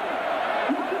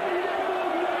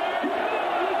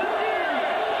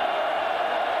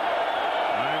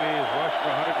 Miami has rushed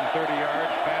for 130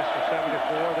 yards, passed for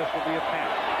 74. This will be a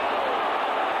pass.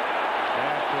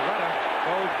 And Toretta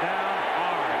goes down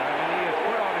hard. I mean, he is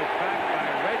put on his back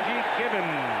by Reggie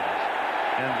Gibbons,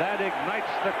 and that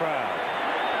ignites the crowd.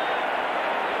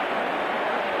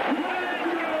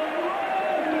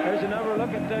 There's another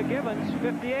look at Gibbons,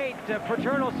 58.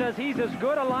 Paterno says he's as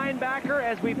good a linebacker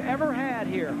as we've ever had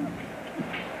here.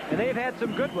 And they've had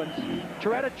some good ones.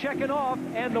 Toretta checking off,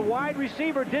 and the wide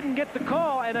receiver didn't get the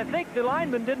call, and I think the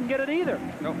lineman didn't get it either.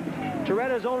 Nope.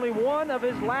 Toretta's only one of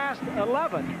his last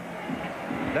 11.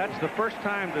 That's the first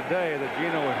time today that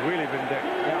Gino has really been dicked.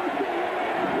 Yeah.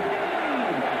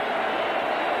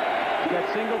 He's got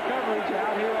single coverage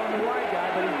out here on the wide guy,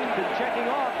 but he's been checking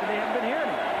off, and they haven't been hearing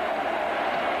him.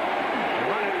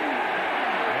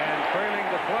 And trailing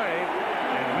the play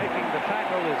and making the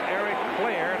tackle is Eric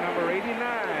Clare, number 89.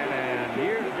 And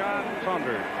here's John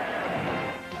Saunders.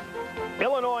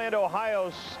 Illinois and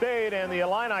Ohio State, and the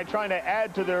Illini trying to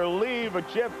add to their lead, but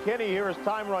Jeff Kinney here as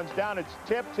time runs down. It's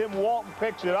tipped. Tim Walton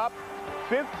picks it up.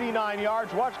 59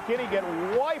 yards. Watch Kinney get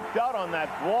wiped out on that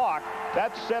block.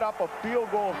 That set up a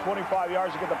field goal of 25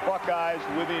 yards to get the Buckeyes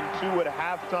within 2 at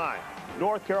halftime.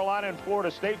 North Carolina and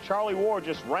Florida State. Charlie Ward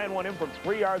just ran one in from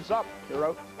 3 yards up. They're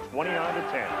out 29-10.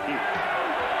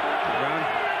 Brown.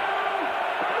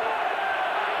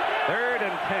 3rd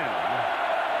and 10.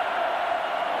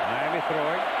 Miami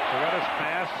throwing. Toretta's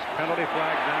pass. Penalty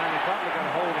flag down. They probably got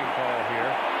a holding call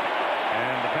here.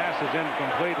 And the pass is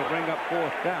incomplete to bring up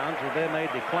 4th down. So then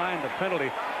they decline the penalty.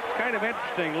 It's kind of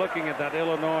interesting looking at that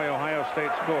Illinois-Ohio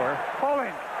State score.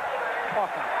 Holding.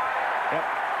 Yep.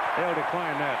 They'll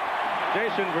decline that.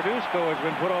 Jason Verduzco has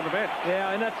been put on the bench.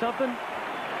 Yeah, isn't that something?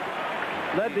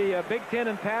 Led the Big Ten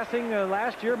in passing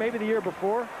last year, maybe the year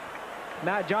before.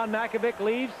 Now John Makovic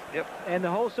leaves, and the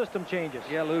whole system changes.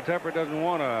 Yeah, Lou Tepper doesn't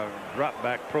want a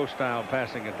drop-back pro-style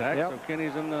passing attack, so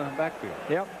Kinney's in the backfield.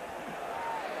 Yep.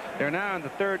 They're now in the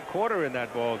 3rd quarter in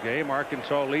that ball game.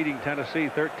 Arkansas leading Tennessee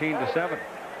 13-7.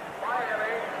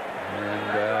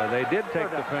 And they did take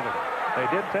the penalty. They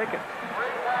did take it.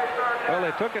 Well,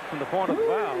 they took it from the point of the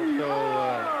foul, so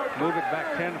move it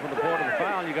back 10 from the point of the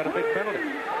foul, and you got a big penalty.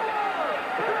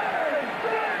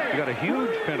 You got a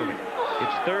huge penalty.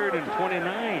 It's 3rd and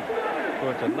 29, so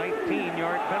it's a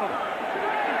 19-yard penalty.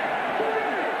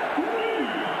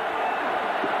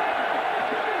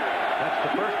 That's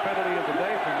the first penalty of the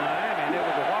day for Miami, and it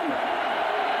was a whopper.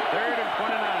 3rd and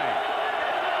 29.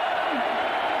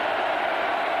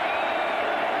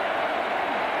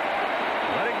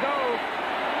 Let it go.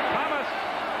 Thomas.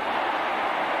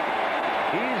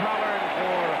 He's hollering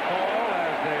for a call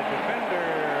as the defender,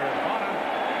 Bonner,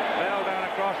 fell down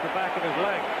across the back of his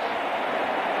legs.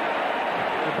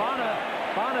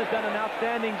 Bonner's done an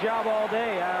outstanding job all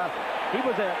day. He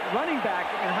was a running back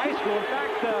in high school. In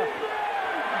fact,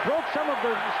 broke some of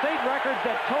the state records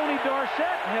that Tony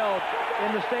Dorsett held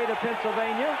in the state of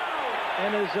Pennsylvania.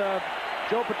 And as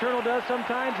Joe Paterno does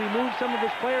sometimes, he moves some of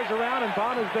his players around, and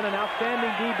Bonner's been an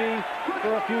outstanding DB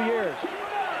for a few years.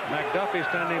 McDuffie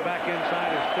standing back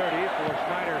inside his 30 for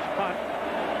Snyder's punt.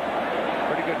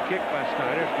 Pretty good kick by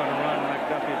Snyder. It's going to run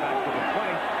McDuffie back to the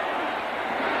 20.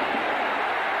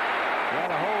 Got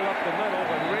a hole up the middle,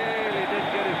 but really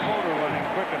didn't get his motor running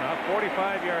quick enough.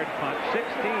 45-yard punt,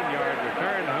 16-yard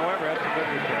return. However, that's a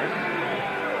good return.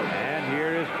 And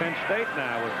here is Penn State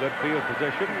now with good field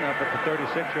position up at the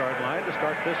 36-yard line to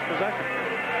start this possession.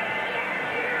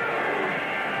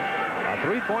 A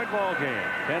 3-point ball game,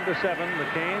 10-7.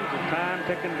 The Canes, and time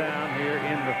ticking down here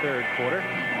in the 3rd quarter.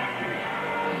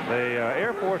 The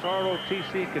Air Force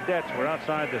ROTC cadets were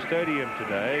outside the stadium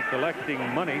today collecting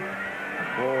money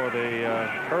for the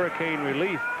hurricane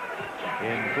relief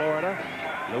in Florida,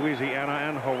 Louisiana,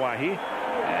 and Hawaii.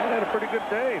 And had a pretty good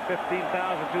day, $15,276.45.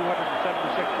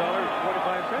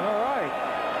 All right.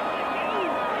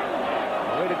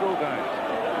 Way to go, guys.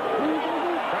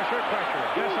 Pressure.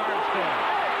 Gus Armstead.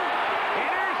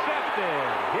 Intercepted.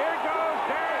 Here goes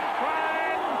Terrence Pryor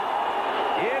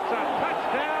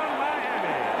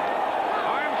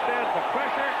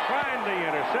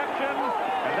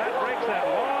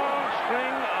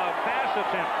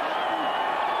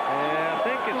I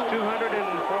think it's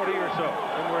 240 or so,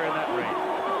 somewhere in that range.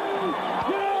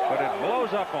 But it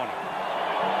blows up on him.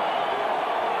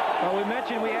 Well, we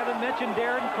haven't mentioned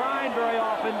Darren Crine very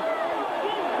often.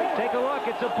 Take a look.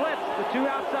 It's a blitz. The two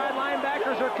outside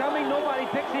linebackers are coming. Nobody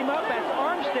picks him up. That's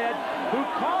Armstead, who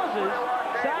causes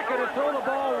Saka to throw the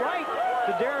ball right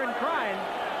to Darren Crine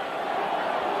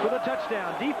for the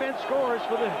touchdown. Defense scores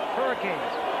for the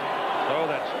Hurricanes. So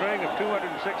that string of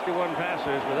 261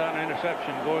 passes without an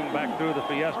interception going back through the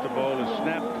Fiesta Bowl is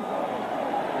snapped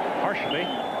harshly.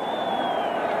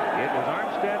 It was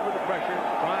Armstead with the pressure,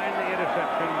 Crine the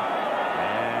interception,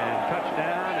 and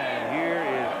touchdown. And here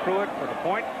is Pruitt for the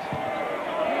point.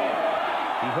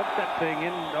 He hooked that thing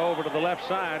in over to the left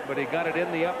side, but he got it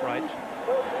in the uprights.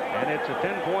 And it's a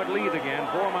 10-point lead again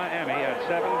for Miami at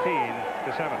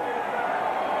 17-7.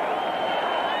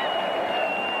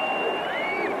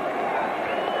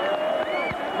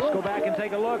 Let's go back and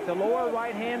take a look. The lower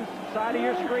right-hand side of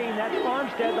your screen, that's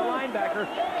Armstead, the linebacker.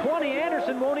 20,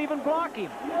 Anderson won't even block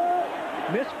him.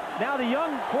 Now the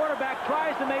young quarterback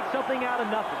tries to make something out of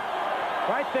nothing.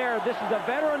 Right there, this is a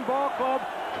veteran ball club.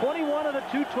 21 of the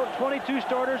 22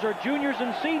 starters are juniors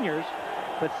and seniors.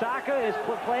 But Saka is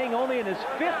playing only in his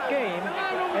 5th game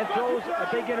and throws a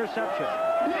big interception.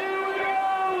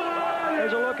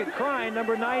 There's a look at Crine,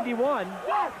 number 91.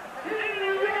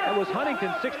 That was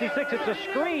Huntington, 66. It's a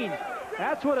screen.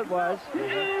 That's what it was.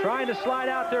 Trying to slide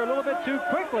out there a little bit too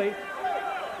quickly.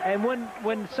 And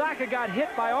when Saka got hit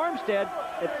by Armstead,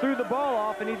 it threw the ball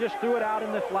off, and he just threw it out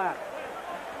in the flat.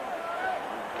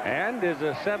 And is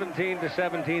a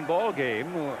 17-17 ball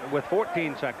game with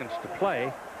 14 seconds to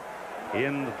play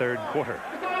in the 3rd quarter.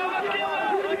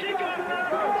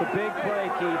 It's a big play,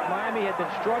 Keith. Miami had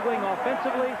been struggling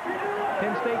offensively.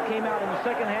 Penn State came out in the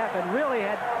 2nd half and really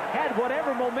had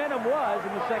whatever momentum was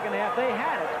in the 2nd half. They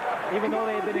had it, even though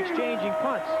they had been exchanging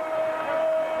punts.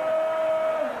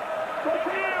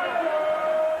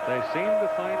 They seem to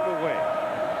find a way.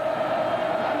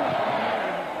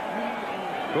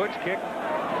 Good kick.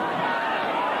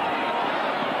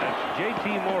 That's J.T.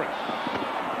 Morris.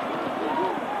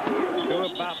 To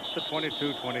about the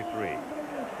 22-23.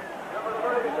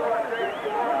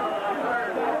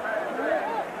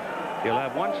 He'll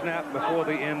have one snap before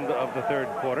the end of the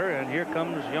 3rd quarter, and here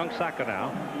comes young Saka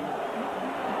now.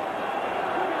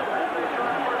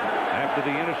 After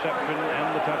the interception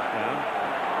and the touchdown.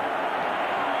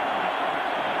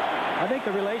 I think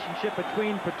the relationship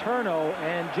between Paterno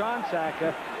and John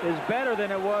Saka is better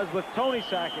than it was with Tony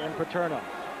Saka and Paterno.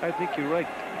 I think you're right.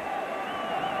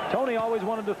 Tony always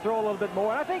wanted to throw a little bit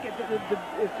more. And I think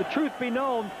if the truth be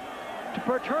known,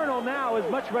 Paterno now is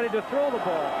much ready to throw the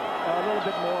ball a little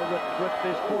bit more with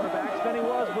his quarterbacks than he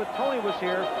was with Tony was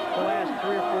here the last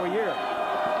 3 or 4 years.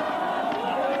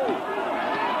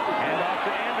 And off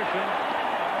to Anderson.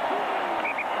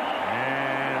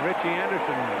 And Richie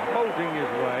Anderson moseying his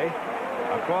way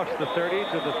across the 30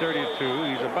 to the 32.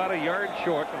 He's about a yard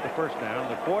short of the first down.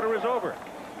 The quarter is over.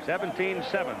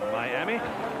 17-7 Miami.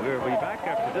 We'll be back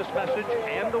after this message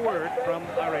and the word from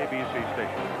our ABC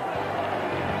station.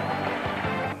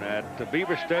 At the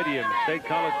Beaver Stadium, State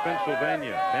College,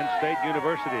 Pennsylvania, Penn State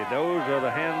University. Those are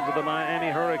the hands of the Miami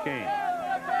Hurricanes.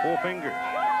 4 fingers.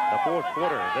 The 4th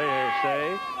quarter, they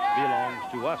say, belongs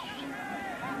to us.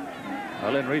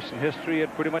 Well, in recent history,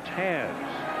 it pretty much has.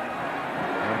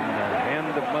 And the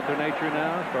hand of Mother Nature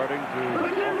now starting to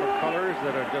offer colors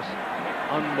that are just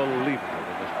unbelievable.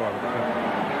 Part of the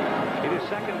country. It is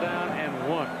 2nd down and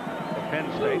 1 for Penn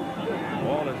State. The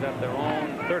ball is at their own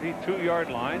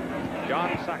 32-yard line.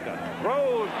 John Saka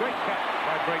throws. Great catch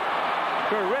by Drayton.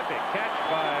 Terrific catch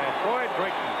by Floyd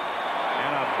Drayton.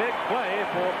 And a big play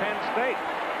for Penn State.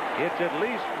 It's at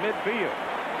least midfield.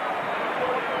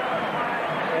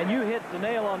 And you hit the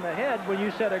nail on the head when you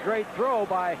said a great throw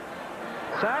by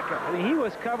Saka. I mean, he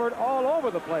was covered all over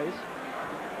the place.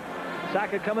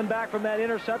 Saka coming back from that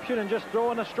interception and just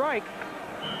throwing a strike.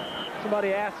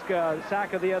 Somebody asked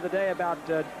Saka the other day about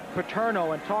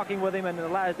Paterno and talking with him, and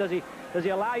does he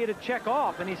allow you to check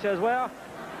off? And he says, well,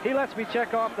 he lets me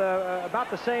check off about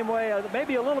the same way,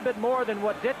 maybe a little bit more than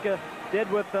what Ditka did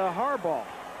with Harbaugh.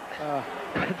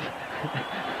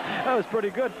 That was pretty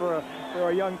good for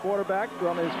a young quarterback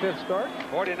on his 5th start.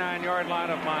 49-yard line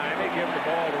of Miami. Give the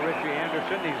ball to Richie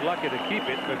Anderson. He's lucky to keep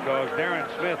it because Darren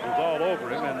Smith was all over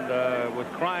him, and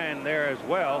with Crine there as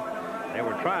well, they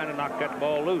were trying to knock that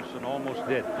ball loose and almost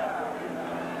did.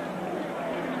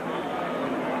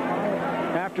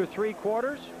 After 3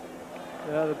 quarters,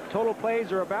 the total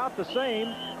plays are about the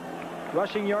same.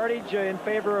 Rushing yardage in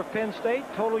favor of Penn State.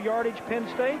 Total yardage Penn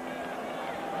State.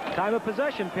 Time of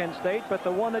possession Penn State, but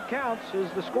the one that counts is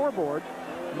the scoreboard.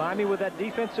 Miami, with that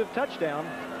defensive touchdown,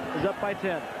 is up by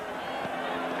 10.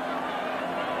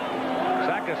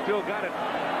 Saka still got it.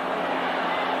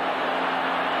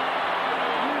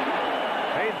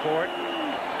 Paid for it.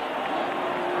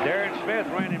 Darren Smith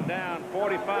ran him down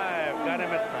 45, got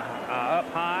him at up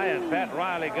high, and Pat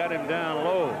Riley got him down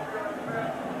low.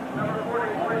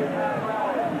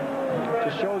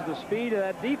 Just shows the speed of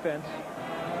that defense.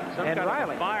 Some and kind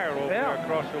Riley. of a fire over there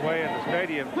across the way in the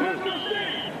stadium, too.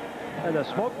 And a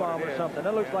smoke bomb or something.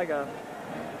 That looks like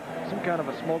some kind of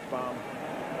a smoke bomb.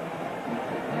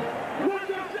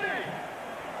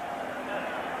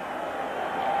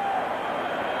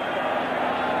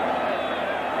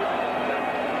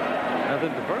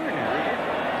 Nothing to burn here.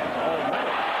 All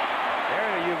metal.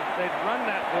 They'd run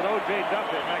that with O.J.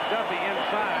 McDuffie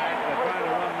inside. They're trying to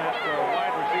run that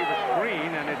wide receiver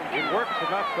screen, and it works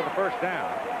enough for the first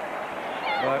down.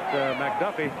 But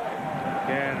McDuffie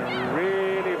can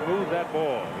really move that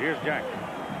ball. Here's Jack.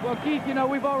 Well, Keith, you know,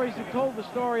 we've always told the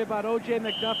story about O.J.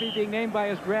 McDuffie being named by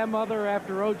his grandmother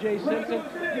after O.J. Simpson.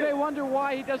 You may wonder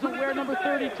why he doesn't wear number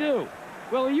 32.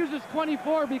 Well, he uses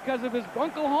 24 because of his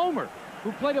Uncle Homer,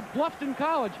 who played at Bluffton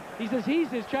College. He says he's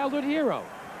his childhood hero.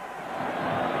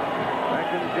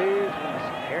 Back in the days when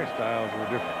hairstyles were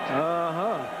different.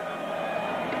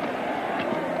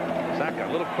 Saka,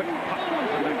 a little quick pop to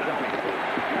McDuffie.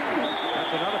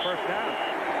 That's another first down.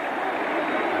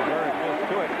 Very close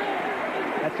to it.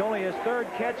 That's only his third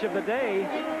catch of the day.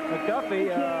 McDuffie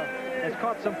has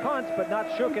caught some punts, but not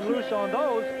shook and loose on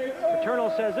those. Paterno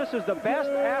says this is the best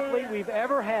athlete we've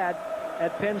ever had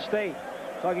at Penn State.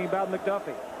 Talking about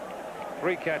McDuffie.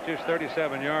 3 catches,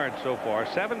 37 yards so far.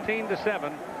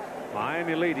 17-7.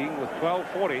 Miami leading with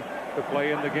 12:40 to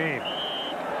play in the game.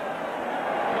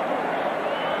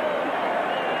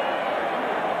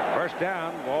 First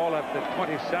down, ball at the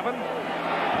 27.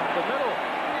 Up the middle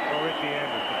for Richie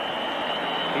Anderson.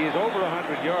 He's over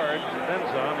 100 yards, and then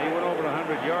some. He went over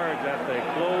 100 yards at the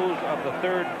close of the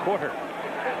third quarter.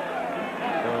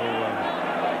 So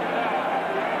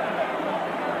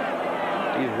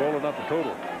he's rolling up the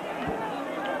total.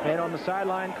 And on the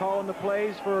sideline calling the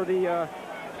plays for the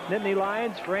Nittany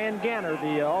Lions, Fran Ganner,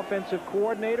 the offensive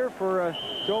coordinator for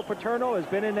Joe Paterno, has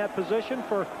been in that position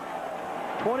for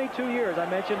 22 years. I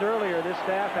mentioned earlier this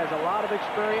staff has a lot of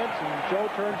experience, and Joe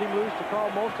turns him loose to call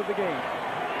most of the game.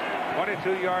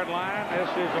 22-yard line. This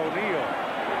is O'Neal,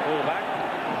 fullback,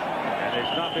 and they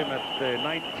stop him at the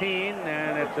 19,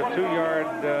 and it's a 2-yard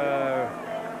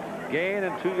gain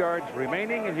and 2 yards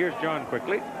remaining. And here's John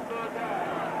quickly.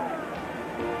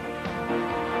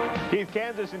 Keith,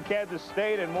 Kansas and Kansas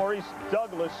State, and Maurice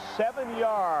Douglas, 7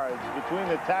 yards between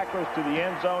the tacklers to the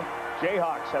end zone.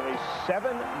 Jayhawks have a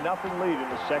 7-0 lead in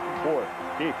the second quarter.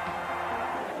 Keith.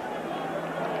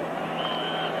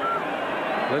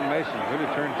 Glenn Mason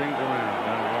really turned things around.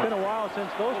 It's been a while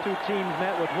since those two teams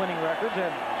met with winning records,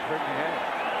 and certainly has.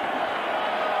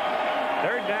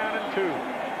 Third down and 2.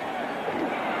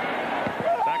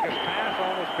 Saka's pass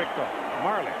almost picked off.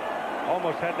 Marley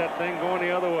almost had that thing going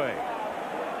the other way.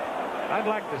 I'd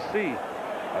like to see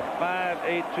a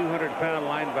 5'8", 200-pound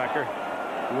linebacker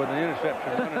with an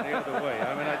interception running the other way.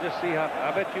 I mean, I just see how.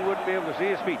 I bet you wouldn't be able to see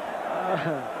his feet.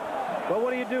 Well,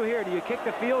 what do you do here? Do you kick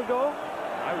the field goal?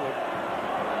 I would.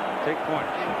 Take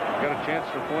points. You got a chance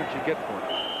for points, you get points.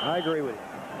 I agree with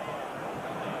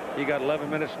you. You got 11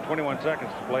 minutes and 21 seconds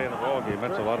to play in the ball game.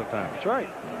 That's a lot of time. That's right.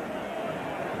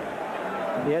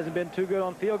 He hasn't been too good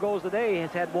on field goals today. He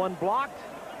has had one blocked,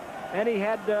 and he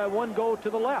had one go to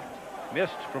the left.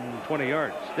 Missed from 20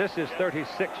 yards. This is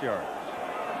 36 yards.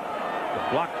 The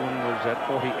blocked one was at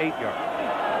 48 yards.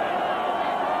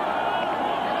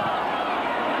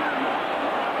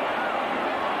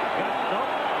 No,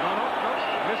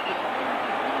 missed it.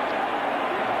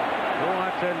 Well,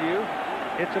 I tell you,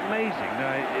 it's amazing.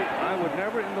 Now, I would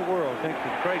never in the world think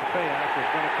that Craig Fayak was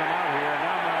going to come out here.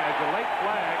 Now it's a late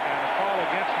flag and a call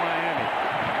against Miami.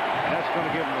 That's going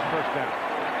to give him the first down.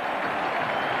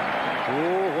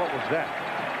 Oh, what was that?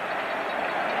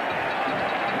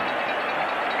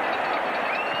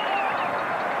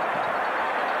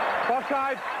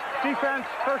 Offside, defense,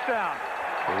 first down.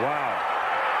 Wow.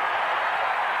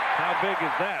 How big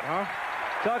is that, huh?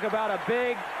 Talk about a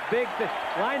big thing.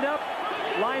 Lined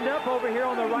up over here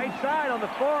on the right side on the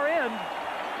far end.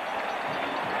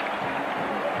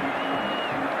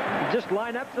 Just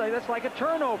line up. That's like a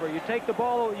turnover. You take the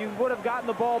ball. You would have gotten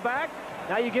the ball back.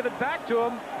 Now you give it back to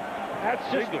him. That's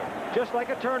just like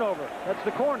a turnover. That's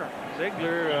the corner.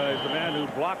 Ziegler is the man who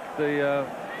blocked the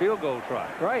field goal try.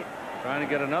 Right. Trying to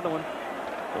get another one.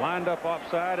 Lined up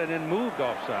offside and then moved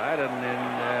offside. And then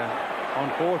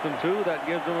on 4th and 2, that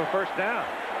gives them a first down.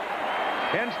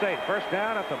 Penn State first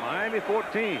down at the Miami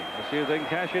 14. Let's see if they can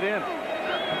cash it in.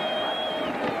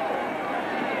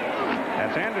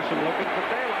 That's Anderson looking for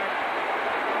daylight.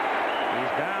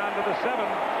 He's down to the 7.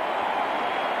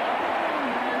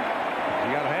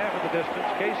 He got half of the distance.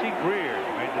 Casey Greer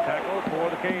made the tackle for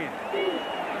the Canes.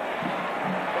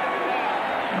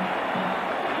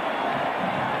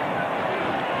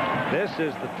 This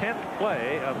is the 10th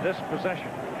play of this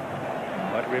possession.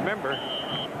 But remember,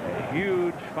 a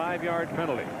huge 5-yard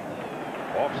penalty.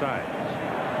 Offside.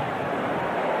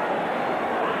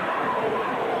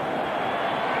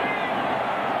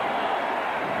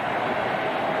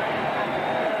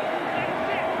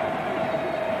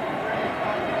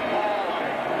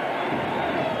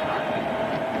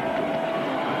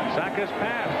 Saka's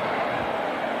pass.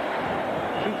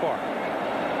 Too far.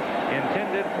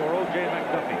 Intended for O.J.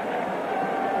 McDuffie.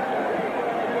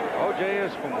 O.J.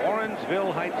 is from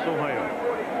Orangeville Heights, Ohio.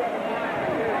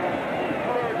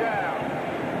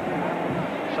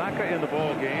 Saka in the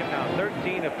ball game now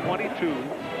 13 of 22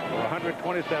 for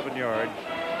 127 yards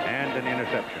and an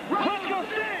interception.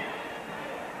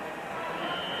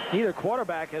 Neither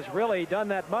quarterback has really done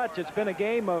that much. It's been a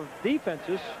game of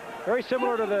defenses, very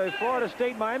similar to the Florida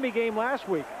State-Miami game last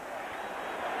week.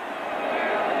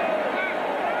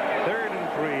 3rd and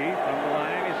 3 from the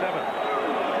Miami 7.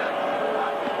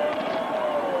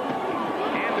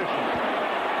 Anderson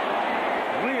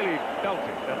really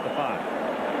belting at the 5.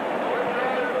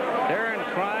 Darren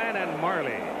Crine and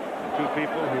Marley, two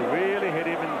people who really hit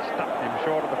him and stopped him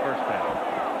short of the first down.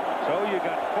 So you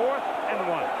got 4th and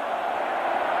 1.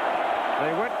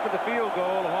 They went for the field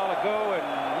goal a while ago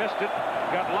and missed it.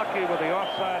 Got lucky with the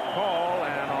offside call,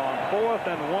 and on 4th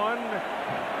and 1,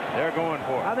 they're going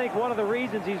for it. I think one of the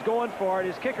reasons he's going for it,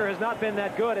 his kicker has not been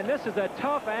that good, and this is a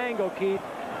tough angle, Keith.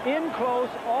 In close,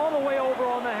 all the way over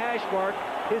on the hash mark.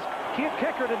 His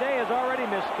kicker today has already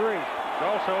missed 3. It's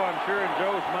also, I'm sure, in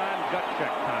Joe's mind, gut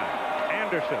check time.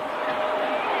 Anderson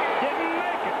didn't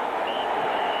make it.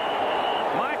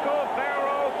 Michael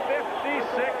Barrow,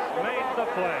 56, made the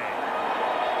play.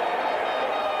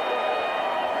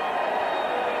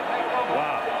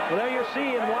 Wow. Well, there you're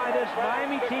seeing why this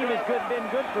Miami team has been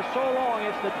good for so long.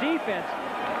 It's the defense.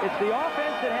 It's the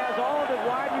offense that has all of the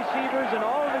wide receivers and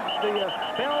all of the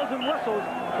bells and whistles,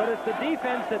 but it's the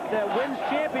defense that wins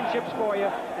championships for you,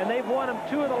 and they've won them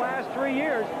 2 of the last 3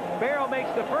 years. Barrow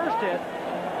makes the first hit,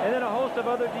 and then a host of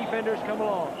other defenders come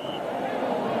along.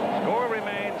 Score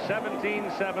remains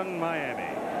 17-7 Miami.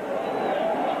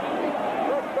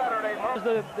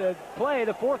 The play,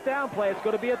 the 4th down play, it's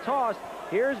going to be a toss.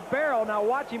 Here's Barrow. Now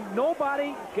watch him.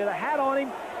 Nobody get a hat on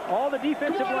him. All the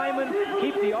defensive linemen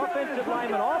keep the offensive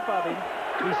linemen off of him.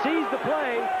 He sees the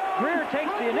play. Greer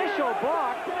takes the initial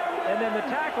block, and then the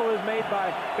tackle is made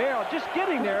by Barrow, just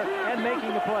getting there and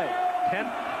making the play. 10th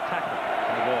tackle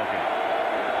in the ball game.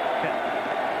 10th.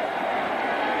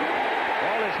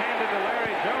 Ball is handed to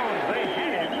Larry Jones. They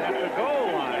hit him at the goal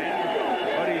line,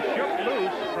 but he shook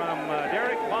loose from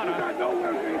Derek Bonner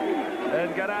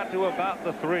and got out to about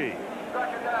the 3.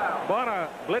 Bonner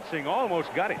blitzing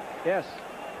almost got him. Yes.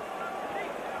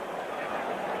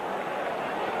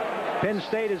 Penn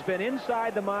State has been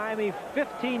inside the Miami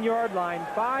 15-yard line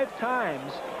 5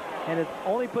 times, and it's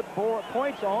only put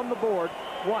points on the board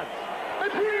once.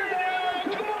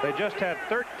 They just had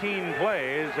 13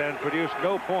 plays and produced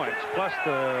no points, plus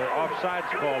the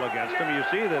offsides call against them. You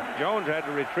see that Jones had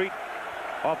to retreat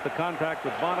off the contact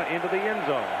with Bonner into the end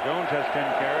zone. Jones has 10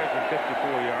 carries and 54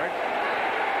 yards.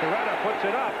 Toretta puts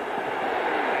it up,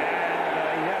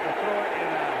 and he had to throw it in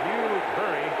a huge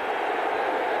hurry.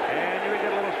 And you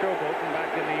get a little showboating back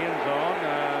in the end zone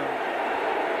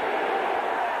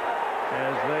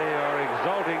as they are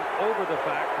exulting over the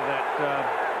fact that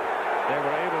they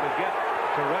were able to get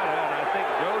Toretta. And I think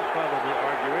Joe's probably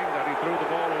arguing that he threw the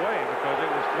ball away because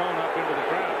it was thrown up into the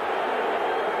crowd.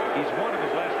 He's one of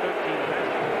his last 13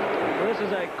 passes. Well, this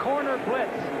is a corner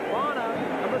blitz. Bonner,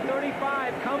 number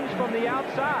 35, comes from the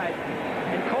outside,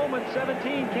 and Coleman,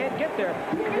 17, can't get there.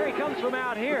 Here he comes from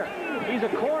out here. He's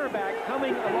a cornerback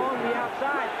coming along the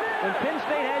outside. When Penn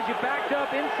State has you backed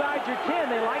up inside your 10,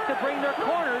 they like to bring their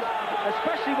corners,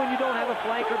 especially when you don't have a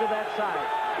flanker to that side.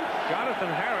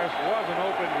 Jonathan Harris was an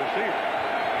open receiver.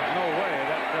 No way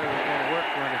that play was going to work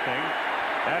for anything.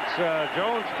 That's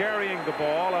Jones carrying the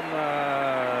ball, and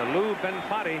Lou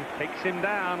Benfatti takes him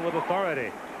down with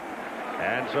authority.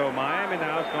 And so Miami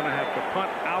now is going to have to punt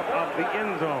out of the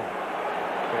end zone.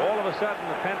 So all of a sudden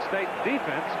the Penn State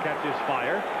defense catches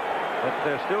fire, but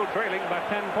they're still trailing by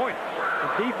 10 points.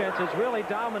 The defense has really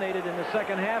dominated in the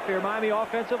second half here. Miami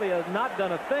offensively has not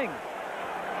done a thing.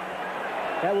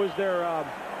 That was their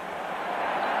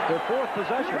their fourth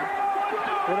possession,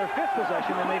 or their fifth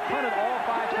possession, and they punted all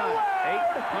 5 times.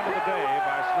 8th punt of the day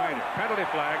by Snyder. Penalty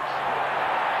flags.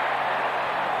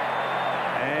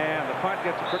 And the punt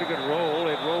gets a pretty good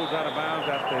roll. It rolls out of bounds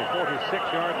at the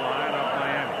 46-yard line of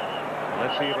Miami.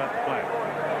 Let's see about the flag.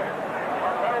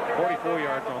 44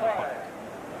 yards on the punt.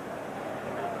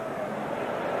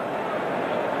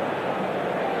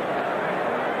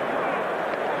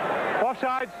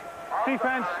 Offsides,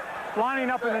 defense lining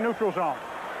up in the neutral zone.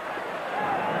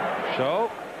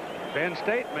 So, Penn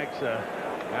State makes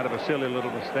out of a silly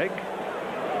little mistake,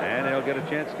 and they'll get a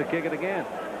chance to kick it again.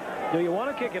 Do you want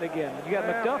to kick it again? You got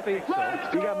McDuffie.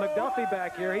 You got McDuffie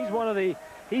back here.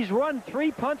 He's run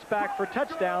 3 punts back for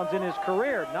touchdowns in his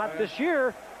career. Not this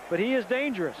year, but he is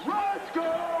dangerous.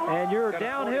 And you're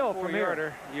downhill from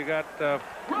here. You got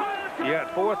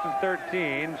 4th and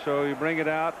 13, so you bring it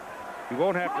out. You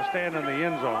won't have to stand in the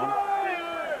end zone.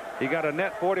 You got a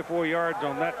net 44 yards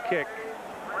on that kick.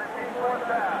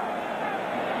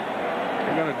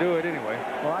 You're going to do it anyway.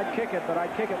 Well, I'd kick it, but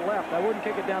I'd kick it left. I wouldn't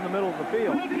kick it down the middle of the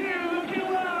field.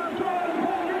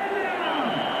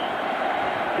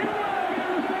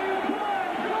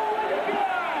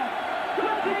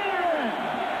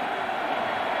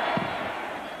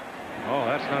 Oh,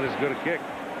 that's not as good a kick.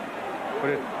 But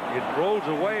it rolls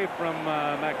away from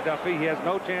McDuffie. He has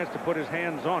no chance to put his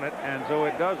hands on it, and so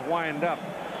it does wind up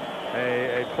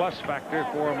a plus factor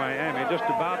for Miami, just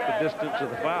about the distance of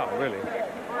the foul, really.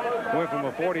 Went from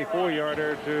a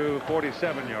 44-yarder to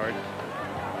 47 yards.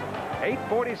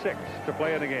 8:46 to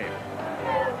play in the game.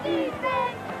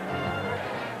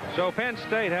 So Penn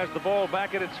State has the ball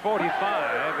back at its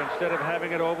 45 instead of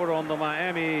having it over on the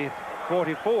Miami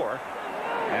 44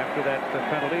 after that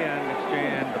penalty and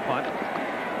exchange and the punt.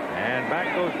 And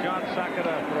back goes John Saka to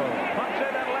throw. Punts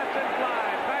it and lets it fly.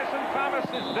 Tyson Thomas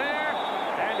is there,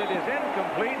 and it is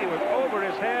incomplete. He was over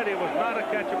his head. It was not a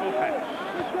catchable pass.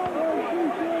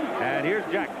 And here's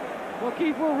Jack. Well,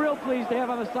 Keith, we're real pleased to have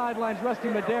on the sidelines Rusty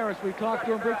Medeiros. We talked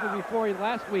to him briefly before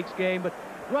last week's game. But,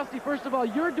 Rusty, first of all,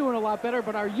 you're doing a lot better,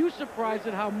 but are you surprised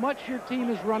at how much your team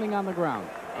is running on the ground?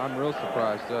 I'm real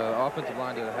surprised. Offensive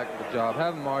line did a heck of a job.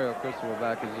 Having Mario Cristobal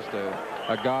back is just a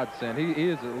godsend. He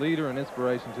is a leader and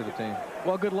inspiration to the team.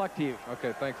 Well, good luck to you.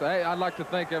 Okay, thanks. Hey, I'd like to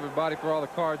thank everybody for all the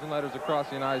cards and letters across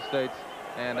the United States,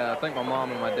 and thank my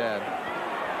mom and my dad.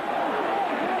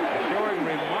 Showing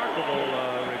remarkable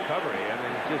recovery. I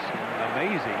mean, it's just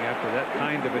amazing after that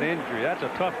kind of an injury. That's a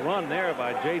tough run there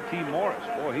by J.T. Morris.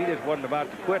 Boy, he just wasn't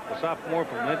about to quit. The sophomore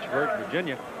from Lynchburg,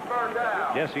 Virginia.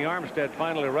 Jesse Armstead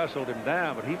finally wrestled him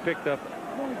down, but he picked up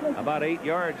about 8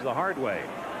 yards the hard way.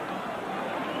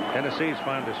 Tennessee's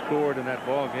finally scored in that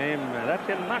ball game. That's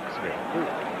in Knoxville, too.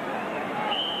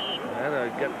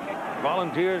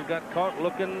 Volunteers got caught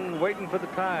waiting for the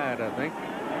Tide, I think.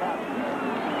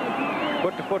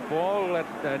 Put the football at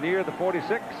near the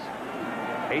 46.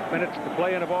 8 minutes to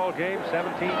play in a ball game.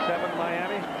 17-7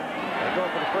 Miami. They go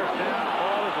for the first down. The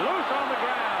ball is loose on the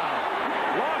ground.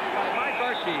 Lost by Mike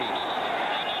Archie.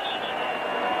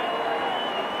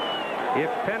 If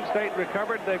Penn State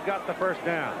recovered, they've got the first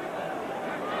down.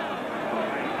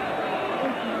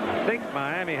 I think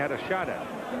Miami had a shot at it.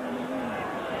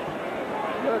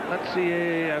 But let's see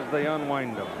as they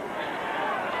unwind them.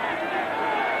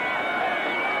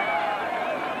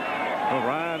 Well,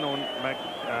 Ryan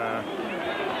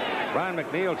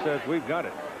McNeil says we've got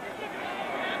it. They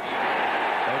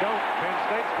don't. Penn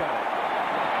State's got it.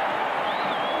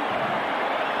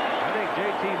 I think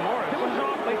J.T. Morris was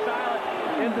awfully silent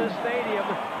in the stadium.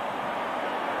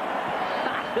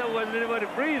 There wasn't anybody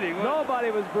breathing.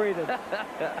 Nobody was breathing.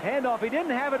 Handoff. He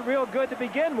didn't have it real good to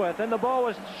begin with, and the ball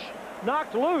was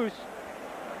knocked loose.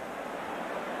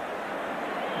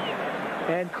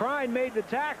 And Crine made the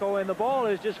tackle, and the ball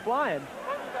is just flying.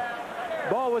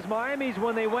 Ball was Miami's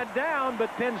when they went down, but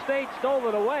Penn State stole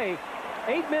it away.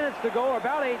 8 minutes to go, or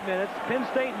about 8 minutes. Penn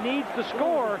State needs to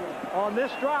score on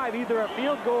this drive, either a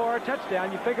field goal or a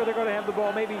touchdown. You figure they're going to have the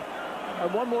ball maybe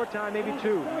one more time, maybe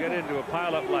two. Get into a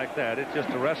pileup like that, it's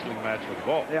just a wrestling match with the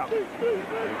ball. Yeah. They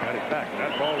got it back.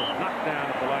 That ball is knocked down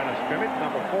at the line of scrimmage,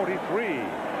 number 43.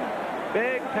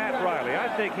 Big Pat Riley. I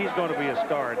think he's going to be a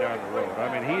star down the road. I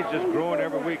mean, he's just growing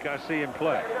every week I see him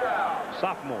play.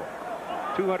 Sophomore.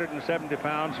 270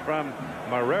 pounds from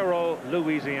Marrero,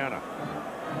 Louisiana.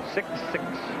 6'6".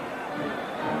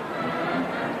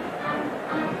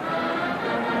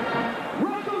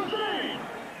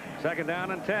 Second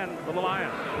down and 10 for the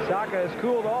Lions. Saka has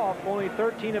cooled off, only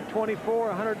 13 of 24,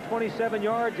 127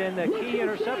 yards, and the key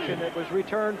interception that was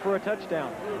returned for a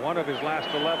touchdown. One of his last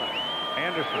 11.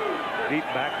 Anderson, deep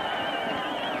back.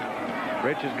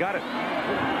 Rich has got it.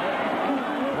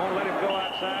 Won't let him go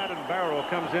outside, Barrow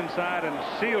comes inside and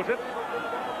seals it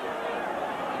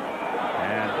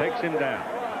and takes him down.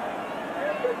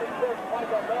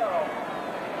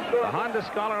 The Honda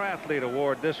Scholar Athlete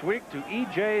Award this week to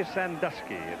E.J.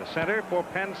 Sandusky, the center for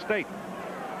Penn State.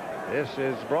 This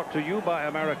is brought to you by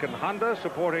American Honda,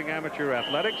 supporting amateur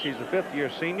athletics. He's a fifth-year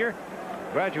senior.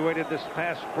 Graduated this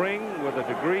past spring with a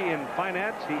degree in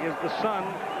finance. He is the son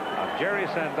of Jerry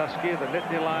Sandusky, the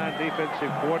Nittany Lion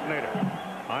defensive coordinator.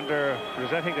 Honda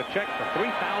presenting a check for $3,000 to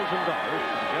the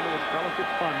General Scholarship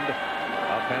Fund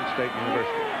of Penn State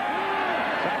University.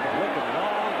 Saka looking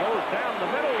long, goes down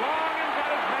the middle, long, and got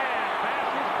his man.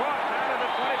 Pass is caught out of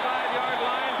the 25-yard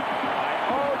line by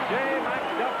O.J.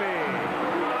 McDuffie.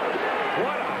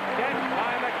 What a catch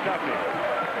by McDuffie.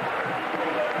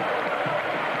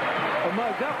 Well,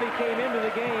 McDuffie came into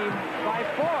the game by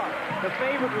far the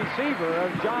favorite receiver of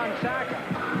John Saka.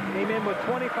 Came in with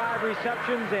 25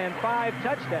 receptions and 5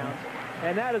 touchdowns,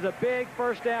 and that is a big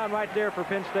first down right there for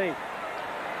Penn State.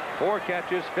 4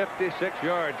 catches, 56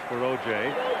 yards for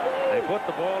O.J. They put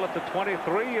the ball at the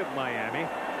 23 of Miami.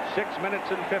 6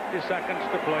 minutes and 50 seconds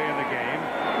to play in the game.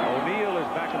 O'Neal is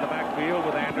back in the backfield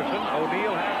with Anderson.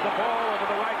 O'Neal has the ball over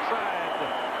the right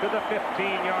side to the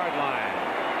 15-yard line.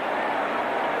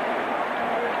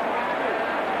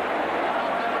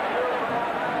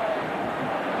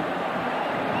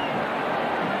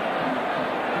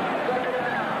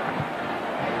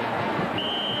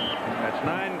 That's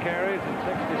 9 carries and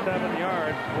 67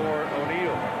 yards for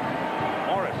O'Neal.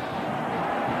 Morris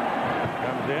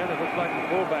comes in. It looks like the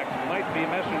fullbacks might be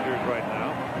messengers right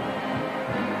now.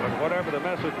 But whatever the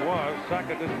message was,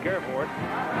 Saka didn't care for it.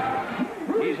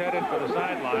 He's headed for the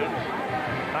sidelines.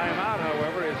 Timeout,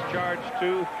 however, is charged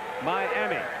to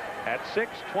Miami at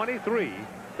 6:23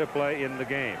 to play in the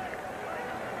game.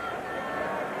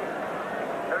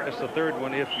 That's the third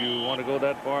one, if you want to go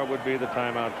that far, would be the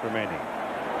timeouts remaining.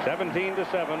 17-7,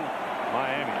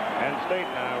 Miami. Penn State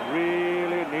now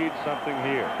really needs something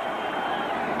here.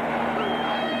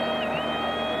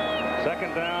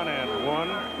 2nd down and 1.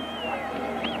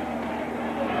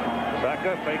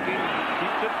 Saka faking,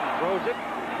 keeps it, and throws it.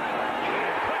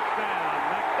 And touchdown,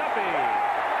 McDuffie.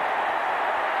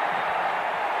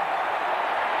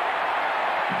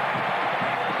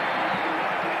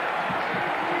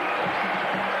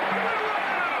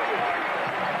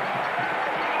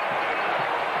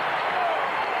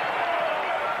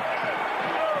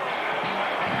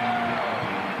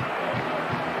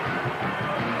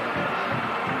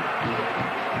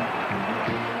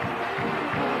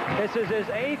 This is his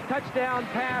 8th touchdown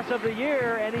pass of the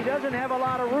year, and he doesn't have a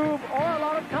lot of room or a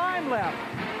lot of time left.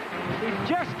 He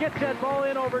just gets that ball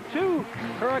in over 2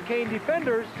 Hurricane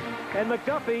defenders, and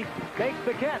McDuffie makes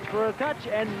the catch for a touch,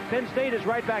 and Penn State is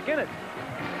right back in it.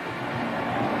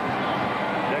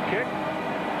 The kick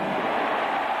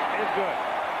is good.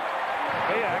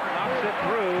 Kayak knocks it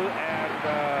through, and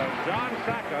John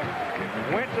Saka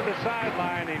went to the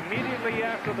sideline immediately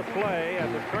after the play,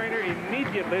 and the trainer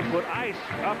immediately put ice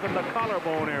up in the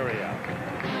collarbone area.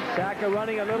 Saka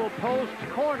running a little post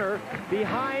corner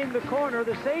behind the corner.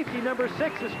 The safety, number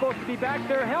 6, is supposed to be back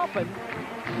there helping.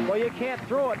 Well, you can't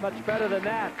throw it much better than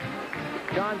that.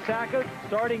 John Saka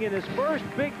starting in his first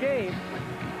big game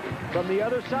from the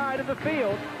other side of the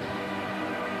field.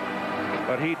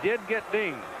 But he did get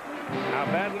dinged. How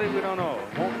badly, we don't know.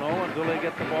 Won't know until they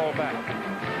get the ball back.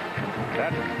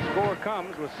 That score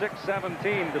comes with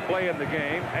 6:17 to play in the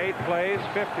game. 8 plays,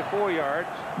 54 yards,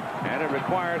 and it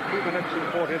required 2 minutes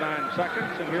and 49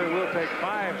 seconds. And here we'll take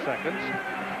 5 seconds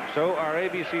so our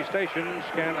ABC stations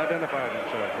can identify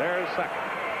themselves. There's Saka.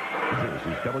 This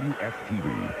is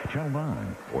WFTV, Channel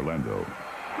 9, Orlando.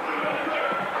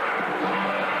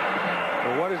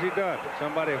 Well, what has he done?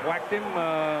 Somebody whacked him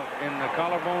in the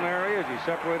collarbone area? Has he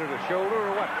separated a shoulder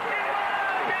or what?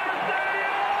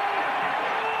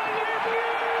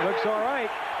 Looks all right.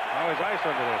 Oh, there's ice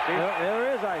under there, see?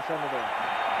 There is ice under there.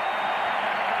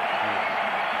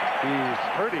 He's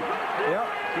hurting. Yep.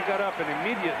 He got up and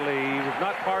immediately he was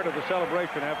not part of the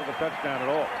celebration after the touchdown at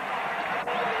all.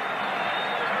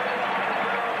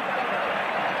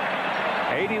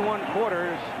 81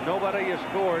 quarters, nobody has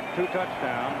scored 2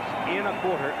 touchdowns in a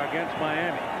quarter against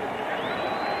Miami.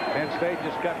 Penn State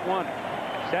just got 1.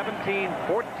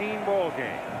 17-14 ball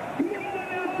game.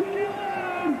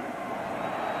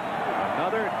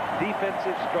 Another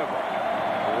defensive struggle.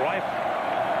 Rife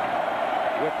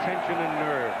with tension and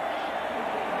nerves.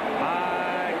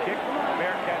 High kick.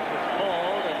 Fair catch is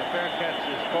called, and the fair catch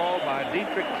is called by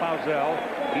Dietrich Clausel.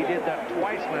 He did that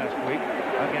twice last week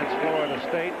against Florida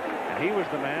State. He was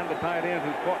the man, the tight end,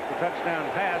 who caught the touchdown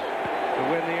pass to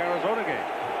win the Arizona game.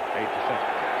 8-7.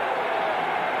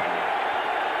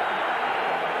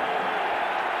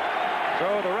 So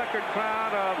the record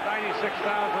crowd of 96,704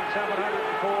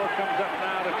 comes up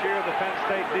now to cheer the Penn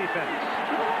State defense.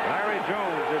 Larry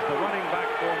Jones is the running back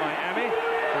for Miami.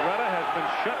 Toretta has been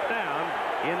shut down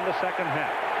in the second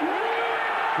half.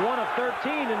 1 of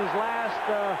 13 in his last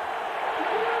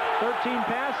 13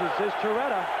 passes is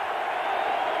Toretta.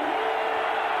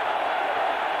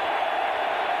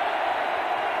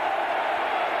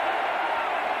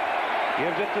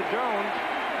 Gives it to Jones.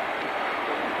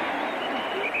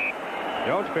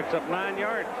 Jones picks up 9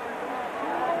 yards.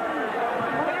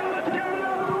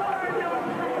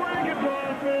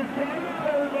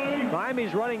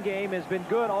 Miami's running game has been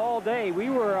good all day. We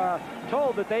were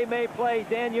told that they may play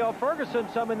Danielle Ferguson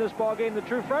some in this ballgame, the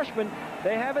true freshman.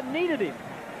 They haven't needed him.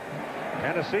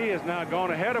 Tennessee has now gone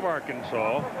ahead of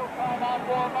Arkansas,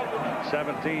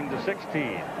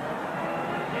 17-16.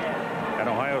 And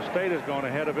Ohio State has gone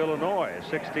ahead of Illinois,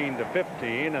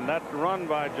 16-15. And that run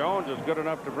by Jones is good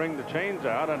enough to bring the chains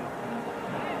out. And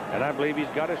I believe he's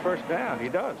got his first down. He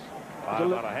does. By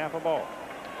about a half a ball.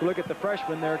 Look at the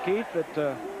freshman there, Keith,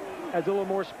 that has a little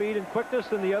more speed and quickness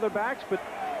than the other backs, but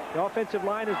the offensive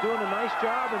line is doing a nice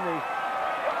job, and the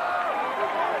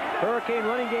Hurricane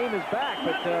running game is back.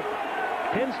 But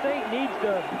Penn State needs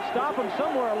to stop them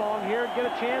somewhere along here and get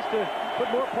a chance to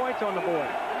put more points on the board.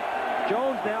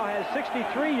 Jones now has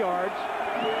 63 yards,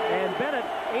 and Bennett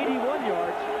 81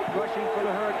 yards rushing for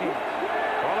the Hurricanes.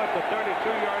 Ball at the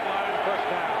 32-yard line, first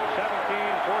down.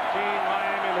 17-14,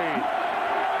 Miami lead.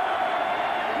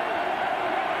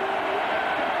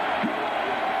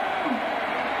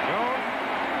 Jones,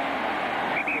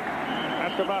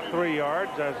 that's about 3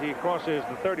 yards as he crosses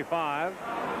the 35.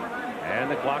 And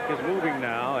the clock is moving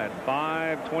now at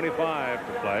 5:25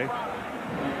 to play.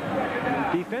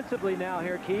 Defensively now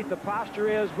here, Keith, the posture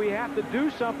is we have to do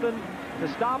something to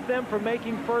stop them from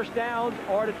making first downs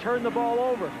or to turn the ball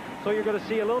over. So you're going to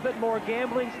see a little bit more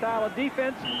gambling style of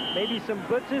defense, maybe some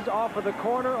blitzes off of the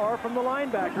corner or from the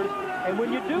linebackers. And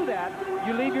when you do that,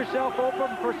 you leave yourself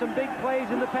open for some big plays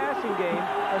in the passing game,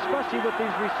 especially with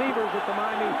these receivers that the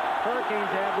Miami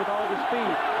Hurricanes have with all the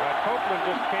speed. Copeland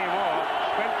just came off.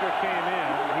 Spencer came in.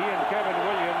 He and Kevin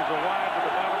Williams are wide to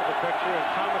the bottom of the picture, and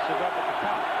Thomas is up at the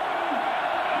top.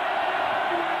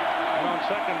 And on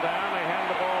second down, they hand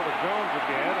the ball to Jones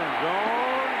again, and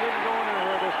Jones isn't going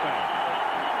anywhere this time.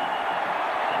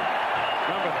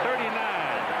 Number 39,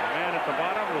 the man at the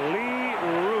bottom, Lee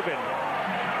Rubin.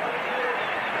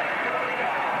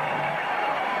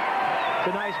 It's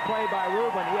a nice play by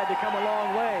Rubin. He had to come a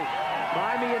long way.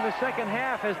 Miami in the second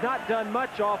half has not done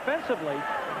much offensively.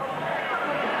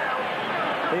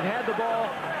 They've had the ball.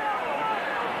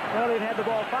 Well, they've had the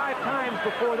ball 5 times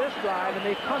before this drive, and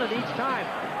they've punted each time.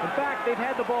 In fact, they've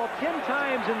had the ball 10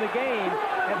 times in the game,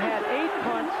 have had 8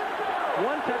 punts,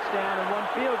 1 touchdown, and 1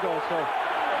 field goal. So,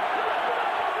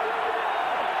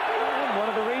 and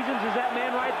one of the reasons is that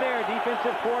man right there,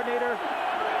 defensive coordinator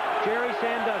Jerry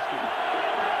Sandusky.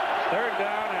 Third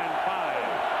down and 5.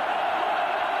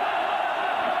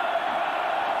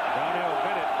 Donnell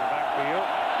Bennett in the backfield.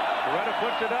 Toretta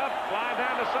puts it up, fly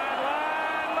down the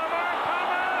sideline. Lamar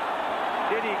Thomas.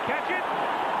 Did he catch it?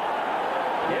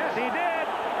 Yes, he did.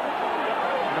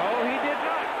 No, he did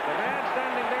not. The man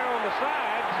standing there on the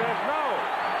side says no.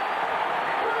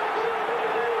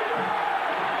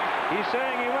 He's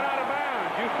saying he went out of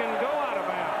bounds. You can go out of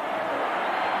bounds.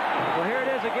 Well, here it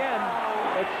is again.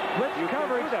 It's blitz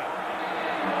coverage.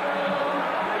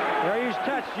 There he's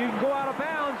touched. You can go out of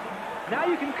bounds. Now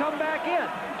you can come back in.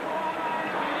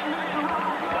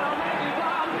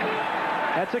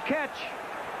 That's a catch.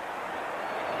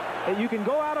 And you can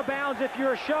go out of bounds if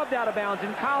you're shoved out of bounds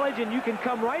in college, and you can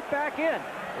come right back in.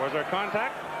 Was there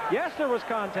contact? Yes, there was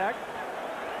contact.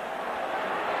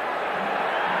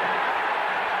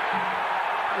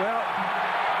 Well,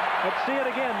 let's see it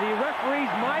again. The referee's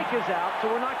mic is out, so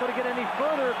we're not going to get any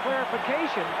further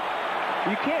clarification.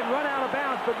 You can't run out of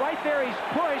bounds, but right there he's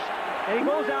pushed, and he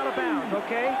goes out of bounds,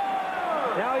 okay?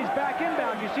 Now he's back in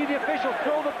bounds. You see the official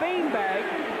throw the beanbag.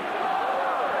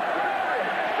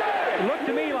 It looked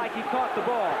to me like he caught the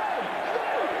ball.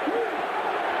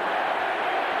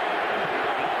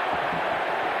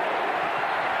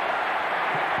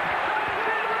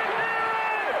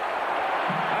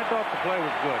 I thought the play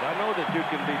was good. I know that you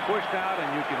can be pushed out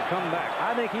and you can come back.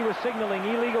 I think he was signaling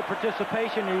illegal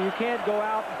participation, or you can't go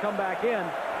out and come back in.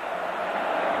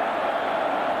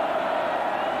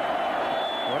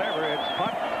 Whatever, it's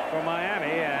punt for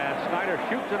Miami, and Snyder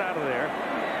shoots it out of there.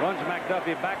 Runs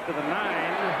McDuffie back to the 9.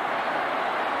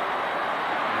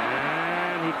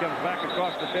 And he comes back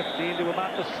across the 15 to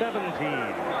about the 17.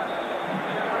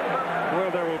 Where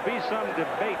there will be some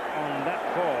debate on that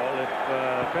call if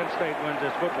Penn State wins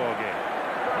this football game.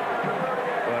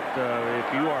 But if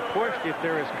you are pushed, if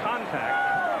there is contact,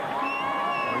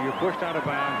 or you're pushed out of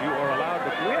bounds, you are allowed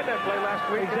to. We had that play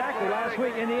last week. Exactly, last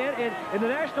week. In the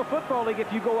National Football League,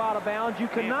 if you go out of bounds, you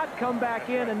cannot come back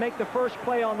in and make the first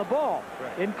play on the ball.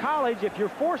 Right. In college, if you're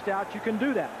forced out, you can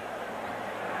do that.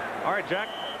 All right, Jack.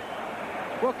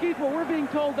 Well, Keith, what we're being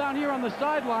told down here on the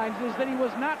sidelines is that he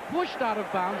was not pushed out of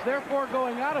bounds, therefore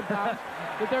going out of bounds,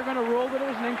 that they're going to rule that it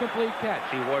was an incomplete catch.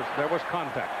 There was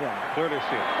contact. Yeah. Clearly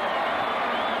see it.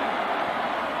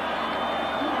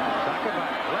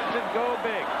 Sackabach lets it go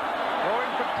big.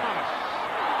 Throwing for Thomas.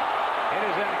 It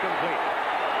is incomplete.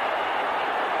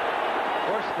 Of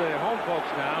course, the home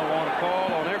folks now want to call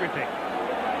on everything.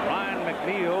 Ryan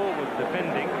McNeil was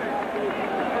defending,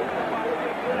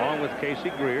 along with Casey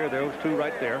Greer. Those two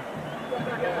right there.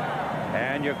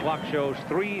 And your clock shows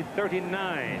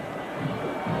 3:39.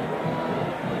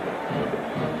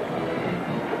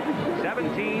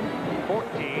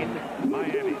 17-14,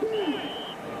 Miami.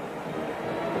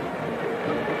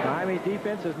 Miami's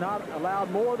defense has not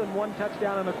allowed more than one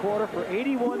touchdown in a quarter for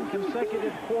 81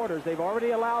 consecutive quarters. They've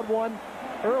already allowed one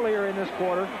earlier in this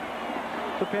quarter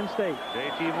to Penn State.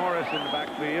 J.T. Morris in the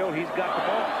backfield. He's got the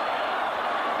ball.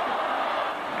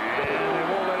 And they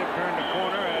won't let him turn the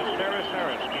corner as Ferris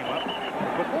Harris came up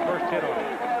and put the first hit on him.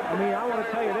 I mean, I want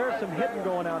to tell you, there's some hitting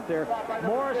going out there.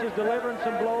 Morris is delivering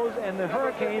some blows, and the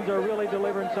Hurricanes are really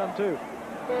delivering some, too.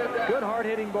 Good,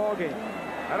 hard-hitting ball game.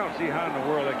 I don't see how in the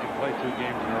world they can play 2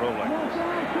 games in a row like this.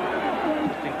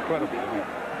 Just incredible.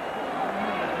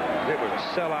 It was a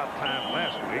sellout time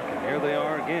last week, and here they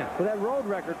are again. Well, that road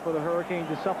record for the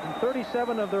Hurricanes is something.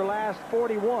 37 of their last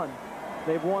 41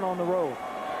 they've won on the road.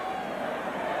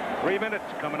 3 minutes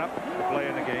coming up to play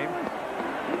in the game.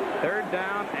 3rd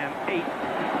down and 8.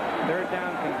 3rd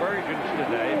down conversions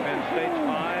today. Penn State's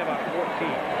 5 out of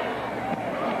 14.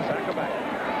 Sackabach.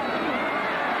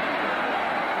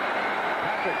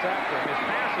 Patrick's after him. His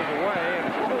pass is away.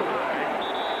 It's too high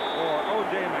for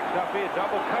O.J. McDuffie. A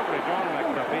double coverage on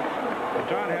McDuffie. But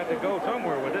John had to go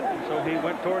somewhere with it, and so he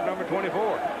went toward number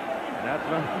 24. And that's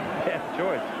not a bad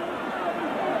choice.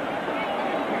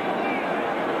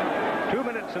 2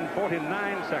 minutes and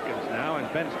 49 seconds now, and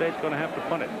Penn State's going to have to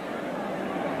punt it.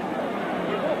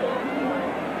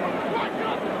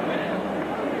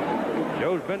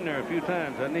 Joe's been there a few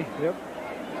times, hasn't he? Yep.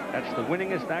 That's the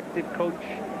winningest active coach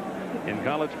in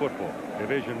college football,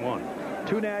 Division I.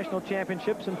 2 national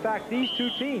championships. In fact, these 2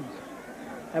 teams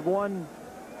have won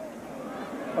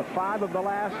 5 of the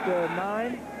last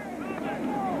 9.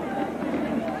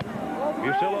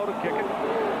 Busillo to kick it.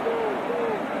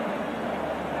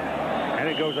 And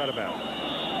it goes out of bounds.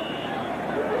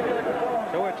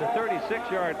 So it's a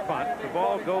 36-yard punt. The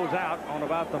ball goes out on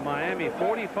about the Miami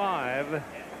 45.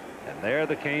 And there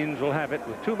the Canes will have it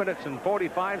with 2 minutes and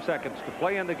 45 seconds to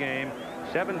play in the game.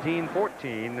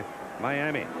 17-14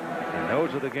 Miami. And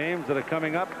those are the games that are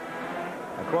coming up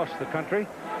across the country.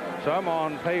 Some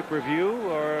on pay-per-view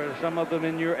or some of them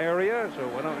in your area. So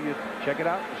why don't you check it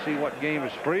out and see what game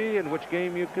is free and which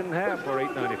game you can have for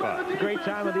 $8.95. It's a great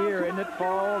time of the year, isn't it?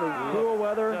 Fall, the cool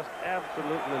weather. Just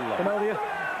absolutely love you know,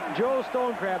 Joe's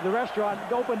Stone Crab, the restaurant,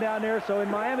 open down there. So in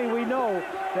Miami, we know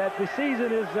that the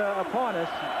season is upon us.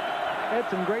 Had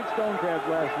some great stone crabs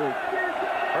last week.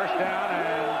 First down,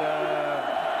 and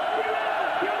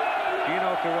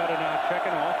Gino Toretta now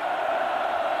checking off.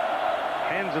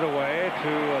 Hands it away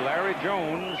to Larry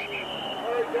Jones.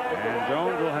 And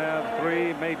Jones will have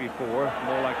 3, maybe 4.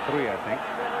 More like 3, I think.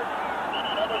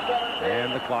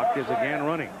 And the clock is again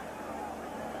running.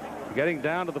 Getting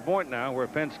down to the point now where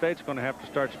Penn State's going to have to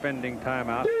start spending time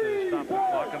out to stop the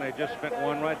clock, and they just spent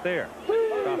one right there.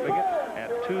 Stopping it at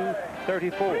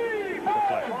 2:34 to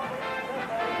play.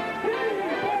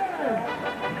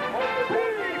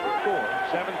 Score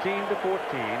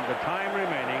 17-14. The time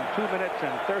remaining 2 minutes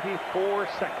and 34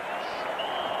 seconds.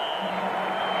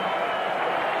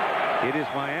 It is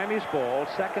Miami's ball,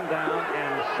 2nd down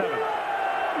and 7.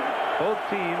 Both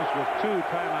teams with 2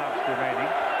 timeouts remaining.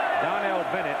 Donnell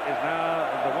Bennett is now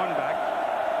the one back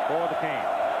for the Canes.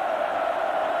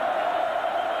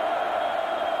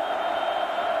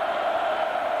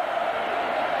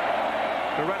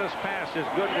 Toretta's pass is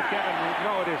good to Kevin.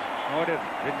 No, it isn't. No, it isn't.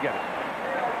 Didn't get it.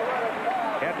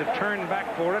 Had to turn back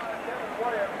for it,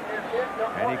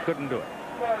 and he couldn't do it.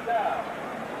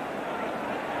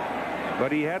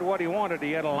 But he had what he wanted.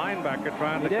 He had a linebacker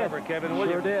trying to cover Kevin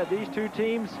Williams. Sure did. These 2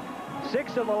 teams,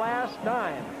 6 of the last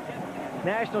 9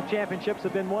 national championships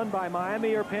have been won by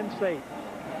Miami or Penn State.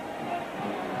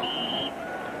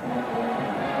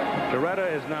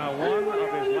 Toretta is now one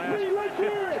of his last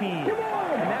 15.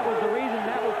 And that was the reason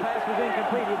that pass was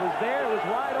incomplete. It was there, it was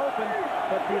wide open,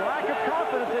 but the lack of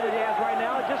confidence that he has right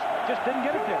now, it just didn't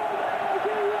get it to him.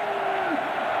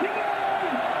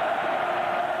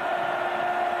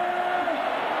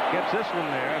 Gets this one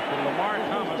there for Lamar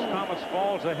Thomas. Thomas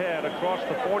falls ahead across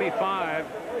the 45.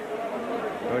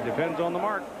 So it depends on the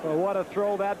mark. Well, what a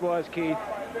throw that was, Keith.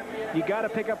 You got to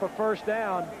pick up a first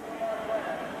down.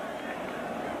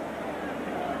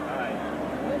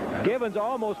 Gibbons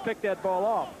almost picked that ball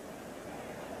off.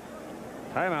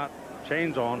 Timeout.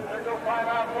 Chains on.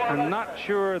 I'm not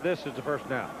sure this is the first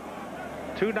down.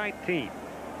 2:19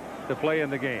 to play in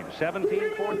the game.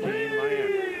 17-14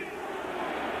 Miami.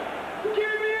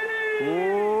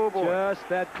 Oh, boy. Just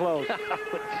that close.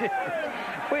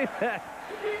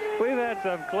 We've had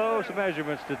some close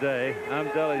measurements today. I'm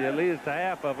telling you, at least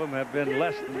half of them have been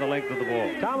less than the length of the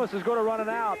ball. Thomas is going to run it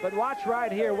out, but watch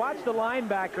right here. Watch the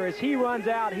linebacker as he runs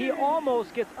out. He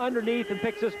almost gets underneath and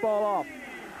picks this ball off.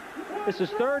 This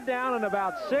is third down and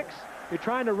about 6. You're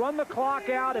trying to run the clock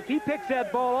out. If he picks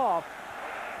that ball off,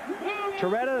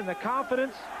 Toretta and the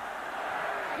confidence,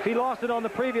 if he lost it on the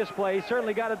previous play, he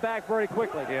certainly got it back very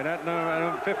quickly. Yeah, that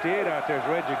number 58 out there is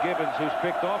Reggie Gibbons, who's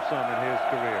picked off some in his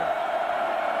career.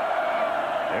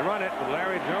 They run it with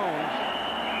Larry Jones,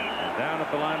 and down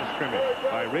at the line of scrimmage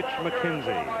by Rich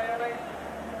McKenzie.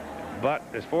 But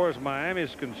as far as Miami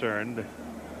is concerned,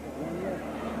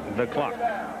 the clock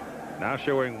now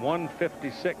showing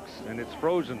 1:56, and it's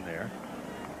frozen there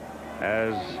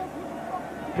as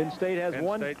Penn State has Penn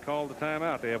one. State called the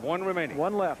timeout. They have one remaining.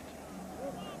 One left.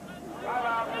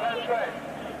 Timeout, Penn State.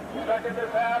 Second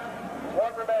this half,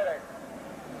 one remaining.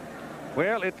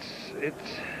 Well, it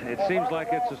seems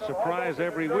like it's a surprise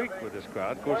every week with this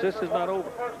crowd. Of course, this is not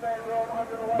over.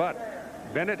 But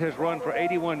Bennett has run for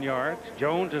 81 yards.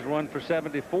 Jones has run for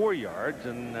 74 yards,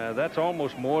 and that's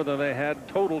almost more than they had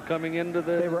total coming into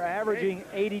the They were averaging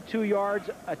 82 yards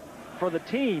for the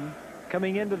team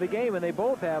coming into the game, and they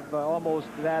both have almost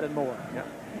that and more. Yeah.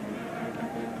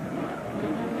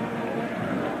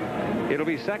 It'll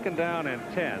be second down and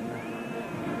 10.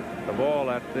 The ball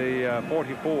at the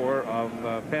 44 of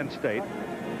Penn State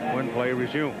when play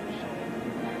resumes.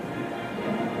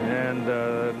 And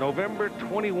November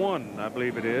 21, I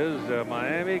believe it is,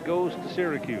 Miami goes to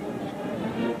Syracuse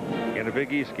in a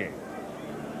Big East game.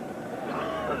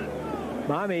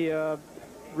 Miami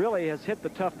really has hit the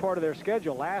tough part of their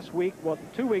schedule. Last week, well,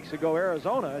 2 weeks ago,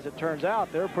 Arizona, as it turns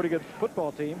out, they're a pretty good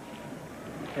football team.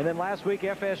 And then last week,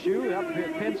 FSU, up here,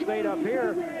 Penn State up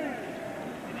here.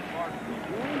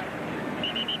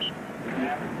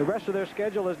 The rest of their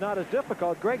schedule is not as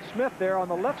difficult. Greg Smith there on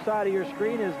the left side of your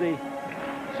screen is the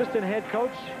assistant head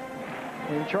coach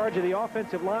in charge of the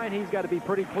offensive line. He's got to be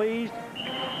pretty pleased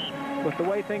with the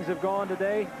way things have gone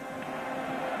today.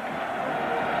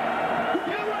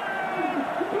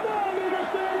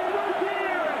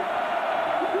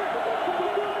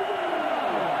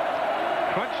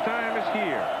 Crunch time is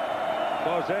here.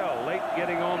 Clausell late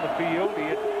getting on the field. He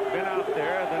had been out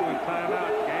there, then when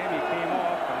timeout came, he came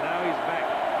off, and now he's back.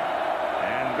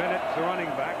 And Bennett's the running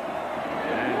back.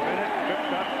 And Bennett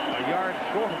tripped up a yard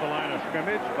short of the line of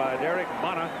scrimmage by Derek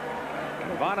Bonner.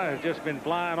 And Bonner has just been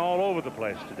flying all over the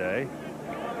place today.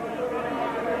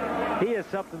 He is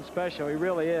something special. He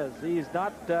really is. He's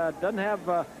not doesn't have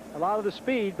a lot of the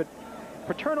speed, but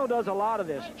Paterno does a lot of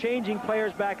this, changing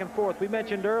players back and forth. We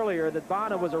mentioned earlier that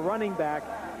Bonner was a running back.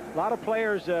 A lot of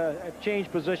players have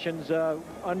changed positions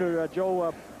under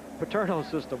Joe Paterno's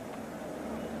system.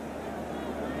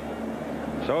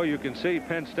 So you can see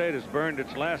Penn State has burned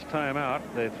its last time out.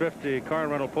 The Thrifty Car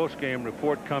Rental postgame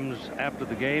report comes after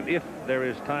the game, if there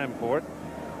is time for it,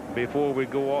 before we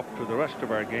go off to the rest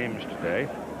of our games today.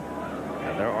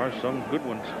 And there are some good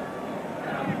ones.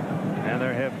 And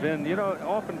there have been, you know,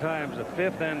 oftentimes the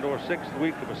 5th and or 6th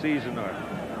week of a season are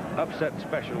upset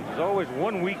specials. There's always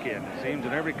one weekend, it seems,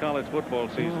 in every college football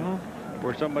season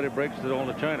where somebody breaks it all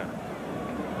to China.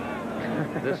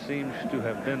 This seems to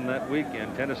have been that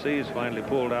weekend. Tennessee has finally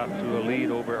pulled out to a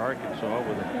lead over Arkansas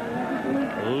with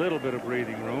a little bit of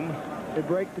breathing room. They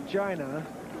break to China.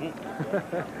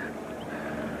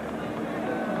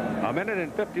 A minute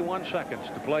and 51 seconds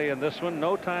to play in this one.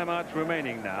 No timeouts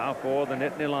remaining now for the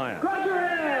Nittany Lions.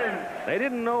 They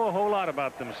didn't know a whole lot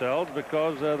about themselves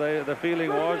because the feeling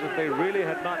was that they really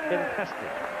had not been tested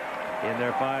in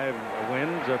their 5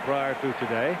 wins prior to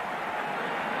today.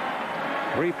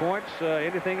 3 points,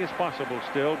 anything is possible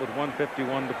still with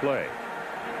 1:51 to play.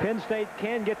 Penn State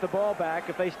can get the ball back.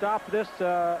 If they stop this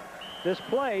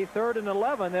play, 3rd and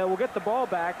 11, they will get the ball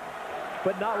back.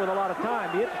 but not with a lot of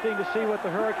time. Be interesting to see what the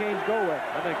Hurricanes go with.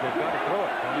 I think they've got to throw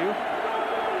it, don't you?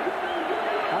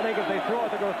 I think if they throw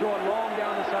it, they're going to throw it long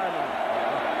down the sideline.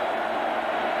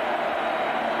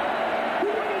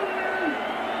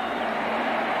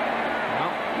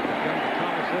 Well, it's going to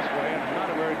Thomas this way, and it's not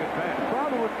a very good pass. The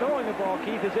problem with throwing the ball,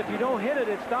 Keith, is if you don't hit it,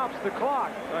 it stops the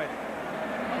clock. Right.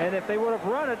 And if they would have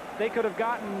run it, they could have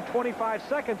gotten 25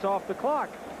 seconds off the clock.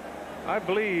 I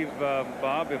believe,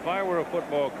 Bob, if I were a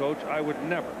football coach, I would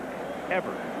never,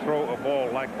 ever throw a ball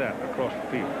like that across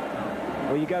the field.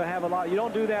 Well, you got to have a lot. You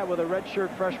don't do that with a redshirt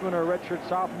freshman or a redshirt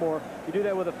sophomore. You do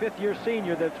that with a fifth-year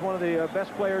senior that's one of the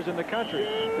best players in the country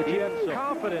that you have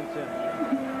confidence in.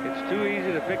 It's too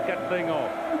easy to pick that thing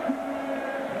off.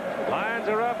 Lines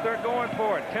are up. They're going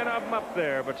for it. 10 of them up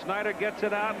there, but Snyder gets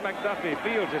it out. McDuffie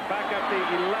fields it back up the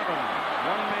 11.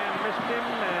 One man missed him,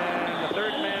 and the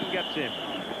third man gets him.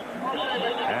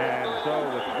 And so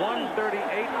with 1:38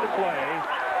 to play,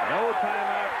 no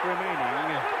timeouts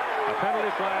remaining. A penalty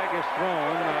flag is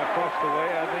thrown across the way.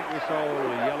 I think we saw a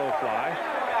yellow fly.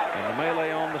 And the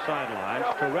melee on the sidelines.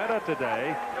 Toretta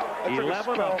today,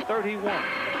 11 of 31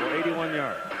 for 81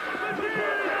 yards.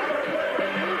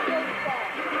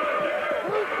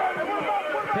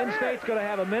 Penn State's going to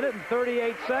have 1 minute and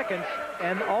 38 seconds,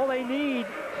 and all they need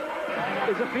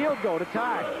is a field goal to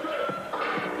tie.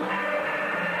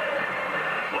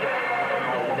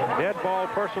 Dead ball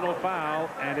personal foul,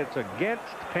 and it's against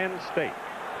Penn State.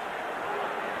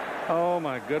 Oh,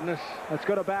 my goodness. That's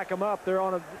going to back them up. They're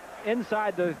on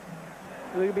inside the,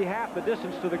 they'll be half the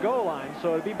distance to the goal line,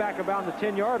 so it'll be back around the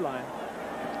 10-yard line.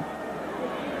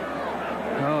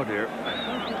 Oh, dear.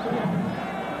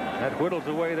 That whittles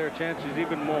away their chances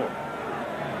even more.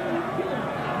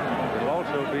 It'll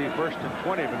also be 1st and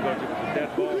 20 because it was a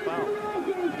dead ball foul.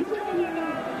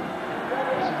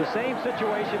 This is the same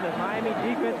situation that Miami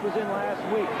defense was in last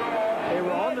week. They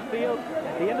were on the field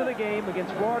at the end of the game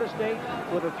against Florida State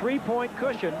with a 3-point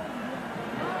cushion.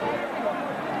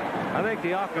 I think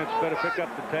the offense better pick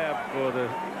up the tab for the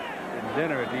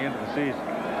dinner at the end of the season.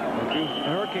 Don't you? The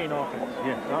Hurricane offense.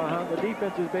 Yes. The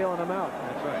defense is bailing them out.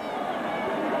 That's right.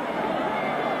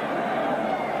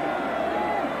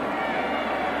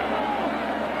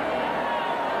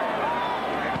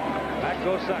 Back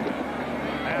goes second.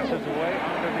 Passes away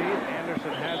underneath.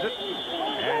 Anderson has it.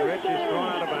 And Rich is thrown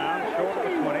out of bounds, short of the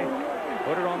 20.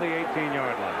 Put it on the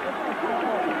 18-yard line.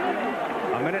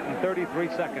 1 minute and 33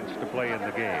 seconds to play in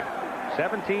the game.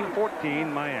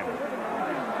 17-14 Miami.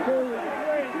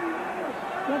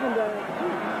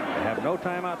 They have no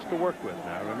timeouts to work with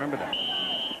now. Remember that.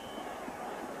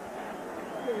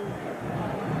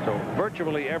 So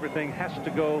virtually everything has to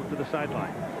go to the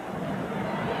sideline.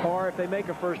 Or if they make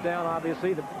a first down,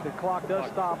 obviously the clock does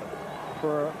stop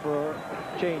for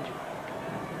change.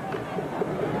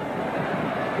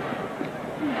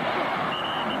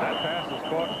 That pass is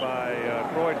caught by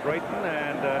Troy Drayton,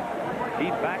 and he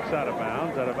backs out of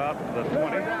bounds at about the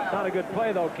 20. Not a good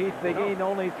play, though, Keith. They gained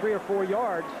only 3 or 4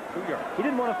 yards. 2 yards. He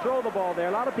didn't want to throw the ball there.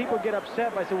 A lot of people get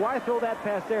upset by saying, why throw that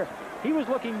pass there? He was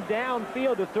looking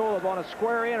downfield to throw it on a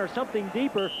square in or something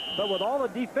deeper, but with all the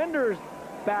defenders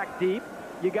back deep,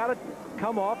 you got to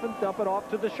come off and dump it off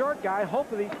to the short guy,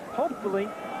 hoping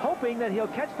that he'll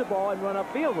catch the ball and run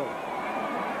upfield with it.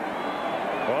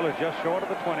 Ball is just short of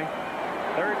the 20.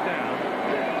 3rd down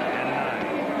and 9.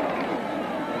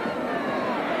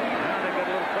 Now they get a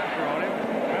little pressure on him.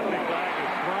 Penalty flag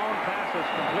is thrown. Pass is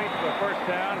complete for a first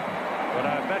down. But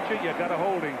I bet you got a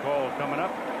holding call coming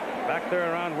up back there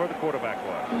around where the quarterback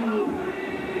was.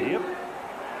 Yep.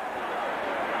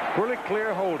 Pretty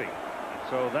clear holding.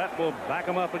 So that will back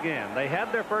them up again. They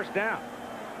had their first down.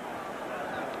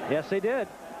 Yes, they did.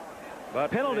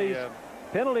 But penalties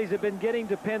have been getting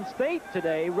to Penn State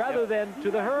today rather than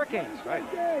to the Hurricanes. Right.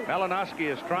 Malinowski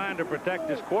is trying to protect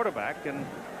his quarterback, and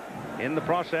in the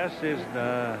process is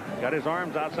got his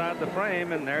arms outside the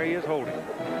frame, and there he is holding.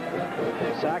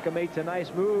 Saka makes a nice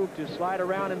move to slide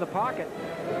around in the pocket.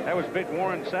 That was big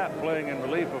Warren Sapp playing in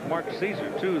relief of Mark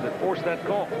Caesar, too, that forced that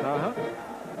call.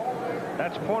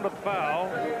 That's point of foul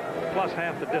plus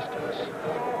half the distance.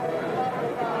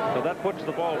 So that puts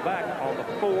the ball back on the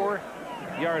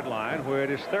 4-yard line, where it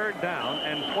is 3rd down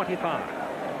and 25.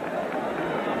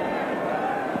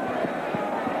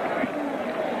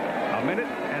 A minute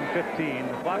and 15.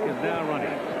 The clock is now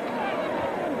running.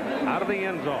 Out of the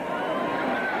end zone.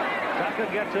 Saka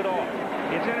gets it off.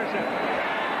 It's intercepted.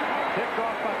 Tipped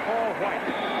off by Paul White.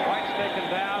 White's taken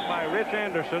down by Rich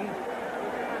Anderson.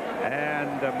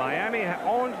 And Miami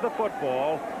owns the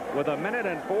football with 1 minute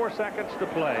and 4 seconds to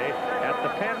play at the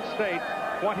Penn State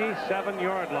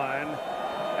 27-yard line.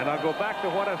 And I'll go back to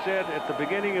what I said at the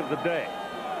beginning of the day.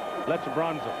 Let's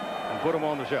bronze them and put them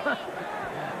on the shelf.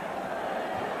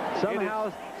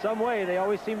 Somehow, some way, they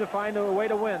always seem to find a way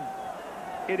to win.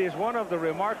 It is one of the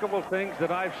remarkable things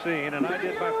that I've seen, and I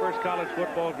did my first college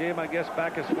football game, I guess,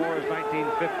 back as far as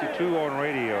 1952 on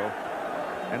radio.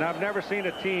 And I've never seen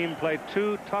a team play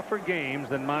two tougher games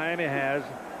than Miami has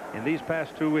in these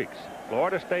past 2 weeks.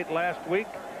 Florida State last week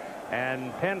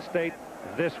and Penn State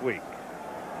this week.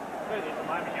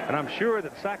 And I'm sure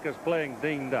that Saka's playing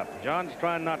dinged up. John's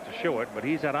trying not to show it, but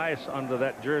he's had ice under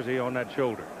that jersey on that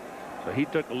shoulder. So he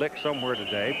took a lick somewhere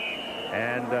today.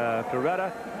 And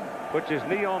Toretta puts his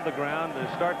knee on the ground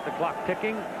to start the clock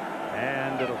ticking.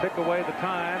 And it'll tick away the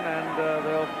time, and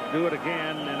they'll do it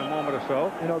again in a moment or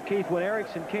so. You know, Keith, when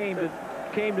Erickson came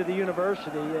to the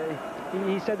university,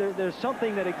 he said there's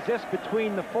something that exists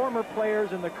between the former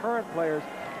players and the current players.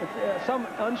 It's some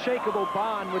unshakable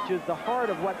bond, which is the heart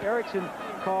of what Erickson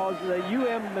calls the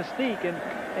mystique.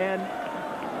 And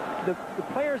the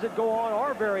players that go on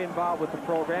are very involved with the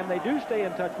program. They do stay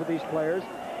in touch with these players,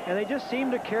 and they just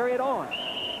seem to carry it on.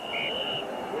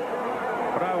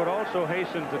 But I would also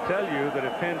hasten to tell you that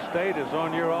if Penn State is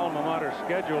on your alma mater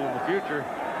schedule in the future,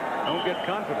 don't get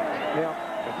confident. Yeah.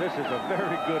 But this is a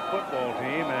very good football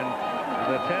team, and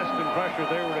the test and pressure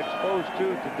they were exposed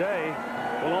to today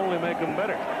will only make them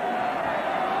better.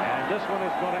 And this one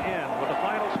is going to end with a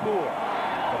final score.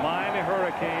 The Miami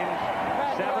Hurricanes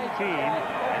 17 and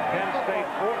Penn State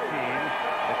 14.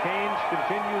 The Canes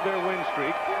continue their win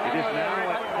streak. It is now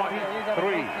at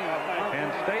 23. Penn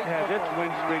State has its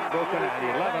win streak broken at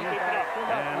 11.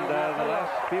 And the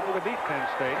last people to beat Penn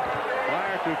State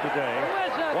prior to today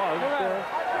was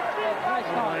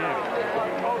Miami.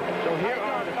 So here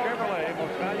are the Chevrolet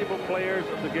most valuable players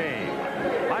of the game.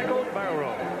 Michael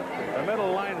Barrow, the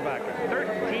middle linebacker,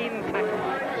 13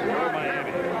 tackles for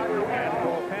Miami. And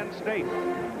for Penn State,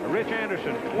 Rich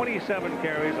Anderson, 27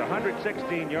 carries,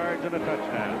 116 yards, and a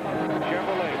touchdown.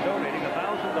 Chevrolet donating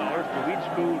 $1,000 to each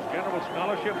school's general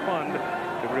scholarship fund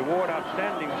to reward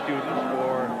outstanding students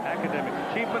for academic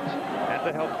achievements and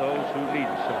to help those who need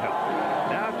some help.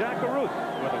 Now, Jack Ruth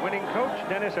with the winning coach,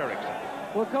 Dennis Erickson.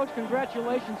 Well, Coach,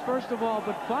 congratulations, first of all,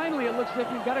 but finally it looks as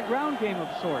if you've got a ground game of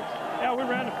sorts. Yeah, we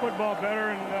ran the football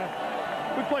better, and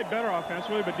we played better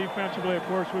offensively, but defensively, of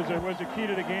course, was the key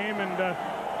to the game. And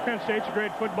Penn State's a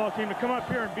great football team. To come up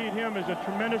here and beat him is a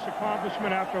tremendous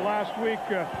accomplishment after last week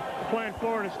playing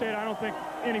Florida State. I don't think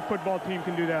any football team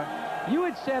can do that. You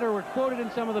had said, or were quoted in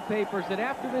some of the papers, that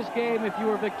after this game, if you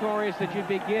were victorious, that you'd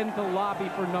begin to lobby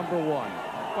for number one.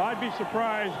 Well, I'd be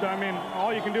surprised. I mean,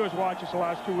 all you can do is watch us the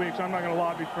last 2 weeks. I'm not going to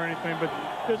lobby for anything, but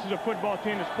this is a football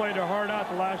team that's played their heart out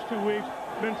the last 2 weeks.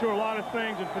 Been through a lot of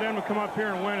things, and for them to come up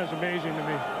here and win is amazing to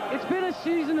me. It's been a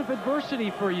season of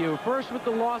adversity for you. First with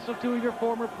the loss of 2 of your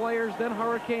former players, then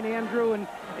Hurricane Andrew, and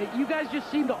you guys just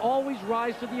seem to always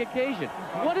rise to the occasion.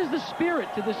 What is the spirit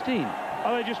to this team?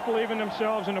 Well, they just believe in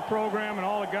themselves and the program, and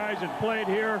all the guys that played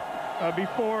here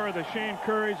before, the Shane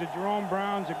Currys, the Jerome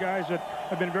Browns, the guys that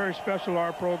have been very special to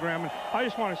our program. And I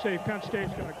just want to say Penn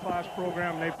State's got a class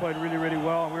program, and they played really, really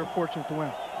well, and we were fortunate to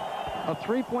win. A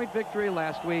 3-point victory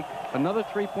last week, another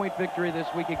 3-point victory this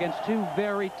week against 2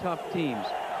 very tough teams.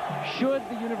 Should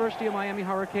the University of Miami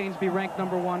Hurricanes be ranked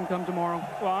number 1 come tomorrow?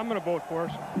 Well, I'm going to vote for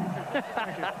us.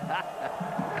 Thank you.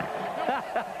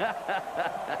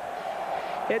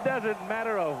 It doesn't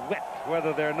matter a whit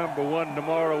whether they're number 1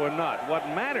 tomorrow or not. What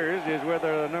matters is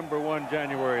whether they're number 1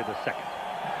 January the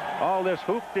 2nd. All this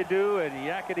hoop-de-doo and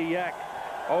yakety-yak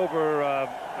over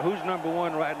who's number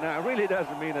 1 right now really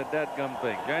doesn't mean a dadgum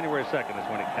thing. January 2nd is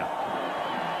when it counts.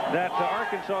 That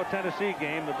Arkansas-Tennessee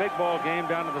game, the big ball game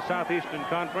down in the Southeastern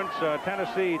Conference,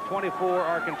 Tennessee 24,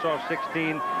 Arkansas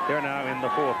 16. They're now in the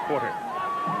 4th quarter.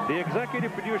 The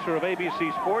executive producer of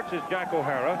ABC Sports is Jack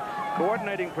O'Hara.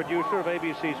 Coordinating producer of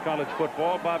ABC's college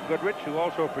football, Bob Goodrich, who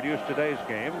also produced today's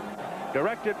game.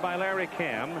 Directed by Larry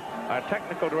Cam. Our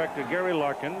technical director, Gary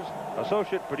Larkins.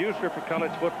 Associate producer for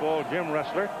college football, Jim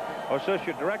Ressler.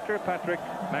 Associate director, Patrick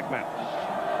McManus.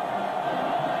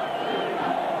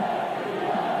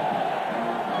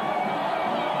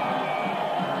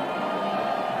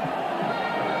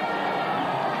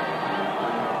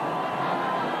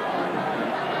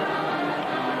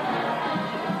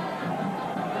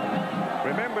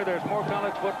 There's more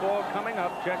college football coming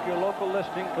up. Check your local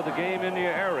listing for the game in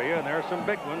your area, and there are some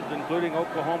big ones, including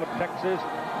Oklahoma, Texas,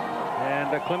 and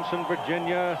Clemson,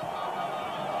 Virginia,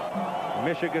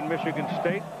 Michigan, Michigan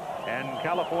State, and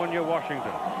California,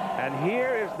 Washington. And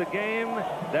here is the game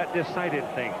that decided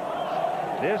things.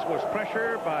 This was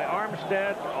pressure by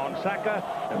Armstead on Saka,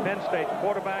 the Penn State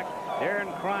quarterback.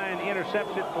 Aaron Crine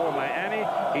intercepts it for Miami.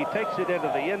 He takes it into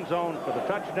the end zone for the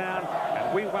touchdown,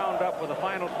 and we wound up with a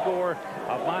final score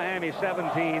of Miami 17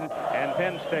 and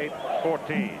Penn State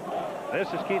 14. This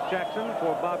is Keith Jackson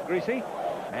for Bob Greasy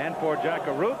and for Jack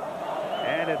Arute,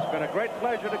 and it's been a great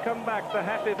pleasure to come back to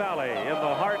Happy Valley in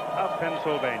the heart of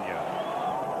Pennsylvania.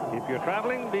 If you're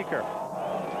traveling, be careful.